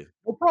 sure, totally.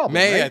 no problem,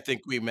 May, I right?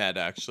 think we met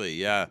actually.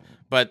 Yeah.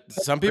 But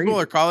That's some people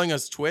are crazy. calling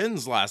us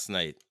twins last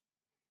night.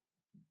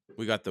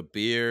 We got the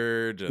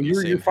beard Well, and the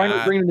you're same finally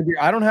hat. bringing the beer.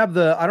 I don't have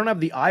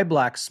the eye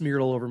black smeared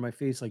all over my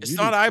face like you It's do,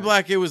 not eye sir.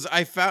 black. It was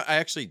I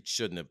actually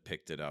shouldn't have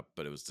picked it up,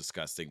 but it was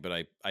disgusting.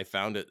 But I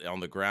found it on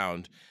the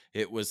ground.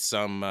 It was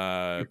some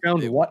You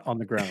found it, what on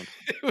the ground?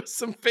 it was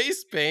some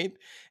face paint,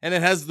 and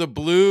it has the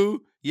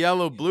blue,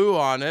 yellow, blue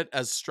on it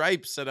as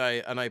stripes, and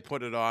I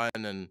put it on,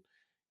 and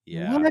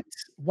yeah. What?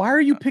 Why are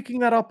you picking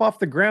that up off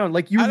the ground?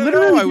 Like you're I don't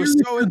know. literally here with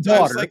your I was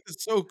daughter. like,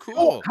 it's so How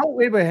cool. how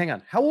wait, hang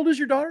on. How old is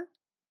your daughter?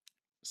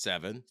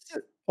 7.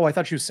 Oh, I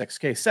thought she was 6.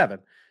 Okay, 7.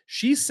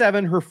 She's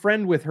 7, her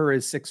friend with her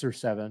is 6 or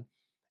 7,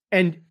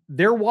 and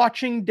they're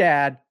watching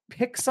dad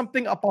pick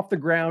something up off the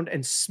ground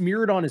and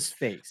smear it on his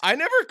face. I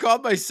never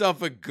called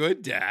myself a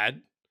good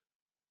dad.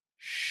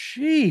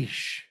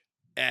 Sheesh.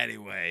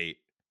 Anyway,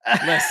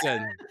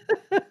 listen,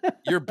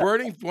 your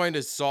burning point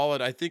is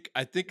solid. I think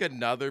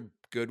another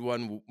good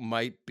one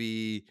might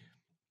be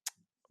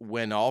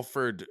when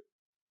Alford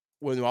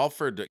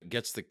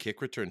gets the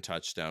kick return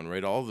touchdown,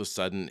 right? All of a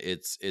sudden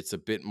it's a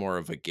bit more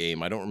of a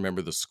game. I don't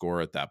remember the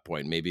score at that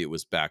point. Maybe it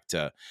was back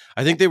to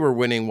I think they were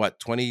winning what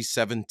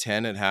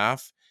 27-10 at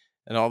half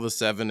and all of a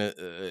sudden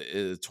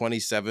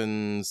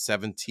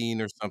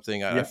 27-17 or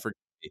something. I Yeah, forget.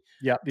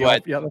 yeah,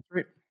 But yeah, that's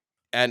right.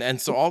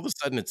 and so all of a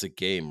sudden it's a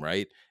game,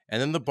 right?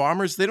 And then the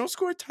Bombers, they don't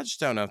score a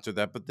touchdown after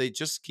that, but they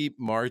just keep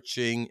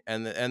marching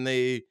and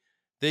they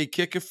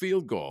kick a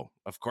field goal.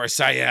 Of course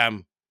I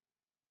am.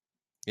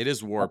 It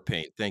is war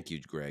paint. Thank you,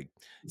 Greg.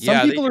 Some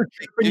Yeah, people are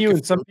they chirping kick you a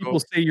and some field people goal.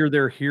 say you're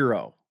their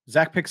hero.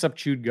 Zach picks up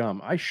chewed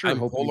gum. I sure I'm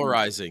hope you do.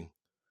 polarizing.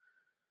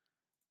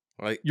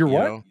 Like, You're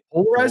what?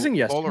 Polarizing?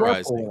 Yes, you are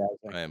polarizing.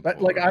 polarizing. I am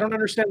But, like, I don't polarizing.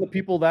 understand the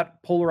people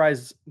that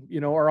polarize,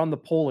 are on the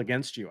pole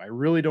against you. I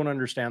really don't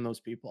understand those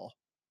people.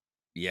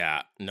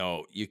 Yeah,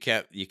 no, you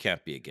can't be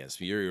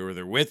against me. You're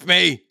either with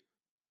me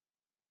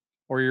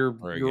Or you're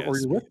or you're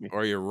against me, with me.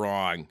 or you're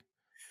wrong.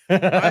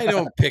 I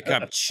don't pick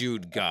up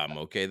chewed gum,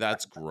 okay?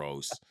 That's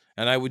gross.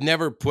 And I would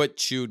never put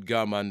chewed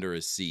gum under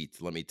a seat,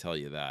 let me tell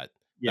you that.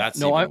 Yeah, That's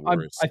no, even I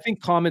worse.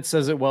 think Comet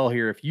says it well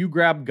here. If you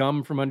grab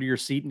gum from under your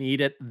seat and eat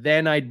it,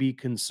 then I'd be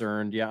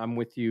concerned. Yeah, I'm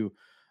with you.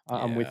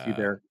 I'm with you Yeah,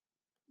 there,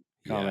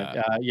 Comet.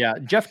 yeah. Yeah,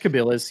 Jeff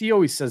Cabillas, he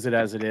always says it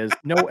as it is.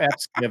 No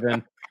F's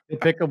given. He'll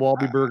pick a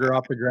Walby burger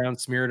off the ground,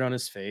 smear it on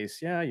his face.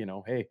 Yeah,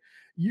 hey,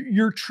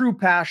 your true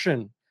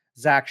passion,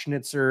 Zach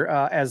Schnitzer,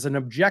 as an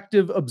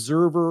objective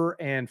observer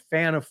and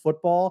fan of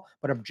football,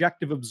 but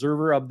objective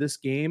observer of this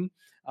game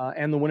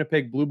and the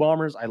Winnipeg Blue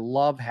Bombers. I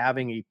love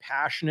having a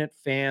passionate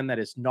fan that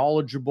is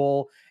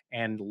knowledgeable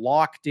and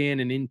locked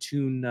in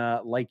tune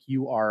like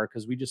you are,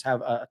 because we just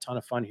have a ton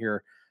of fun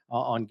here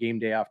on game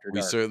day after We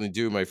dark. certainly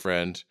do, my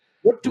friend.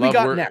 What do we Love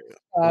got work. next?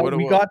 We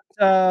What got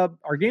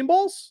our game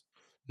balls.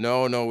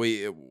 No, no,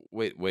 wait,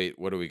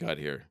 what do we got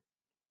here?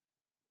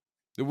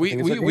 I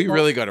think it's our We game balls.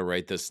 really gotta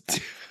write this.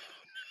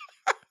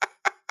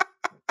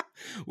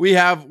 We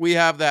did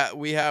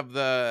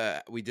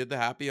the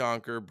Happy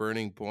Honker,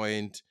 Burning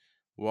Point,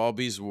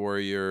 Walby's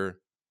Warrior,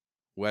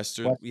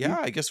 Western. Westy. Yeah,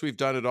 I guess we've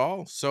done it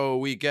all. So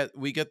we get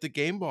the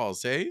game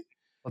balls, hey?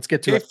 Let's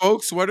get to Okay, it.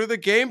 folks, what are the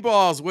game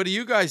balls? What do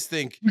you guys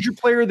think? Who's your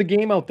player of the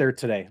game out there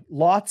today?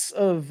 Lots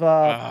of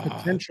Ah,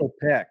 potential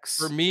for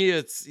picks. me,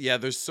 it's yeah,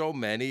 there's so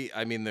many.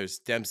 I mean, there's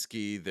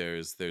Dembski,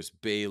 there's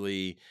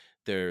Bailey,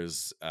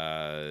 there's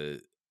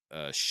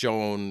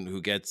Schoen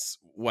who gets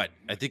what?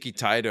 I think he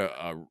tied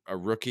a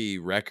rookie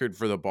record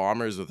for the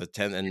Bombers with a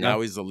 10, and Yeah.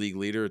 now he's the league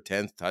leader,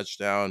 10th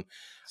touchdown.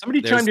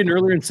 Somebody There's chimed in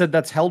earlier and said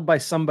that's held by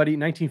somebody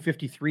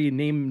 1953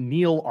 named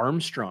Neil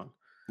Armstrong.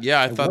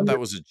 yeah, I I thought wonder that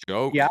was a the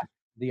joke.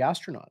 the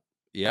astronaut.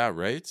 Yeah,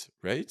 right,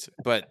 right.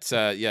 But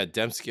yeah,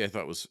 Dembski I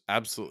thought was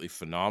absolutely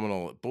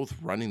phenomenal, both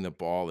running the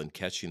ball and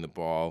catching the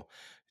ball.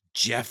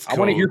 I want to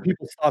Jeffcoat, hear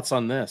people's thoughts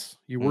on this.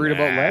 You worried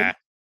about nah. legs?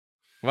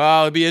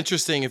 Well, it'd be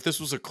interesting if this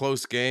was a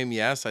close game.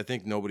 Yes, I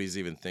think nobody's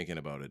even thinking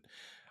about it.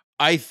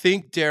 I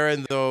think,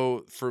 Darren,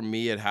 though, for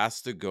me, it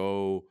has to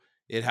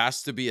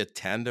be a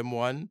tandem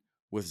one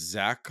with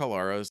Zach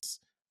Collaros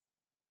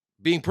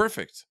being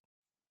perfect.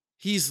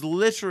 He's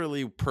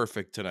literally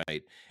perfect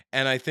tonight.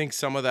 And I think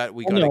some of that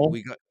Oh no,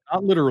 we got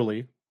not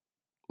literally.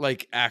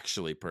 like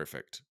actually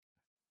perfect.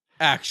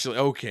 Actually,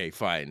 okay,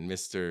 fine,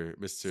 Mister.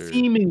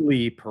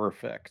 Seemingly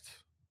perfect.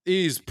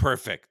 He's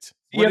perfect. See,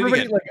 What did he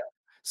everybody get? like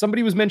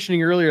somebody was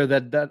mentioning earlier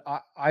that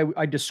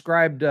I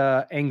described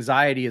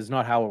anxiety as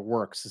not how it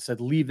works. I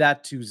said leave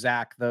that to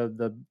Zach,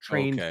 the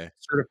trained Okay,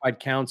 certified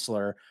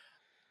counselor.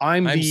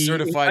 I'm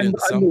certified in I'm the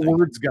something.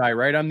 words guy,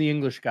 right? I'm the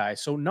English guy,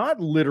 so not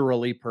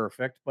literally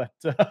perfect, but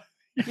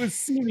he was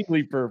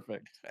seemingly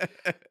perfect,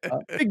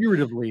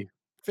 figuratively.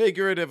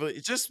 Figuratively,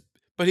 just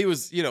but he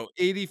was,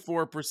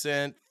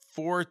 84%,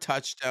 4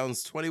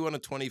 touchdowns, 21 to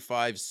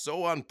 25,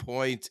 so on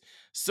point,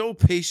 so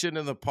patient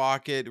in the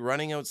pocket,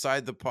 running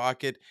outside the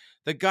pocket.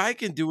 The guy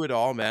can do it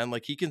all, man.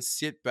 Like he can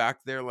sit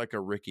back there like a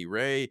Ricky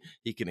Ray.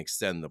 He can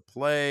extend the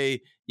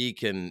play. He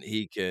can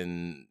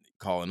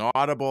call an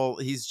audible.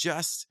 He's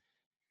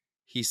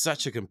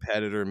such a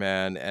competitor,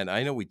 man, and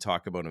I know we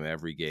talk about him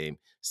every game.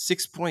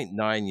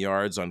 6.9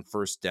 yards on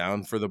first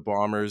down for the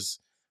Bombers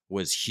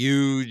was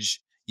huge.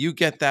 You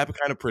get that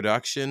kind of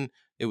production,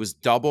 it was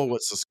double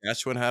what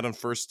Saskatchewan had on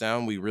first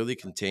down. We really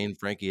contained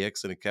Frankie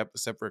Hicks, and it kept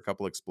except for a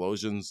couple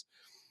explosions.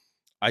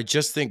 I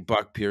just think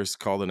Buck Pierce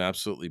called an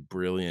absolutely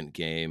brilliant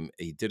game.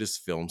 He did his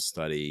film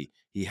study.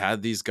 He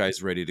had these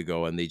guys ready to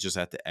go, and they just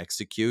had to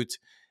execute.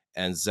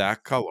 And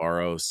Zach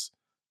Collaros,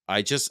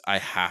 I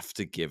have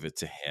to give it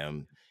to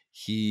him.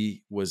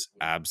 He was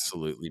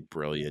absolutely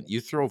brilliant. You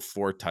throw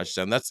 4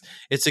 touchdowns.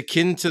 It's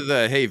akin to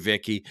the hey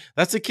Vicky.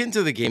 That's akin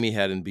to the game he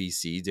had in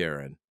BC,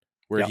 Darren,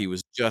 where Yeah. he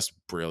was just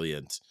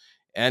brilliant.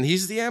 And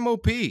he's the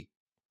MOP.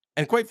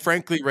 And quite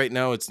frankly, right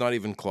now it's not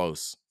even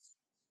close.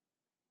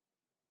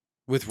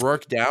 With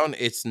Rourke down,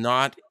 it's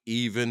not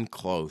even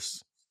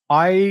close.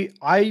 I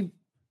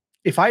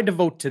if I had to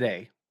vote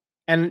today,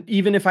 and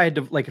even if I had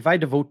to if I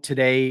had to vote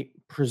today,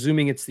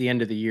 presuming it's the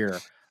end of the year,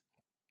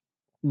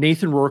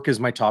 Nathan Rourke is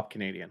my top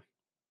Canadian,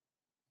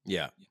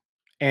 Yeah.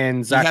 and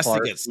He Zach has to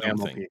Clark get is my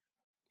something. MLP.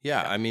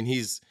 Yeah, Yeah, I mean,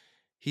 he's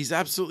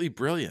absolutely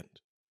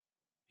brilliant.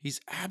 He's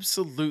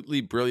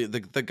absolutely brilliant.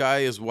 The guy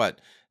is what?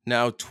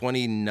 Now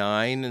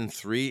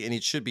 29-3, and he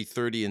should be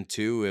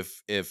 30-2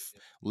 if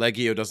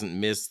Legio doesn't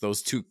miss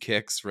those 2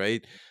 kicks,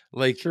 right?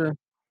 Like, sure.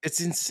 it's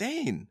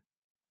insane.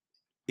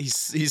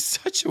 He's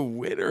such a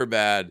winner,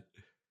 man.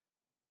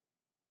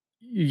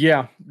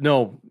 Yeah,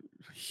 no,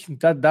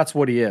 that's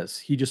what he is.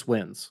 He just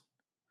wins.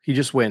 He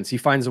just wins. He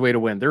finds a way to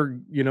win.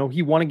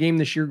 He won a game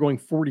this year going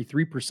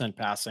 43%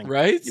 passing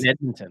Right? in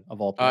Edmonton of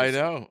all I places,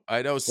 know,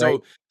 I know. right?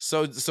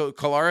 So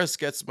Kolaris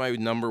gets my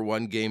number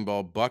 1 game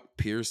ball. Buck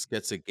Pierce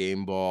gets a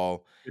game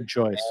ball. Good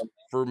choice.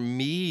 For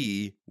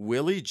me,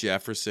 Willie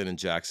Jefferson and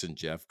Jackson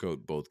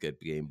Jeffcoat both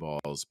get game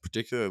balls.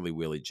 Particularly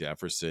Willie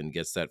Jefferson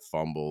gets that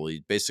fumble.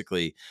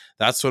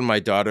 That's when my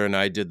daughter and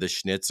I did the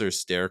Schnitzer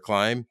stair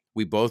climb.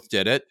 We both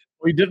did it.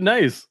 We did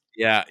nice.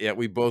 Yeah,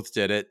 we both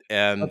did it,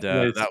 and That's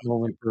a nice that was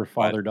moment for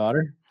fun.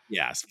 father-daughter.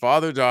 Yes,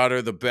 father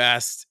daughter, the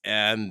best,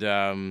 and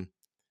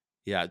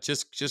yeah,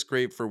 just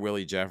great for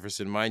Willie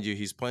Jefferson. Mind you,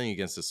 he's playing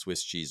against a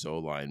Swiss cheese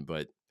O-line,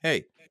 but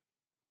hey,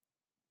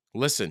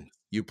 listen,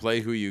 you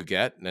play who you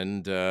get,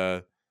 and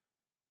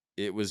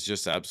it was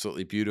just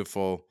absolutely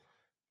beautiful.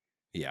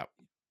 Yeah.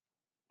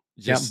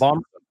 Yeah, Just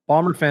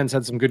Bomber fans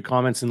had some good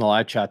comments in the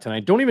live chat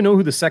tonight. Don't even know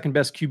who the second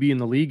best QB in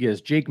the league is.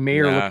 Jake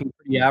Mayer nah, looking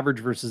pretty average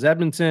versus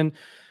Edmonton,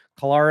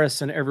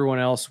 Kalaris and everyone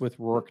else with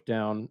Rourke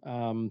down.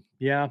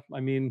 Yeah, I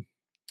mean,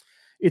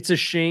 it's a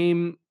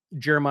shame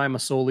Jeremiah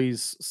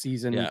Masoli's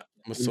season yeah,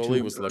 came to Masoli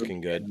an was early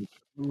looking good. end.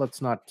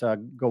 Let's not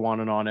go on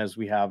and on as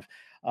we have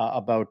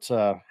about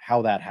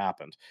how that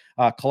happened.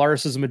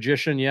 Kalaris is a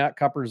magician. Yeah,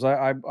 Cuppers,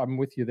 I'm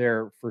with you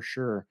there for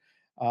sure.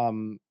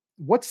 Um,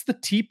 what's the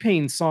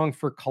T-Pain song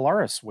for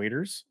Kalaris,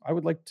 waiters? I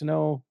would like to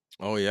know.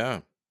 Oh, yeah.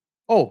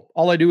 Oh,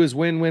 all I do is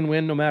win, win,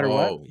 win, no matter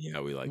what. Oh,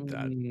 yeah, we like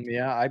that.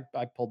 Yeah,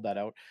 I pulled that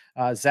out.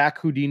 Zach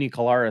Houdini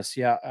Kalaris.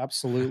 Yeah,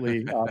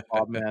 absolutely,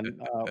 Bob, man.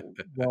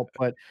 Well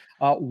put.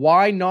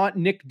 Why not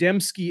Nick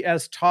Dembski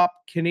as top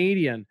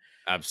Canadian?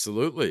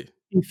 Absolutely.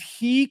 If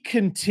he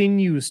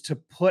continues to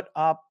put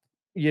up,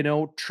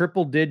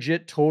 triple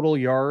digit total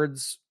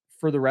yards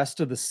for the rest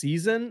of the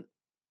season,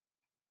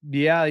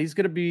 yeah, he's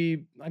going to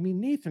be. I mean,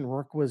 Nathan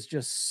Rourke was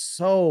just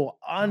so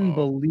Oh.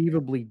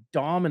 unbelievably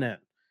dominant.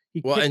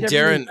 He Well, kicked and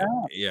everyone's Darren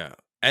ass. yeah.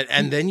 He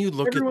And then you kicked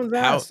look at everyone's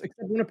how ass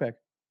except Winnipeg.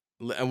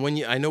 and when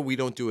you I know we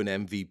don't do an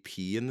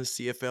MVP in the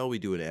CFL, we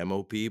do an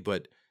MOP,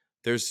 but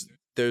there's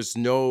there's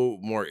no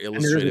more And there is a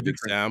illustrative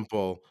difference.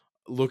 example.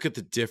 Look at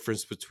the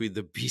difference between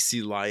the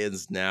BC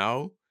Lions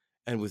now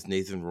and with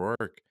Nathan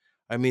Rourke.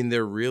 I mean,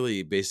 they're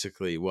really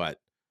basically what?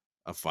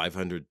 A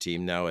 500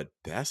 team now at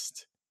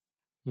best?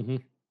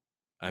 Mhm.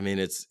 I mean,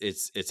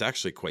 it's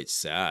actually quite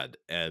sad,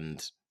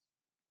 and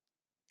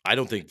I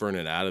don't think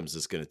Vernon Adams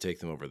is gonna take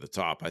them over the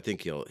top. I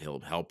think he'll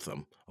help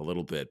them a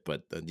little bit,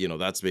 but,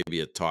 that's maybe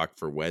a talk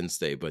for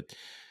Wednesday, but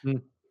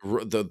Mm.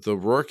 The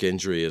Rourke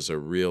injury is a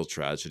real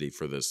tragedy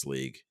for this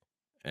league,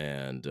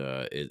 and,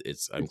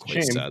 it's I'm It's a quite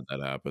shame. sad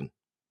that happened.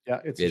 Yeah,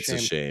 it's a It's a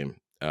shame.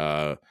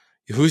 shame.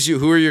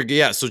 Who are your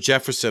yeah, so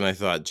Jefferson, I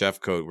thought,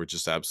 Jeffcoat were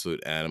just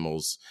absolute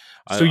animals.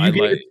 So I you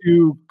gave like it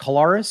to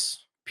Kalaris,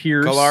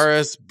 Pierce,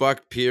 Kolaris,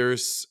 Buck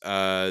Pierce,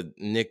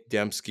 Nick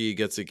Dembski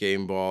gets a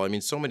game ball. I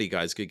mean, so many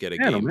guys could get a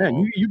man, oh game man,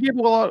 ball. you gave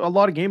a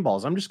lot of game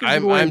balls. I'm just gonna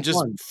give away I'm just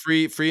one.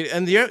 free,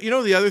 and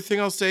the other thing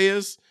I'll say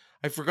is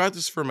I forgot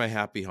this for my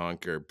happy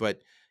honker, but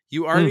Mm.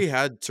 You already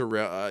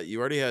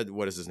had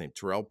what is his name?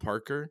 Terrell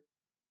Parker,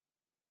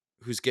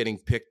 who's getting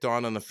picked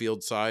on the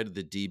field side,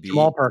 the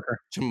Jamal DB. Parker.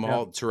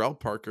 Yeah.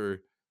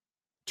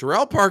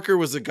 Terrell Parker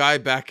was a guy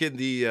back in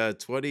the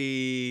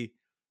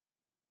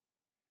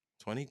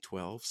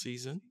 2012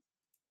 season.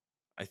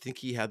 I think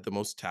he had the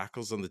most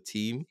tackles on the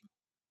team,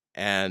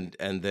 and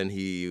then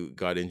he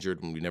got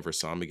injured and we never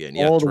saw him again.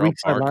 Yeah, Oh, the Terrell weak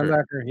side Parker.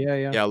 linebacker. Yeah,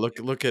 yeah. Yeah,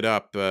 look it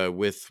up,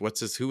 with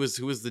who was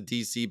the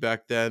DC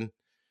back then,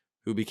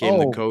 who became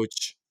the Oh,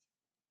 coach,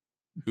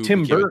 who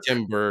Tim became Burke.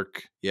 Tim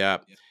Burke, yeah.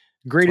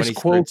 Greatest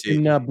quote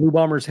 2013. in Blue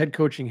Bombers head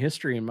coaching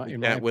history You in my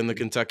can't win the opinion.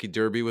 Kentucky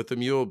Derby with a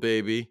mule,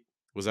 baby.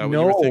 Was that what you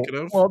were No, thinking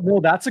of? well, no,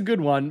 that's a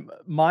good one.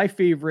 My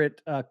favorite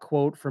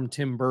quote from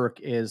Tim Burke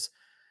is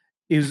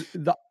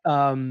the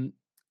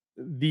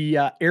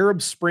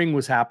Arab Spring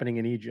was happening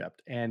in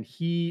Egypt, and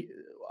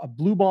a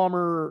blue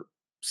bomber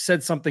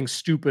said something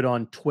stupid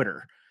on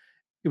Twitter.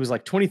 It was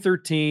like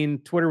 2013.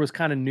 Twitter was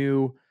kind of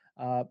new.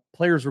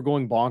 Players were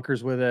going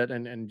bonkers with it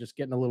and just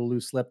getting a little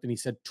loose lipped. And he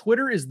said,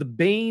 Twitter is the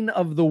bane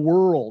of the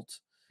world,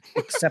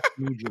 except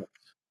in Egypt.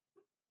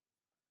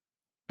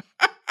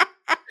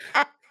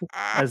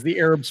 As the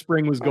Arab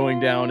Spring was going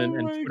down, and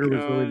Oh my Twitter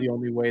was really god. the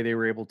only way they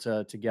were able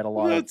to get a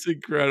lot of. That's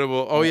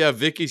incredible. Oh, yeah,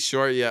 Vicky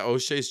Short, yeah,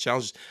 O'Shea's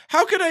challenges.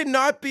 How could I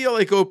not be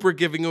like Oprah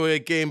giving away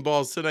game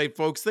balls tonight,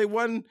 folks?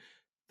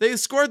 They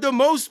scored the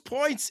most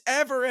points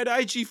ever at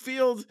IG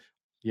Field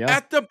Yeah,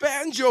 at the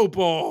Banjo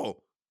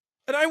Bowl,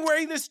 and I'm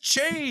wearing this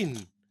chain.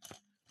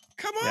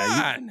 Come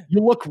yeah, on. you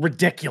look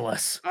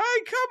ridiculous.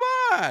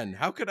 Come on.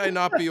 How could I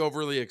not be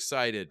overly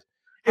excited?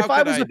 How If I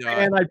could was I a not?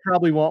 fan, I'd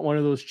probably want one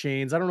of those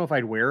chains. I don't know if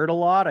I'd wear it a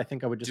lot. I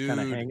think I would just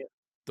kinda Dude,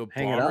 the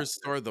hang it up. Bombers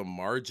store, the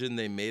margin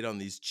they made on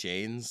these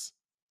chains.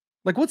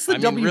 Like, what's the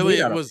W made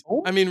out of?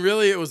 Foam?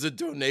 Really it was a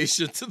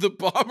donation to the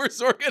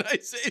Bombers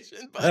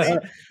organization, buddy.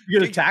 You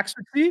get a Hey, tax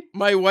receipt?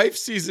 my wife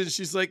sees it,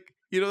 she's like,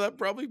 that's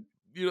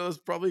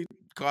probably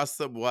cost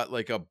them what,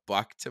 like a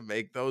buck to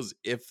make those,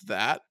 if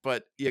that,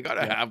 but you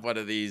gotta Yeah. have one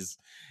of these.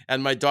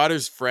 And my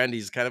daughter's friend,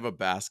 he's kind of a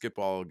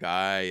basketball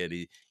guy, and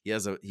he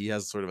has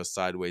sort of a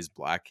sideways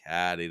black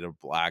hat, he had a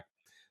black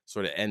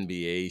sort of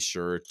NBA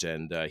shirt,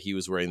 and he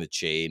was wearing the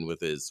chain with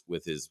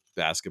his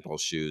basketball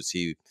shoes.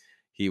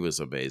 He was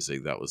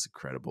amazing. That was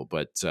incredible.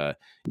 But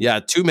yeah,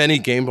 too many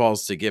game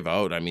balls to give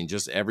out. I mean,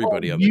 just Oh,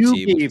 everybody on the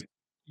team was.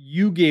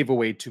 you gave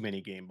away too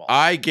many game balls.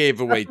 I gave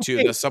That's away 2.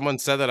 okay. That someone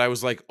said that I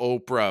was like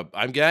Oprah.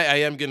 I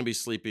am gonna be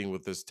sleeping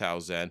with this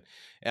Towzan.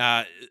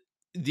 Uh,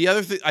 the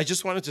other thing I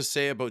just wanted to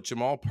say about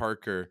Jamal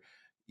Parker,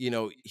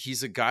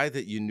 he's a guy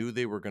that you knew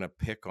they were gonna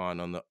pick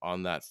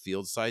on that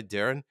field side,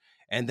 Darren.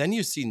 And then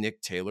you see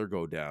Nick Taylor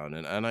go down,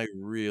 and I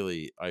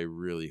really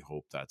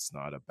hope that's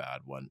not a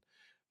bad one,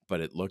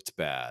 but it looked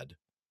bad.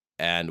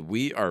 And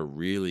we are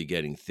really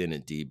getting thin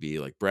at DB.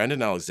 Like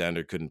Brandon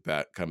Alexander couldn't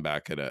come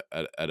back at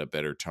a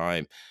better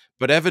time,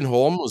 but Evan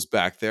Holm was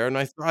back there, and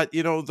I thought,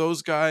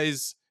 those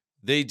guys,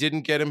 they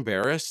didn't get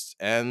embarrassed.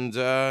 And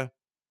It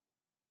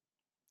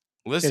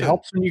listen,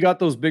 helps when you got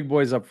those big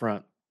boys up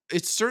front.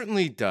 it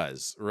certainly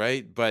does,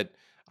 right? But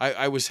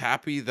I was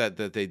happy that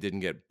they didn't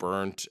get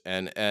burnt.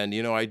 And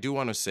I do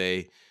want to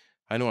say,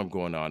 I know I'm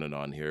going on and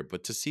on here,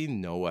 but to see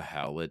Noah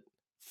Hallett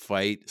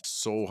fight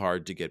so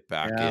hard to get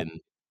back Yeah. in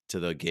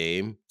to the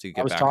game, to I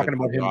get was back onto talking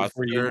about the him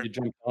before roster. you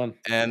jumped on.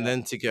 And Yeah.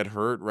 then to get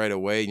hurt right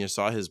away, and you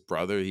saw his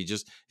brother,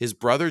 his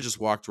brother just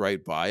walked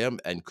right by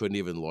him and couldn't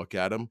even look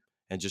at him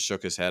and just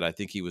shook his head. I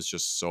think he was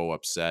just so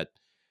upset.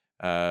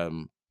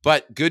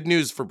 But good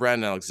news for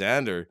Brandon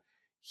Alexander.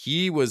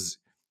 He was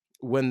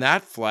When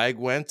that flag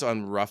went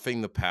on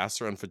roughing the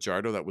passer on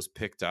Fajardo that was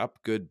picked up.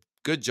 Good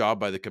job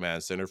by the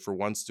command center for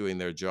once doing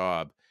their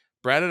job.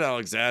 Brandon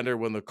Alexander,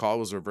 when the call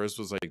was reversed,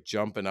 was like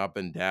jumping up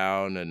and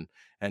down,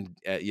 and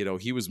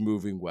he was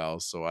moving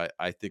well. So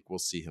I think we'll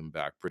see him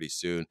back pretty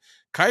soon.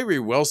 Kyrie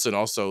Wilson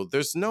also,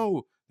 there's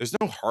no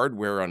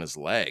hardware on his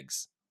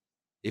legs.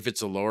 If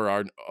it's a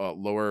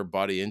lower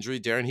body injury,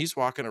 Darren, he's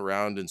walking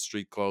around in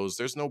street clothes.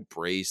 There's no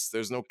brace,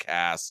 there's no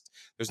cast,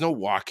 there's no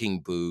walking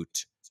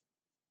boot.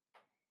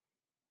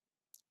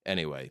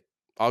 Anyway,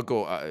 I'll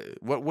go.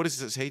 What does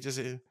this hate to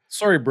say?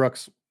 Sorry,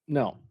 Brooks.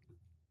 No.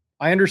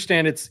 I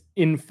understand it's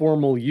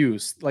informal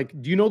use.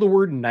 Like, do you know the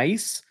word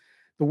nice?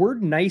 The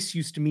word nice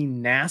used to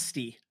mean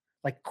nasty.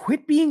 Like,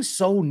 quit being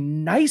so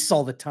nice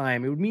all the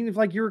time. It would mean if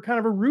like you were kind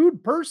of a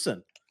rude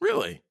person.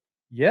 Really?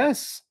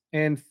 Yes.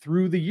 And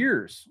through the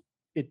years,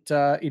 it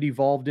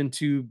evolved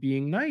into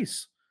being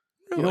nice.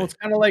 It's Really?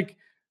 kind of like,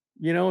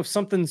 if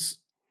something's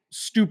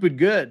stupid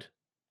good,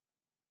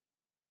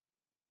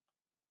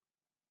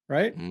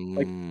 right?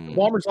 Like the Mm,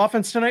 Bombers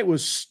offense tonight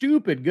was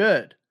stupid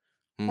good.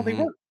 Well, they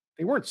mhm.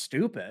 weren't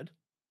stupid.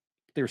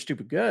 They were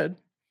stupid good.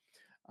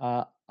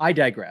 I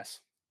digress.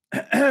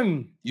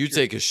 Can You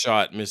take a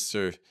shot,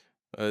 Mister.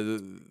 Uh,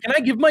 I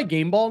give my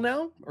game ball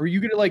now? Or are you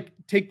gonna like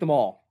take them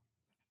all?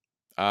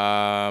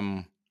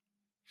 um,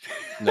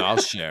 no, I'll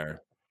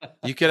share.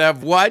 You can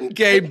have one Like,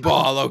 game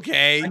ball,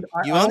 okay?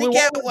 You I only only want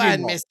get one game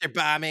one, ball. Mister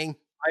Bombing,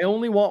 I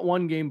only want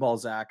one game ball,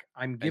 Zach.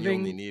 I'm and you only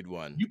giving need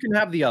one. you can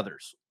have the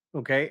others.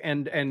 Okay.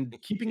 And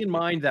keeping in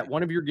mind that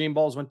one of your game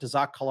balls went to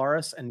Zach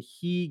Kalaris and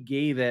he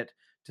gave it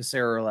to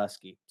Sarah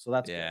Orleski. So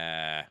that's good.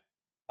 Yeah.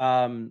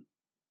 Um,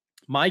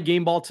 my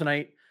game ball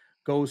tonight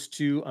goes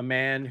to a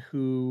man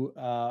who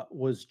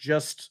was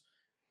just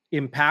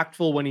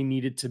impactful when he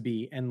needed to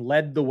be and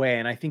led the way.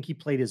 And I think he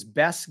played his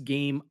best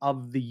game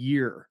of the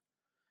year.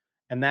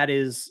 And that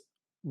is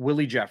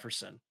Willie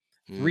Jefferson.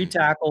 3 Mm.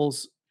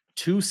 tackles,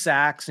 2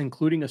 sacks,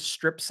 including a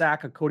strip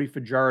sack of Cody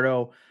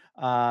Fajardo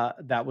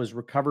that was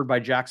recovered by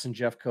Jackson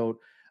Jeffcoat.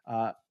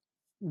 Uh,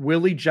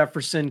 Willie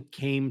Jefferson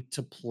came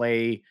to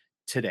play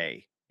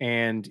today,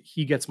 and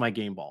he gets my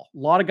game ball. A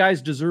lot of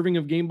guys deserving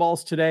of game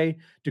balls today.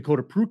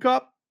 Dakota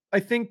Prukop,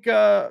 I think,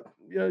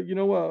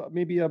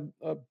 maybe a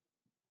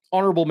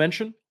honorable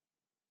mention.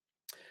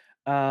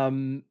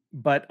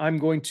 But I'm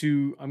going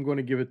to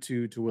give it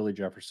to Willie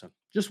Jefferson.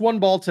 Just one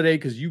ball today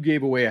because you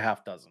gave away a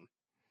half dozen.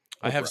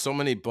 I have Oprah, so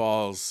many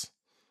balls,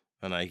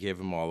 and I gave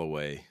them all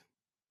away.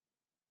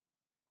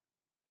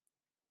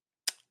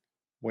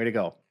 way to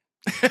go.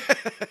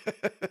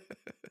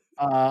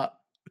 Uh,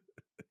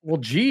 well,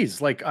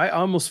 geez, like I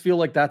almost feel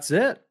like that's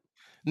it.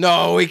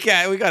 No, we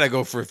can't. We gotta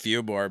go for a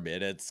few more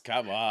minutes.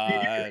 Come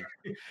on.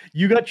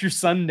 You got your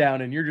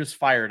sundown and you're just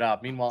fired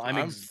up. Meanwhile, I'm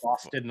I'm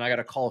exhausted and I got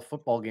to call a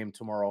football game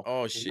tomorrow.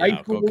 oh, shit, yeah,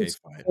 okay, Rifles,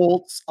 fine.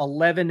 Colts,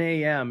 11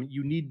 a.m.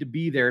 You need to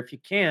be there. If you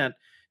can't,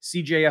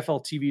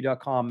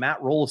 cjfltv.com.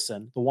 Matt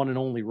Rollison, the one and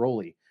only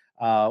Rolly,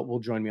 will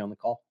join me on the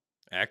call.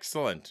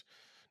 Excellent.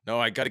 No,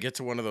 I gotta get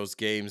to one of those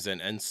games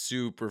and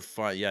super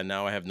fun. Yeah,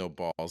 now I have no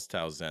balls,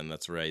 Towson.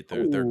 That's right.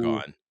 They're Oh,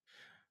 gone.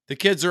 The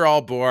kids are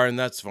all born.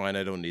 That's fine.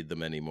 I don't need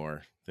them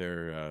anymore.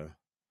 They're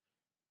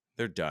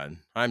done.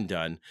 I'm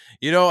done.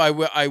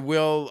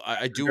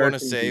 I do want to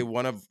say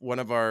one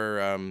of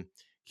our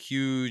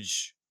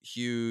huge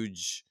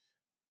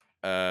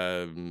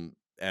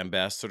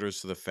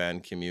ambassadors to the fan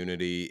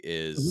community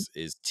mhm.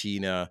 is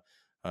Tina,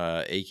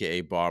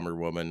 aka Bomber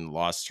Woman.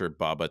 Lost her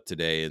Baba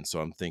today, and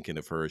so I'm thinking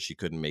of her. She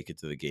couldn't make it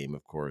to the game,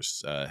 of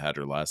course. Had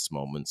her last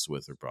moments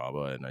with her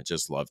Baba, and I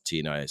just love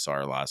Tina. I saw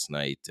her last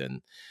night,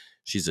 and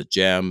she's a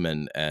gem.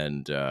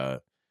 And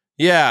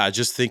yeah,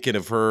 just thinking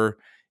of her.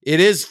 It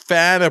is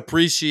Fan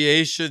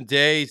Appreciation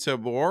Day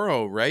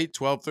tomorrow, right?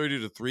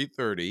 12:30 to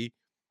 3:30.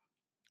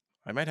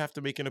 I might have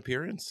to make an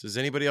appearance. Is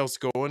anybody else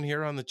going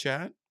here on the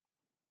chat?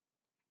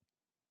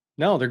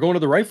 No, they're going to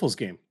the Rifles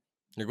game.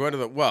 You're going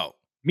to well,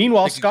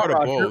 Meanwhile, they could go Scott to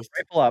Roger, both.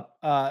 rifle up.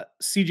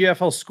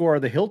 CJFL score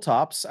the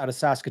Hilltops out of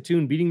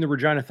Saskatoon, beating the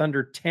Regina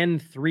Thunder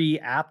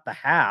 10-3 at the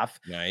half.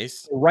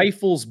 Nice.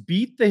 Rifles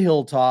beat the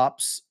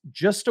Hilltops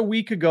just a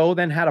week ago,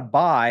 then had a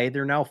bye.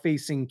 They're now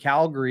facing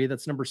Calgary.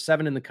 That's number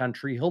 7 in the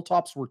country.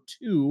 Hilltops were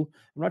 2.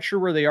 I'm not sure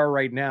where they are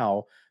right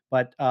now,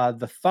 but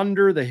the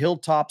Thunder, the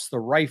Hilltops, the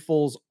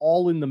Rifles,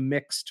 all in the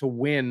mix to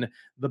win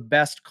the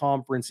best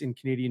conference in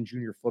Canadian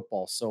junior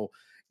football. So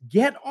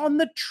get on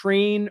the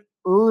train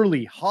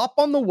early, hop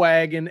on the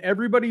wagon.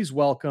 Everybody's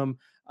welcome.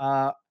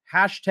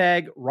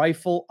 Hashtag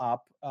rifle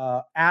up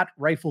at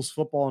Rifles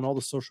Football and all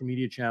the social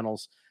media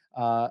channels.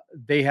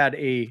 They had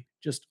a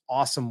just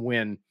awesome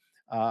win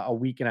a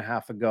week and a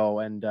half ago,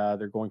 and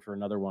they're going for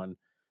another one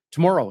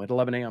tomorrow at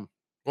 11 a.m.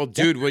 Well,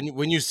 Yeah, dude,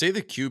 when you say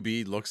the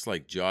QB looks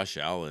like Josh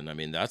Allen, I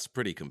mean, that's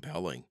pretty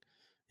compelling.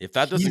 If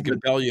that he's doesn't a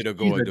compel you to he's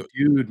go a into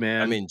dude, I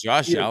man. mean, He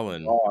Josh is a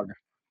Allen, dog.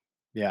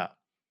 Yeah,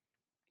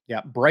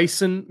 yeah.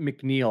 Bryson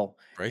McNeil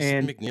Bryson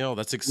and McNeil,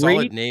 that's a solid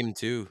great. name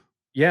too.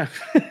 Yeah.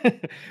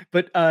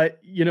 But,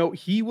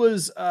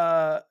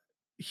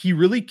 he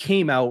really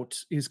came out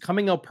his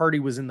coming out party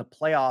was in the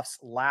playoffs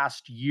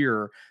last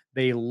year.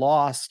 They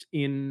lost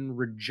in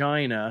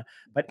Regina,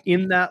 but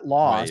in that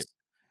loss, Right.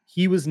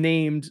 he was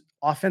named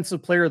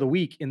offensive player of the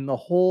week in the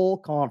whole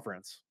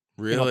conference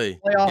in a Really? In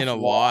playoff a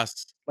loss.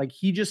 loss. Like,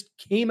 he just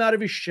came out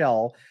of his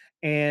shell,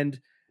 and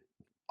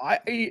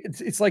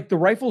it's like the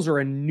Rifles are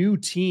a new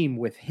team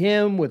with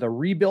him, with a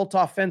rebuilt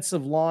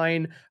offensive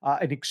line,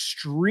 an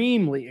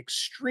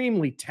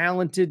extremely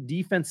talented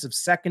defensive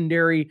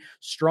secondary,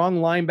 strong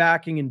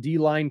linebacking and D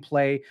line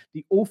play.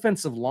 The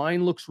offensive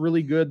line looks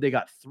really good. They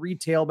got 3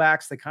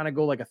 tailbacks. They kind of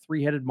go like a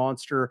 3-headed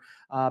monster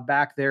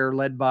back there,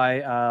 led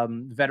by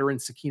veteran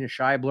Sakina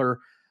Scheibler.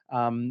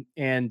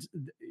 And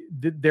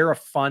they're a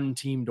fun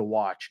team to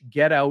watch.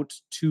 Get out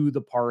to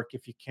the park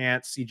if you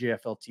can't,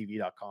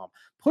 cjfltv.com.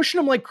 Pushing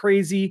them like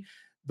crazy.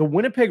 The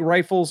Winnipeg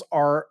Rifles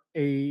are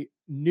a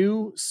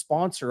new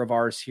sponsor of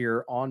ours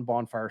here on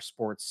Bonfire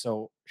Sports.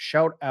 So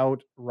shout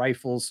out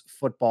Rifles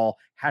football,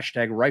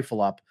 hashtag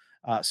rifle up.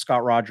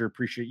 Scott Roger,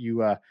 appreciate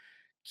you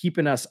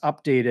keeping us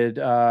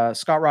updated.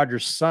 Scott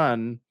Rogers'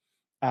 son,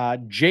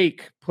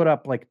 Jake, put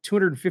up like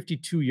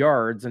 252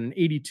 yards and an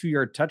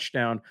 82-yard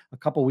touchdown a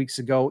couple weeks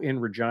ago in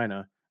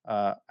Regina.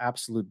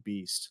 Absolute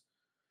beast.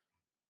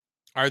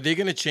 Are they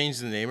gonna change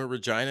the name of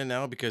Regina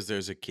now because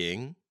there's a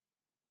king?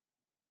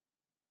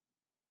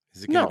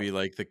 Is it gonna No, be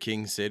like the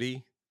King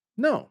City?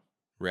 no,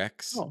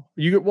 Rex? no.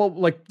 You get well,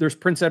 like there's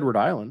Prince Edward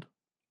Island,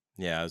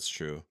 Yeah, that's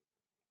true.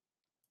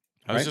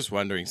 I was right? just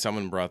wondering,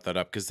 someone brought that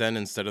up because then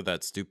instead of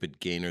that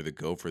stupid gainer, the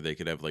gopher, they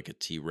could have like a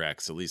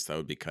T-Rex. At least that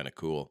would be kind of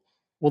cool.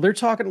 Well, they're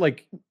talking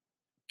like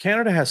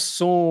Canada has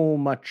so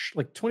much,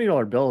 like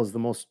 $20 bill is the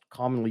most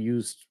commonly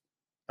used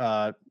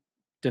uh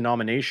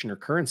denomination or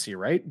currency,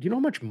 right? Do you know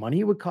how much money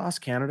it would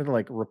cost Canada to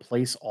like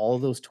replace all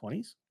of those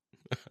 20s?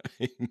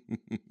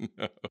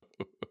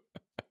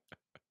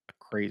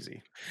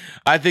 Crazy.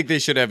 I think they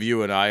should have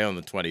you and I on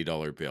the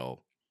 $20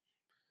 bill.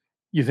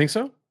 You think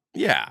so?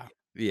 Yeah,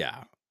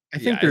 yeah, I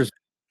yeah.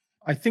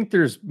 think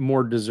there's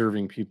more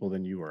deserving people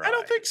than you or I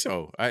don't I. think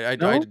so.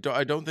 No?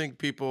 I don't think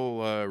people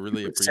You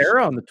really put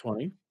Sarah appreciate. on the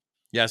 20.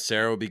 Yeah,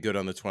 Sarah will be good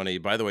on the 20.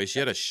 By the way, she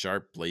had a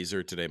sharp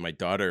blazer today. My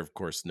daughter, of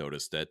course,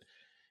 noticed it.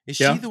 Is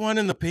she Yeah, the one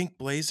in the pink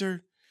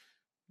blazer?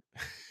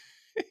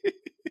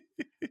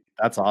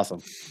 that's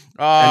awesome.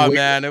 And Oh wait,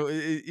 man,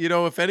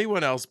 if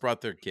anyone else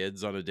brought their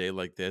kids on a day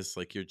like this,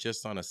 like you're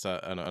just on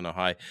a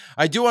high.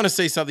 I do want to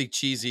say something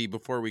cheesy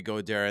before we go,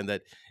 Darren.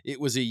 That it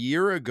was a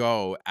year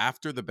ago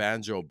after the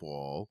Banjo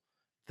Bowl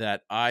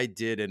that I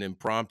did an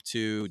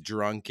impromptu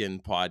drunken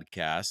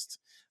podcast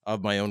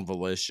of my own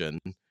volition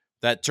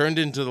that turned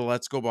into the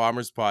Let's Go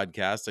Bombers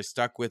podcast. I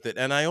stuck with it,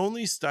 and I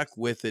only stuck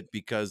with it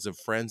because of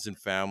friends and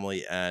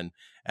family and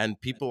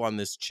people on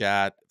this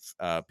chat,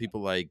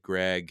 people like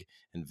Greg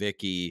and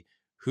Vicky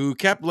who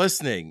kept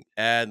listening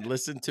and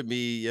listened to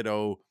me,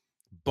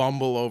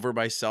 bumble over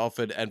myself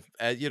I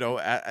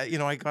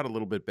got a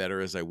little bit better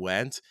as I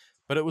went,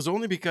 but it was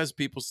only because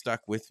people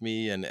stuck with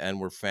me and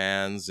were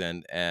fans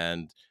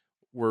and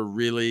were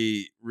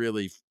really,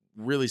 really,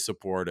 really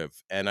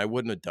supportive. And I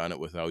wouldn't have done it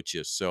without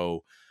you.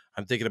 So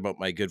I'm thinking about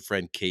my good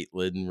friend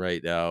Caitlin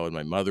right now and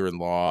my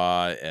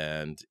mother-in-law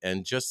and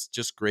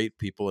just great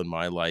people in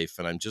my life.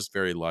 And I'm just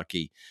very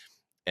lucky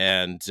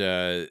and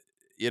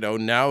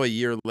now a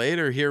year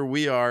later here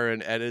we are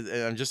and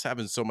I'm just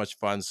having so much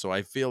fun, so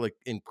I feel like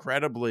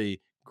incredibly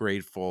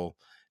grateful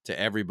to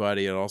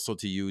everybody and also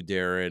to you,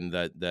 Darren,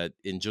 that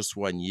in just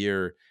 1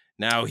 year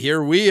now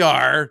here we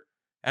are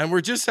and we're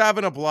just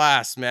having a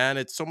blast, man.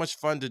 It's so much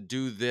fun to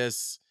do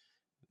this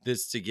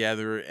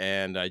together,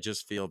 and I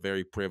just feel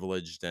very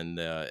privileged and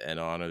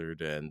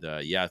honored. And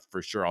yeah,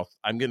 for sure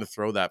I'm gonna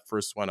throw that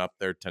first one up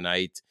there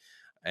tonight,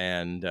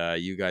 and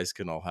you guys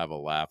can all have a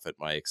laugh at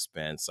my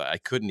expense. I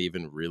couldn't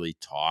even really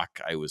talk.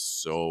 I was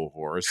so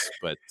hoarse,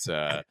 but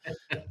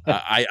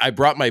I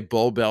brought my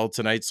bull bell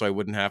tonight so I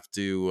wouldn't have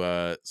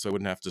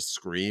to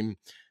scream.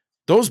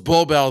 Those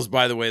bull bells,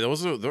 by the way,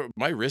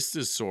 my wrist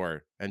is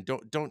sore, and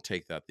don't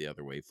take that the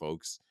other way,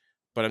 folks.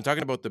 But I'm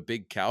talking about the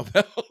big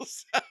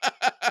cowbells.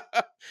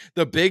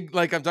 The big,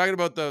 like I'm talking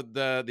about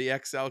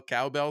the XL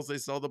cowbells they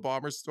sell at the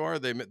Bomber store.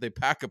 They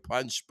pack a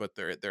punch, but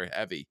they're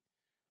heavy.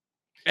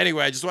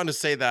 Anyway, I just wanted to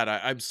say that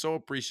I'm so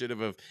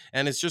appreciative of,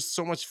 and it's just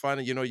so much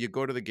fun. You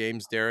go to the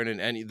games, Darren,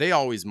 and they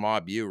always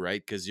mob you,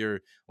 right? Because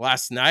you're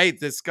last night,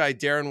 this guy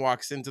Darren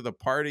walks into the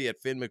party at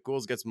Finn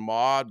McCool's, gets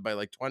mobbed by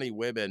like 20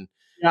 women.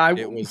 yeah,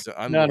 It was no,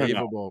 no, no,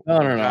 unbelievable. no,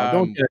 no, no.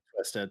 Don't get it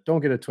twisted.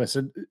 Don't get it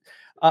twisted.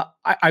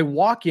 I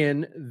walk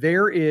in.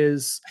 There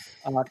is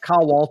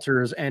Kyle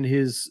Walters and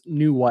his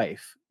new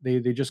wife. They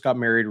just got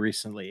married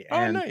recently, Oh,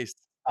 and nice.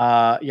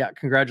 yeah,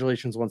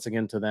 congratulations once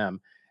again to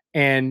them.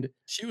 And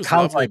She was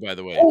Kyle's lovely, like, by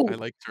the way. I "Oh,"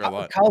 liked her a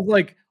lot. Kyle's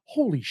like,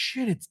 "Holy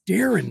shit, it's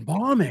Darren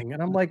bombing,"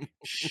 and I'm like,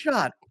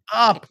 "Shut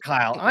up,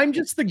 Kyle. I'm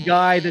just the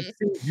guy that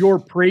sings your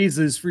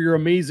praises for your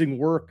amazing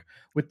work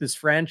with this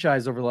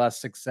franchise over the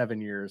last 6,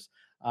 7 years."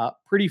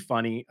 Pretty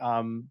funny.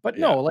 But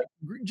Yeah, no, like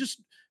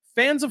just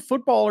fans of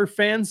football are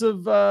fans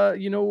of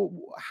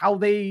how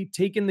they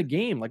take in the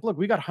game. Like, look,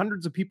 we got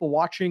hundreds of people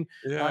watching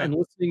yeah, and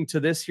listening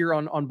to this here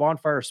on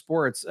Bonfire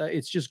Sports.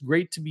 It's just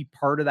great to be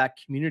part of that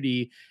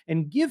community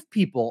and give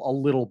people a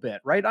little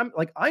bit, right?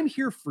 I'm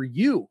here for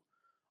you.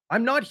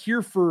 I'm not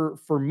here for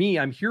me.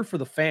 I'm here for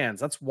the fans.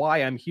 That's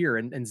why I'm here.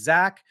 And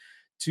Zach,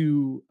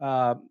 to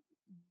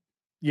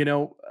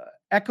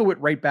echo it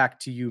right back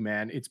to you,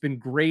 man. It's been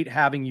great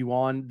having you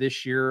on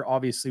this year.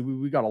 Obviously,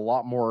 we got a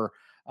lot more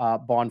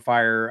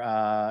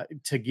bonfire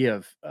to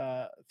give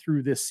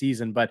through this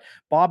season. But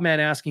Bob Man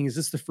asking, is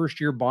this the first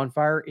year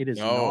bonfire? It is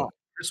not. no,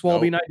 Chris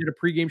Walby nope, and I did a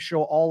pregame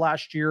show all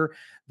last year.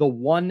 The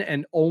one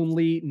and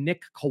only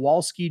Nick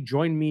Kowalski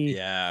joined me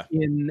yeah,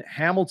 in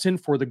Hamilton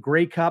for the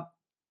Grey Cup.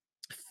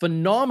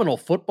 Phenomenal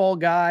football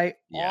guy,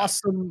 yeah,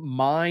 awesome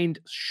mind,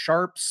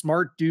 sharp,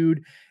 smart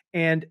dude,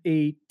 and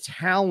a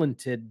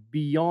talented,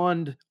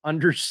 beyond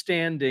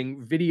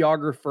understanding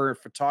videographer,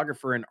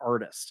 photographer, and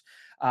artist.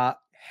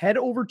 Head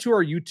over to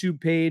our YouTube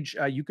page.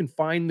 You can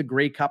find the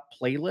Grey Cup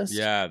playlist.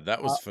 yeah. That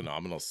Uh, was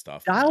phenomenal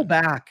stuff, Dial man.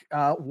 back,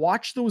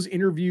 watch those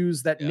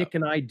interviews that Yeah, Nick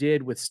and I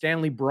did with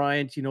Stanley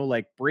Bryant,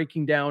 like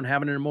breaking down,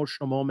 having an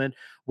emotional moment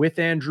with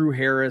Andrew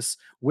Harris,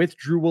 with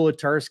Drew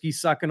Wolatarski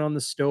sucking on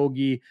the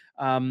stogie,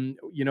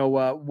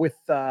 with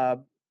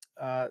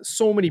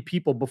so many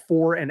people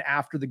before and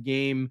after the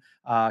game.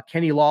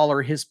 Kenny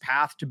Lawler, his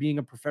path to being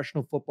a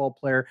professional football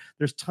player.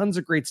 There's tons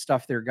of great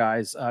stuff there,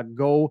 guys.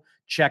 Go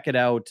check it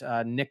out.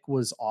 Nick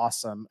was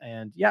awesome.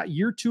 And yeah,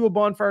 year 2 of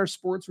Bonfire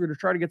Sports. We're going to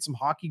try to get some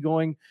hockey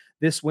going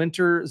this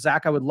winter.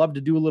 Zach, I would love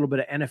to do a little bit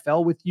of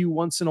NFL with you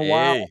once in a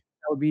while. hey,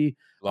 That would be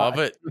a love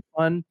ton it. of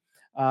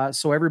fun.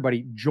 So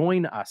everybody,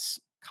 join us.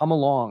 Come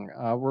along.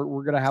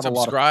 We're gonna have a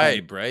lot of fun.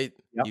 Subscribe, right?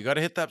 Yep. You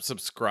gotta hit that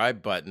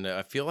subscribe button.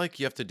 I feel like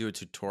you have to do a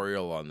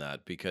tutorial on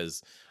that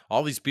because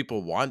all these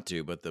people want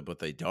to, but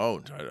they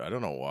don't. I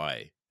don't know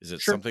why. Is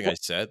it Sure. something I Well,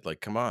 said?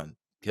 Like, come on,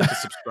 hit the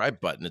subscribe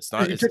button. It's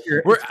because not. you It's took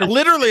your, we're it's because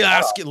literally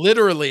asking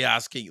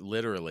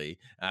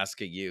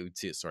you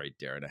to. Sorry,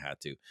 Darren, I had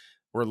to.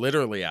 We're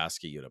literally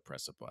asking you to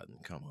press a button.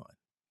 Come on,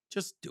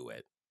 just do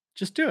it.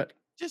 just do it.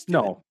 Just do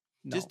it. No,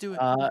 Just No. do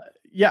it.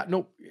 Yeah,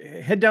 no,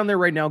 head down there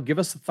right now, give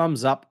us a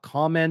thumbs up,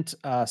 comment,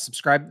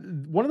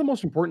 subscribe. One of the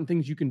most important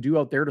things you can do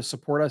out there to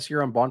support us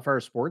here on Bonfire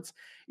Sports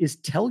is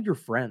tell your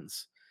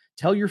friends,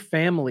 tell your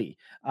family,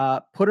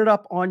 put it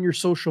up on your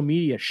social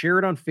media, share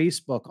it on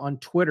Facebook, on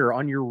Twitter,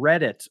 on your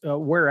Reddit,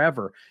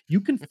 wherever. You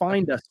can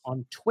find us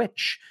on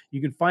Twitch. You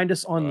can find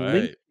us on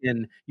Right.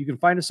 LinkedIn. You can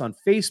find us on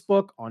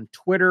Facebook, on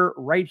Twitter,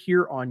 right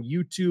here on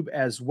YouTube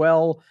as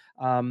well.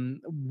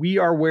 We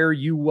are where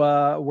you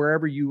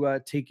wherever you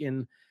take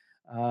in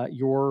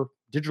your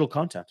digital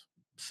content.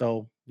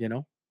 So,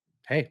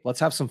 hey, let's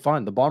have some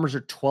fun. The Bombers are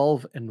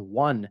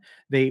 12-1.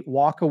 They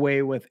walk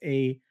away with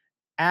a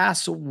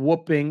ass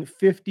whooping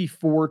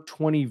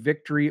 54-20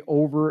 victory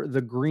over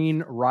the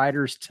Green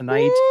Riders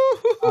tonight.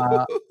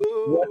 What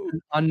Woo!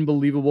 an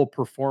unbelievable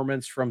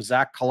performance from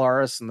Zach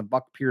Collaros and the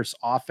Buck Pierce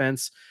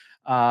offense.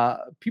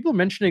 People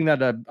mentioning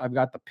that I've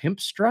got the pimp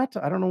strut.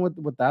 I don't know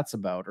what that's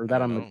about, or I that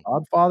don't I'm the know.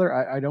 Godfather.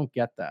 I don't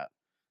get that.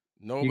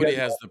 You Nobody guys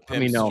has the let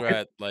me pimp know.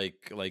 strat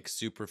like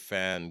super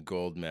fan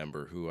gold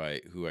member who I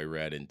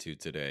read into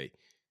today.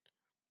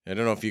 I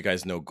don't know if you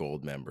guys know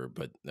Gold Member,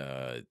 but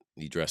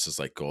he dresses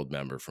like Gold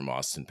Member from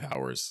Austin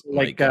Powers.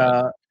 My Like,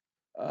 God.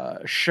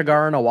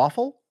 sugar in a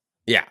waffle?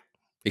 Yeah,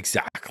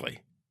 exactly.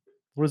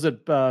 What is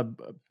it,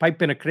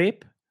 pipe in a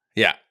crepe?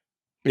 Yeah.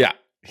 Yeah.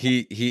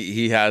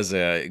 He has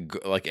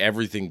like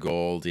everything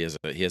gold. He has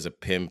a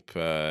pimp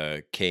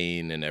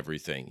cane and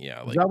everything.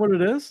 Yeah, Is like that what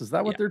it is? Is that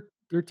yeah. what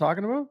they're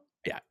talking about?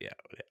 Yeah, yeah.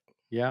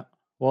 Yeah.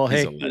 Well,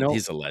 He's a hey,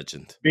 he's a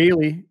legend.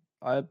 Bailey,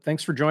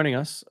 thanks for joining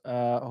us.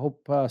 I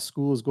hope,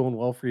 school is going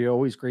well for you.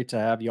 Always great to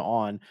have you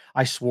on.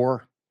 I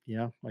swore.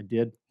 Yeah, I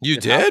did. You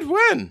It happened. did?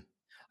 When?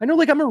 I know,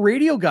 like, I'm a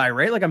radio guy,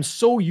 right? Like, I'm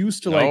so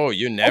used to, like, No,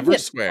 you I'll never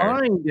get swear.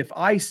 fined if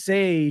I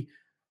say,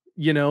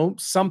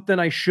 something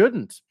I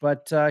shouldn't,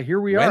 but, here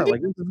we When are. did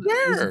Like,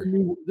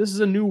 this is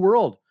a you new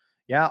world.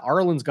 Yeah,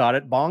 Arlen's got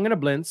it. Bong and a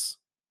blintz,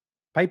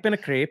 pipe and a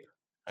crepe,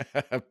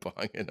 swear?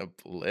 Bong in a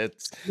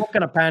blitz. smoke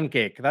and a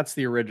pancake. That's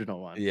the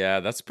original one. Yeah,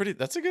 that's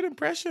a good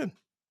impression.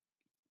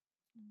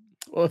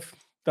 Well, if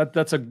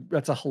that's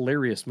a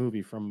hilarious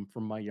movie from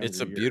my It's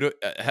younger a years. beautiful.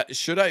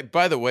 Should I?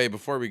 By the way,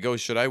 before we go,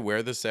 should I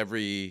wear this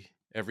every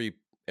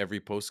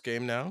post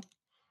game now? I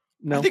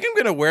No, think I'm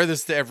gonna wear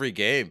this to every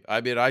game.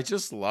 I mean, I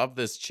just love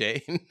this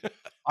chain.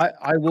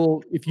 I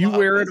will if you Love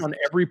wear it this. on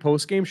every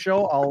post-game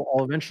show,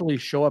 I'll eventually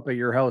show up at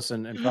your house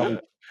and probably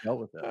out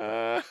with it.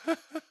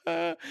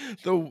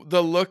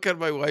 The look on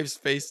my wife's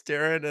face,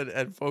 Darren,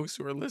 and folks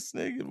who are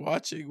listening and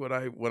watching when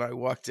I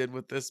walked in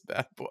with this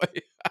bad boy.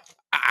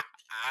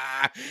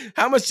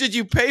 How much did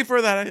you pay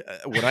for that?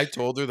 When I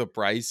told her the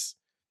price,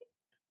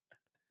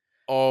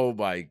 oh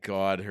my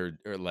god, her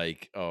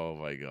like, oh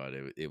my god,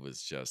 it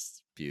was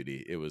just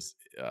beauty. It was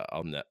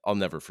I'll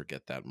never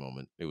forget that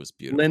moment. It was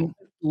Lynn beautiful.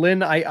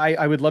 Lynn,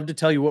 I would love to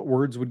tell you what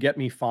words would get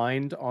me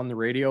fined on the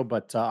radio,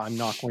 but, I'm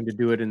not going to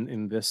do it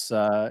in this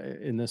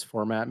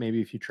format.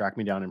 Maybe if you track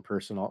me down in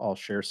person, I'll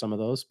share some of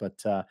those, but,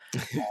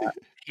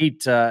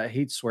 hate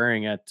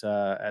swearing at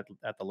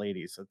the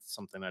ladies. That's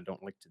something I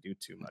don't like to do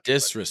too much, but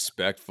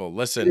Disrespectful. it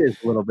Listen, is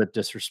a little bit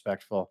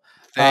disrespectful.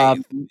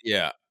 thank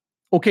yeah.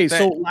 Okay,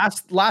 so Thank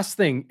last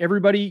thing,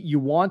 everybody, you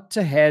want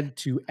to head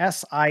to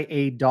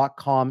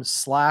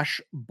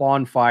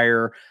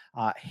sia.com/bonfire,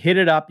 hit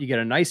it up. You get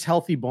a nice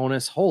healthy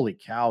bonus. Holy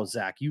cow,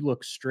 Zach, you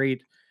look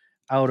straight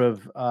out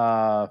of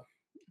a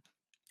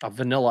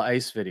Vanilla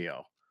Ice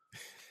video.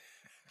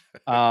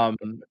 Um,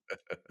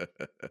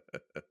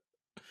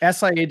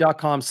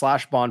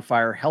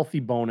 sia.com/bonfire,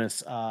 healthy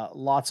bonus.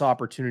 Lots of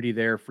opportunity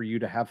there for you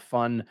to have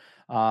fun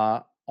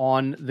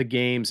on the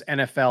games,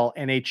 NFL,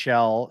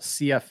 NHL,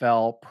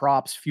 CFL,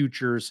 props,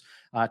 futures,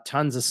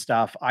 tons of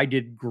stuff. I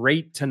did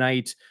great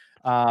tonight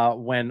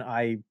when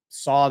I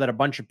saw that a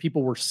bunch of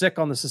people were sick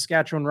on the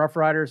Saskatchewan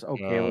Roughriders.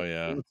 Okay, Oh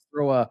yeah. let's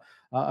throw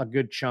a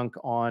good chunk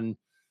on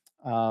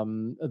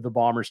the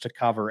Bombers to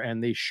cover,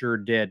 and they sure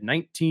did.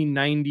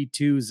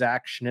 1992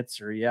 Zach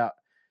Schnitzer. Yeah.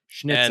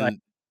 Schnitz, I, And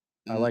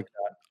I n- like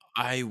that.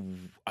 I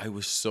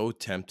was so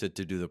tempted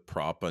to do the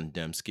prop on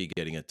Dembski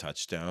getting a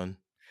touchdown.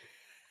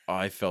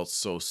 I felt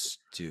so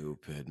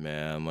stupid,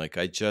 man. Like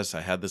I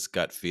had this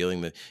gut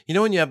feeling that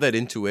when you have that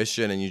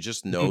intuition and you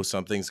just know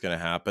something's going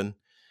to happen.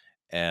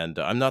 And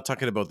I'm not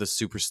talking about the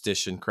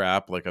superstition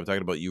crap. Like I'm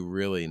talking about you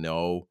really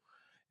know.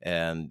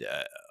 And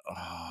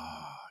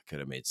I could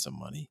have made some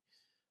money.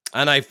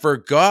 And I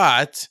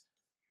forgot.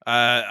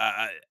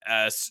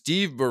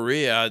 Steve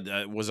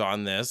Maria was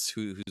on this,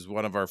 who's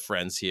one of our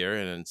friends here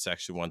and in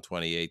Section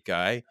 128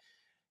 guy.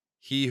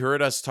 He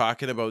heard us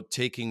talking about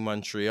taking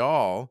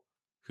Montreal,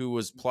 who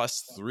was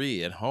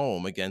 +3 at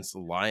home against the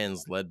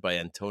Lions led by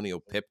Antonio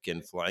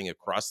Pipkin flying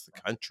across the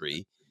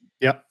country.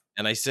 Yep.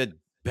 And I said,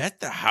 bet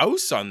the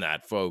house on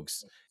that,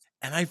 folks.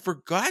 And I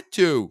forgot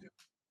to.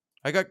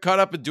 I got caught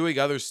up in doing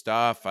other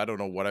stuff. I don't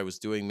know what I was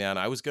doing, man.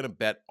 I was going to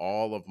bet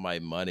all of my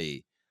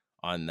money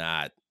on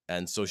that.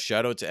 And so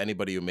shout out to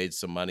anybody who made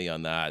some money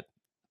on that.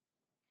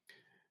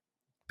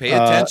 Pay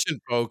attention,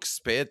 folks.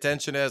 Pay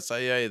attention to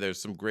SIA.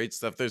 There's some great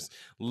stuff. There's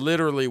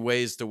literally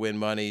ways to win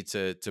money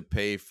to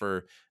pay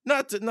for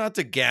not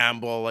to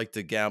gamble, like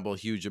to gamble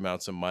huge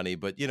amounts of money,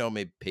 but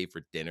maybe pay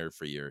for dinner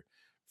for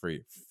for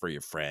your, for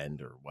your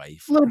friend or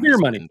wife A or little beer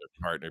money. husband or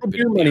partner, A little bit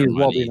beer of money beer is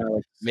what we money.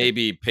 like to say.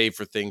 Maybe pay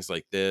for things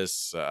like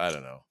this. I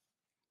don't know.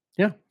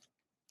 Yeah.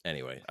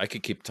 Anyway, I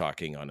could keep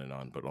talking on and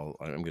on, but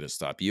I'm going to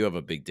stop. You have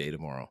a big day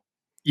tomorrow.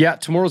 Yeah,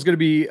 tomorrow's going to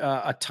be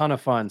a ton of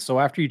fun. So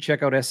after you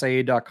check out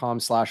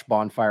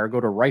sia.com/bonfire, go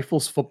to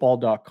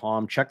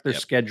riflesfootball.com, check their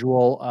Yep.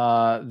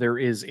 schedule. There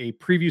is a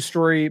preview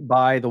story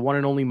by the one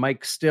and only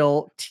Mike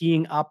Still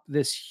teeing up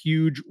this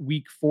huge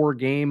week 4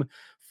 game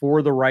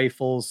for the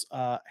Rifles.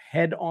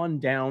 Head on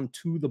down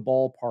to the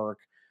ballpark.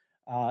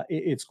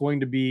 It's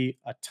going to be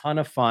a ton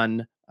of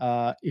fun.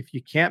 If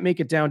you can't make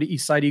it down to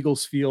Eastside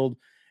Eagles Field,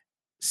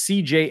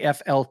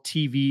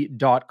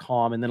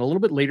 cjfltv.com. And then a little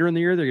bit later in the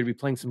year, they're going to be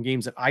playing some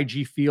games at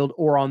IG Field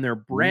or on their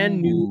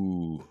brand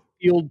new Ooh.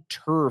 field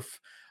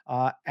turf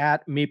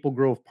at Maple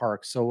Grove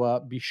Park.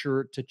 So be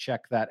sure to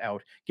check that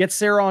out. Get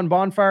Sarah on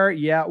Bonfire.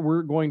 Yeah,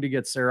 we're going to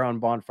get Sarah on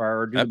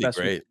Bonfire, or do That'd the be best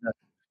we great. can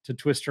to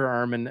twist her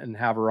arm and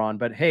have her on.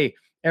 But hey,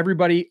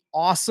 everybody,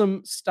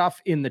 awesome stuff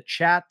in the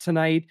chat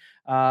tonight.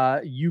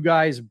 You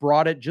guys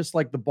brought it just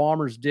like the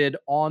Bombers did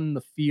on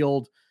the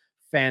field.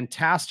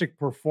 Fantastic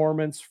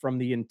performance from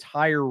the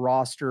entire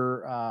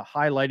roster,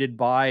 highlighted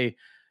by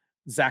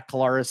Zach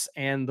Collaros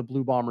and the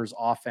Blue Bombers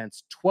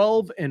offense.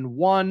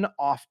 12-1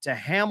 off to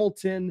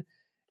Hamilton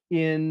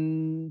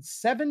in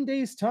 7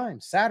 days' time.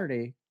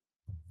 Saturday.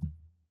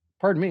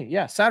 Pardon me.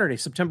 Yeah, Saturday,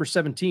 September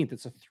 17th.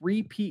 It's a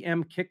 3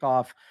 p.m.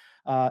 kickoff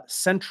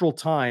Central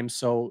Time.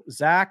 So,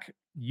 Zach,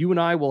 you and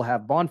I will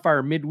have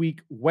Bonfire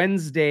midweek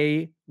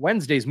Wednesdays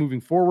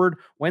moving forward.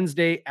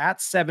 Wednesday at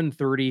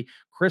 7:30.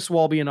 Chris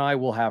Walby and I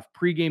will have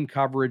pregame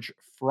coverage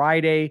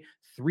Friday,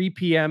 3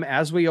 p.m.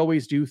 as we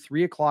always do,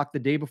 3 o'clock the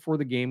day before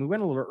the game. We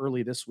went a little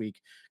early this week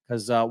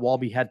because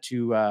Walby had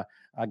to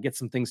get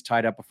some things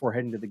tied up before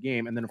heading to the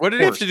game. And then, of What did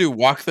he have course, to do?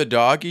 Walk the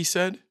dog, he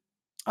said?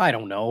 I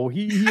don't know.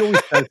 He always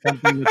says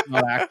something that's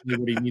not actually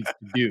what he needs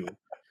to do.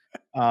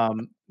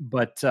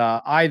 But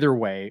either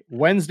way,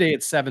 Wednesday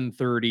at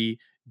 7:30,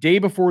 day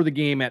before the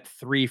game at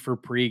 3 for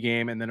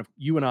pregame, and then if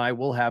you and I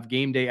will have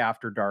game day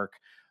after dark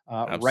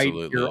right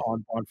here Absolutely.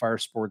 on Bonfire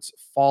Sports,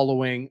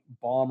 following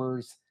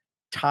Bombers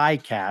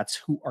Cats,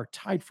 who are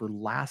tied for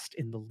last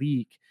in the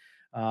league.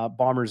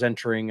 Bombers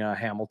entering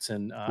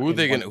Hamilton. Who are In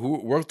they one. gonna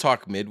who we'll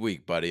talk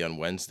midweek, buddy, on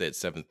Wednesday at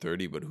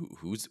 7:30, but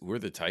who are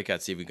the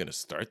Ticats even gonna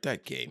start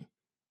that game?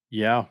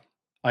 Yeah.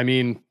 I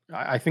mean,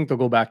 I think they'll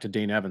go back to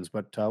Dane Evans,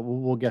 but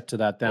we'll get to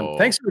that then. Oh,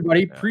 Thanks,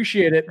 everybody. yeah.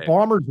 Appreciate it. Okay.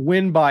 Bombers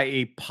win by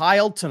a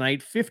pile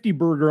tonight. 50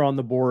 burger on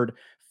the board,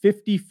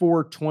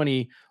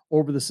 54-20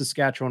 over the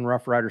Saskatchewan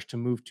Roughriders to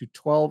move to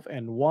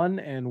 12-1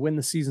 and win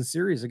the season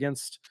series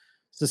against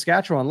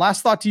Saskatchewan.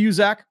 Last thought to you,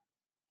 Zach.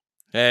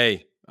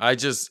 Hey, I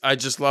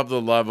just love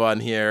the love on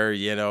here.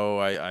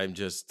 I'm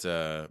just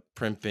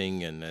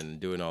primping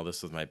and doing all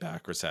this with my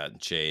backwards hat and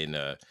chain.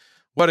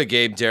 What a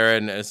game,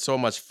 Darren. It's so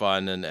much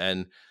fun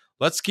and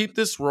let's keep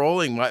this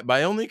rolling.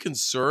 My only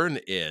concern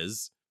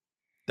is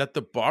that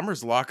the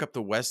Bombers lock up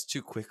the West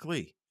too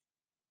quickly.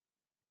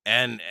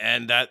 And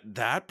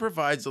that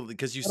provides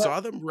because you saw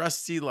them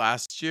rusty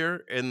last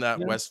year in that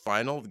Yeah. West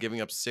final,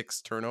 giving up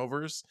 6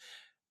 turnovers.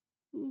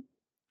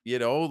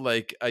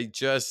 I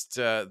just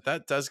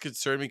that does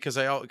concern me because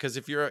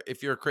if you're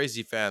a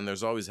crazy fan,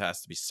 there's always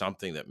has to be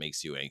something that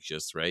makes you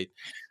anxious, right?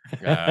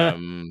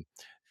 Um,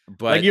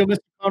 but Legio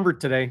missed a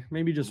convert today.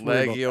 Maybe just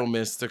worry about that. Legio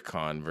missed a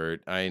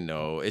convert. I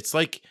know. It's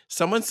like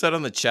someone said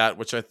on the chat,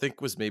 which I think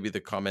was maybe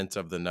the comment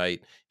of the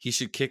night, he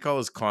should kick all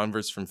his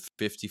converts from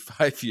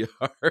 55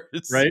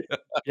 yards. Right?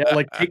 Yeah,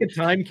 like take a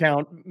time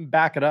count,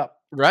 back it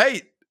up.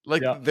 Right.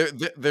 Like Yeah.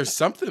 there's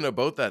something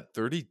about that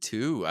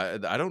 32. I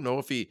don't know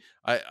if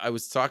I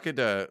was talking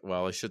to,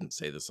 well, I shouldn't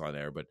say this on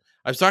air, but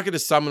I was talking to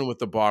someone with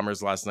the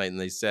Bombers last night and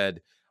they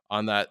said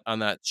on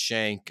that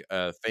shank,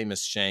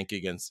 famous shank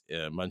against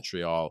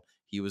Montreal,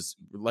 he was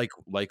like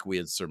we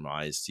had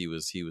surmised, he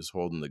was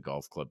holding the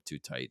golf club too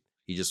tight.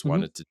 He just Mhm.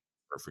 wanted to do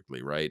it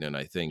perfectly right, and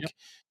I think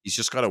he's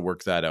just got to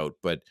work that out.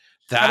 But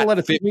Gotta that let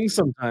it fit, swing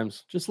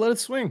sometimes. Just let it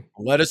swing.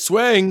 let it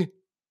swing.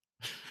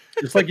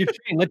 Just like your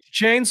chain. Let your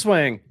chain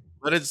swing.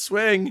 Let it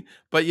swing.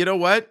 But you know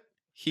what?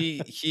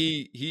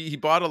 He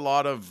bought a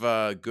lot of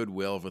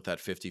goodwill with that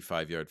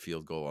 55-yard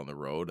field goal on the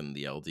road and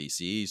the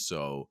LDC.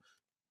 So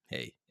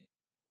hey,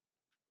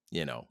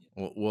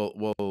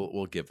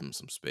 we'll give him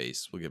some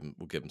space. We'll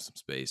give him some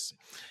space.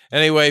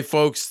 Anyway,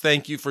 folks,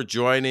 thank you for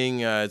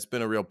joining. It's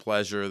been a real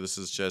pleasure. This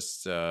is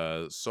just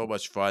so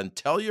much fun.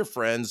 Tell your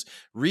friends.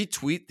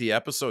 Retweet the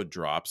episode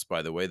drops.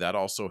 By the way, that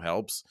also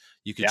helps.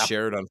 You can Yeah.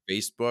 share it on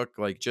Facebook.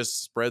 Like,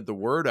 just spread the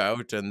word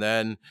out, and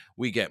then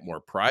we get more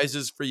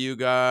prizes for you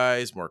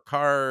guys, more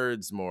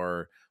cards,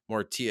 more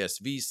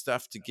TSV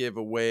stuff to give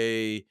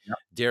away. Yep.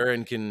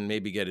 Darren can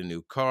maybe get a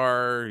new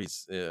car.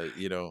 He's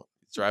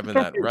driving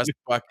that rust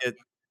bucket.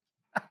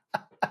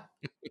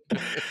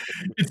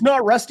 It's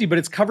not rusty, but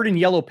it's covered in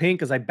yellow paint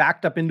because I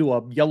backed up into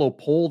a yellow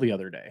pole the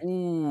other day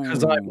because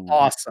 'cause I'm Ooh,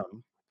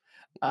 awesome.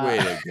 way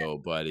Uh, to go,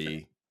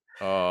 buddy.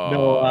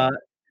 no, Oh,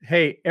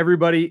 hey,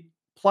 everybody,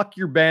 pluck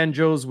your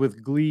banjos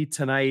with glee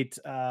tonight.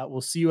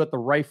 We'll see you at the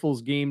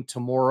Rifles game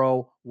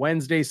tomorrow,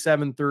 Wednesday,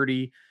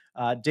 7:30.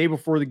 Day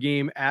before the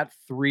game at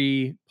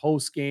 3,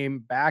 post game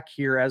back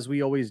here as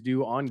we always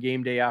do on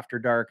game day after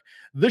dark.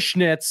 The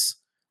Schnitz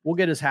will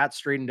get his hat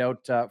straightened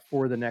out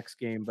for the next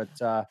game.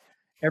 But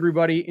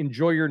everybody,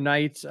 enjoy your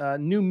night.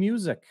 New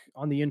music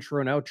on the intro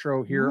and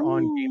outro here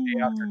on Game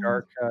Day After ooh.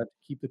 Dark to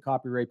keep the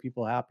copyright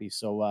people happy.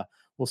 So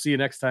we'll see you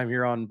next time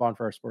here on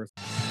Bonfire Sports.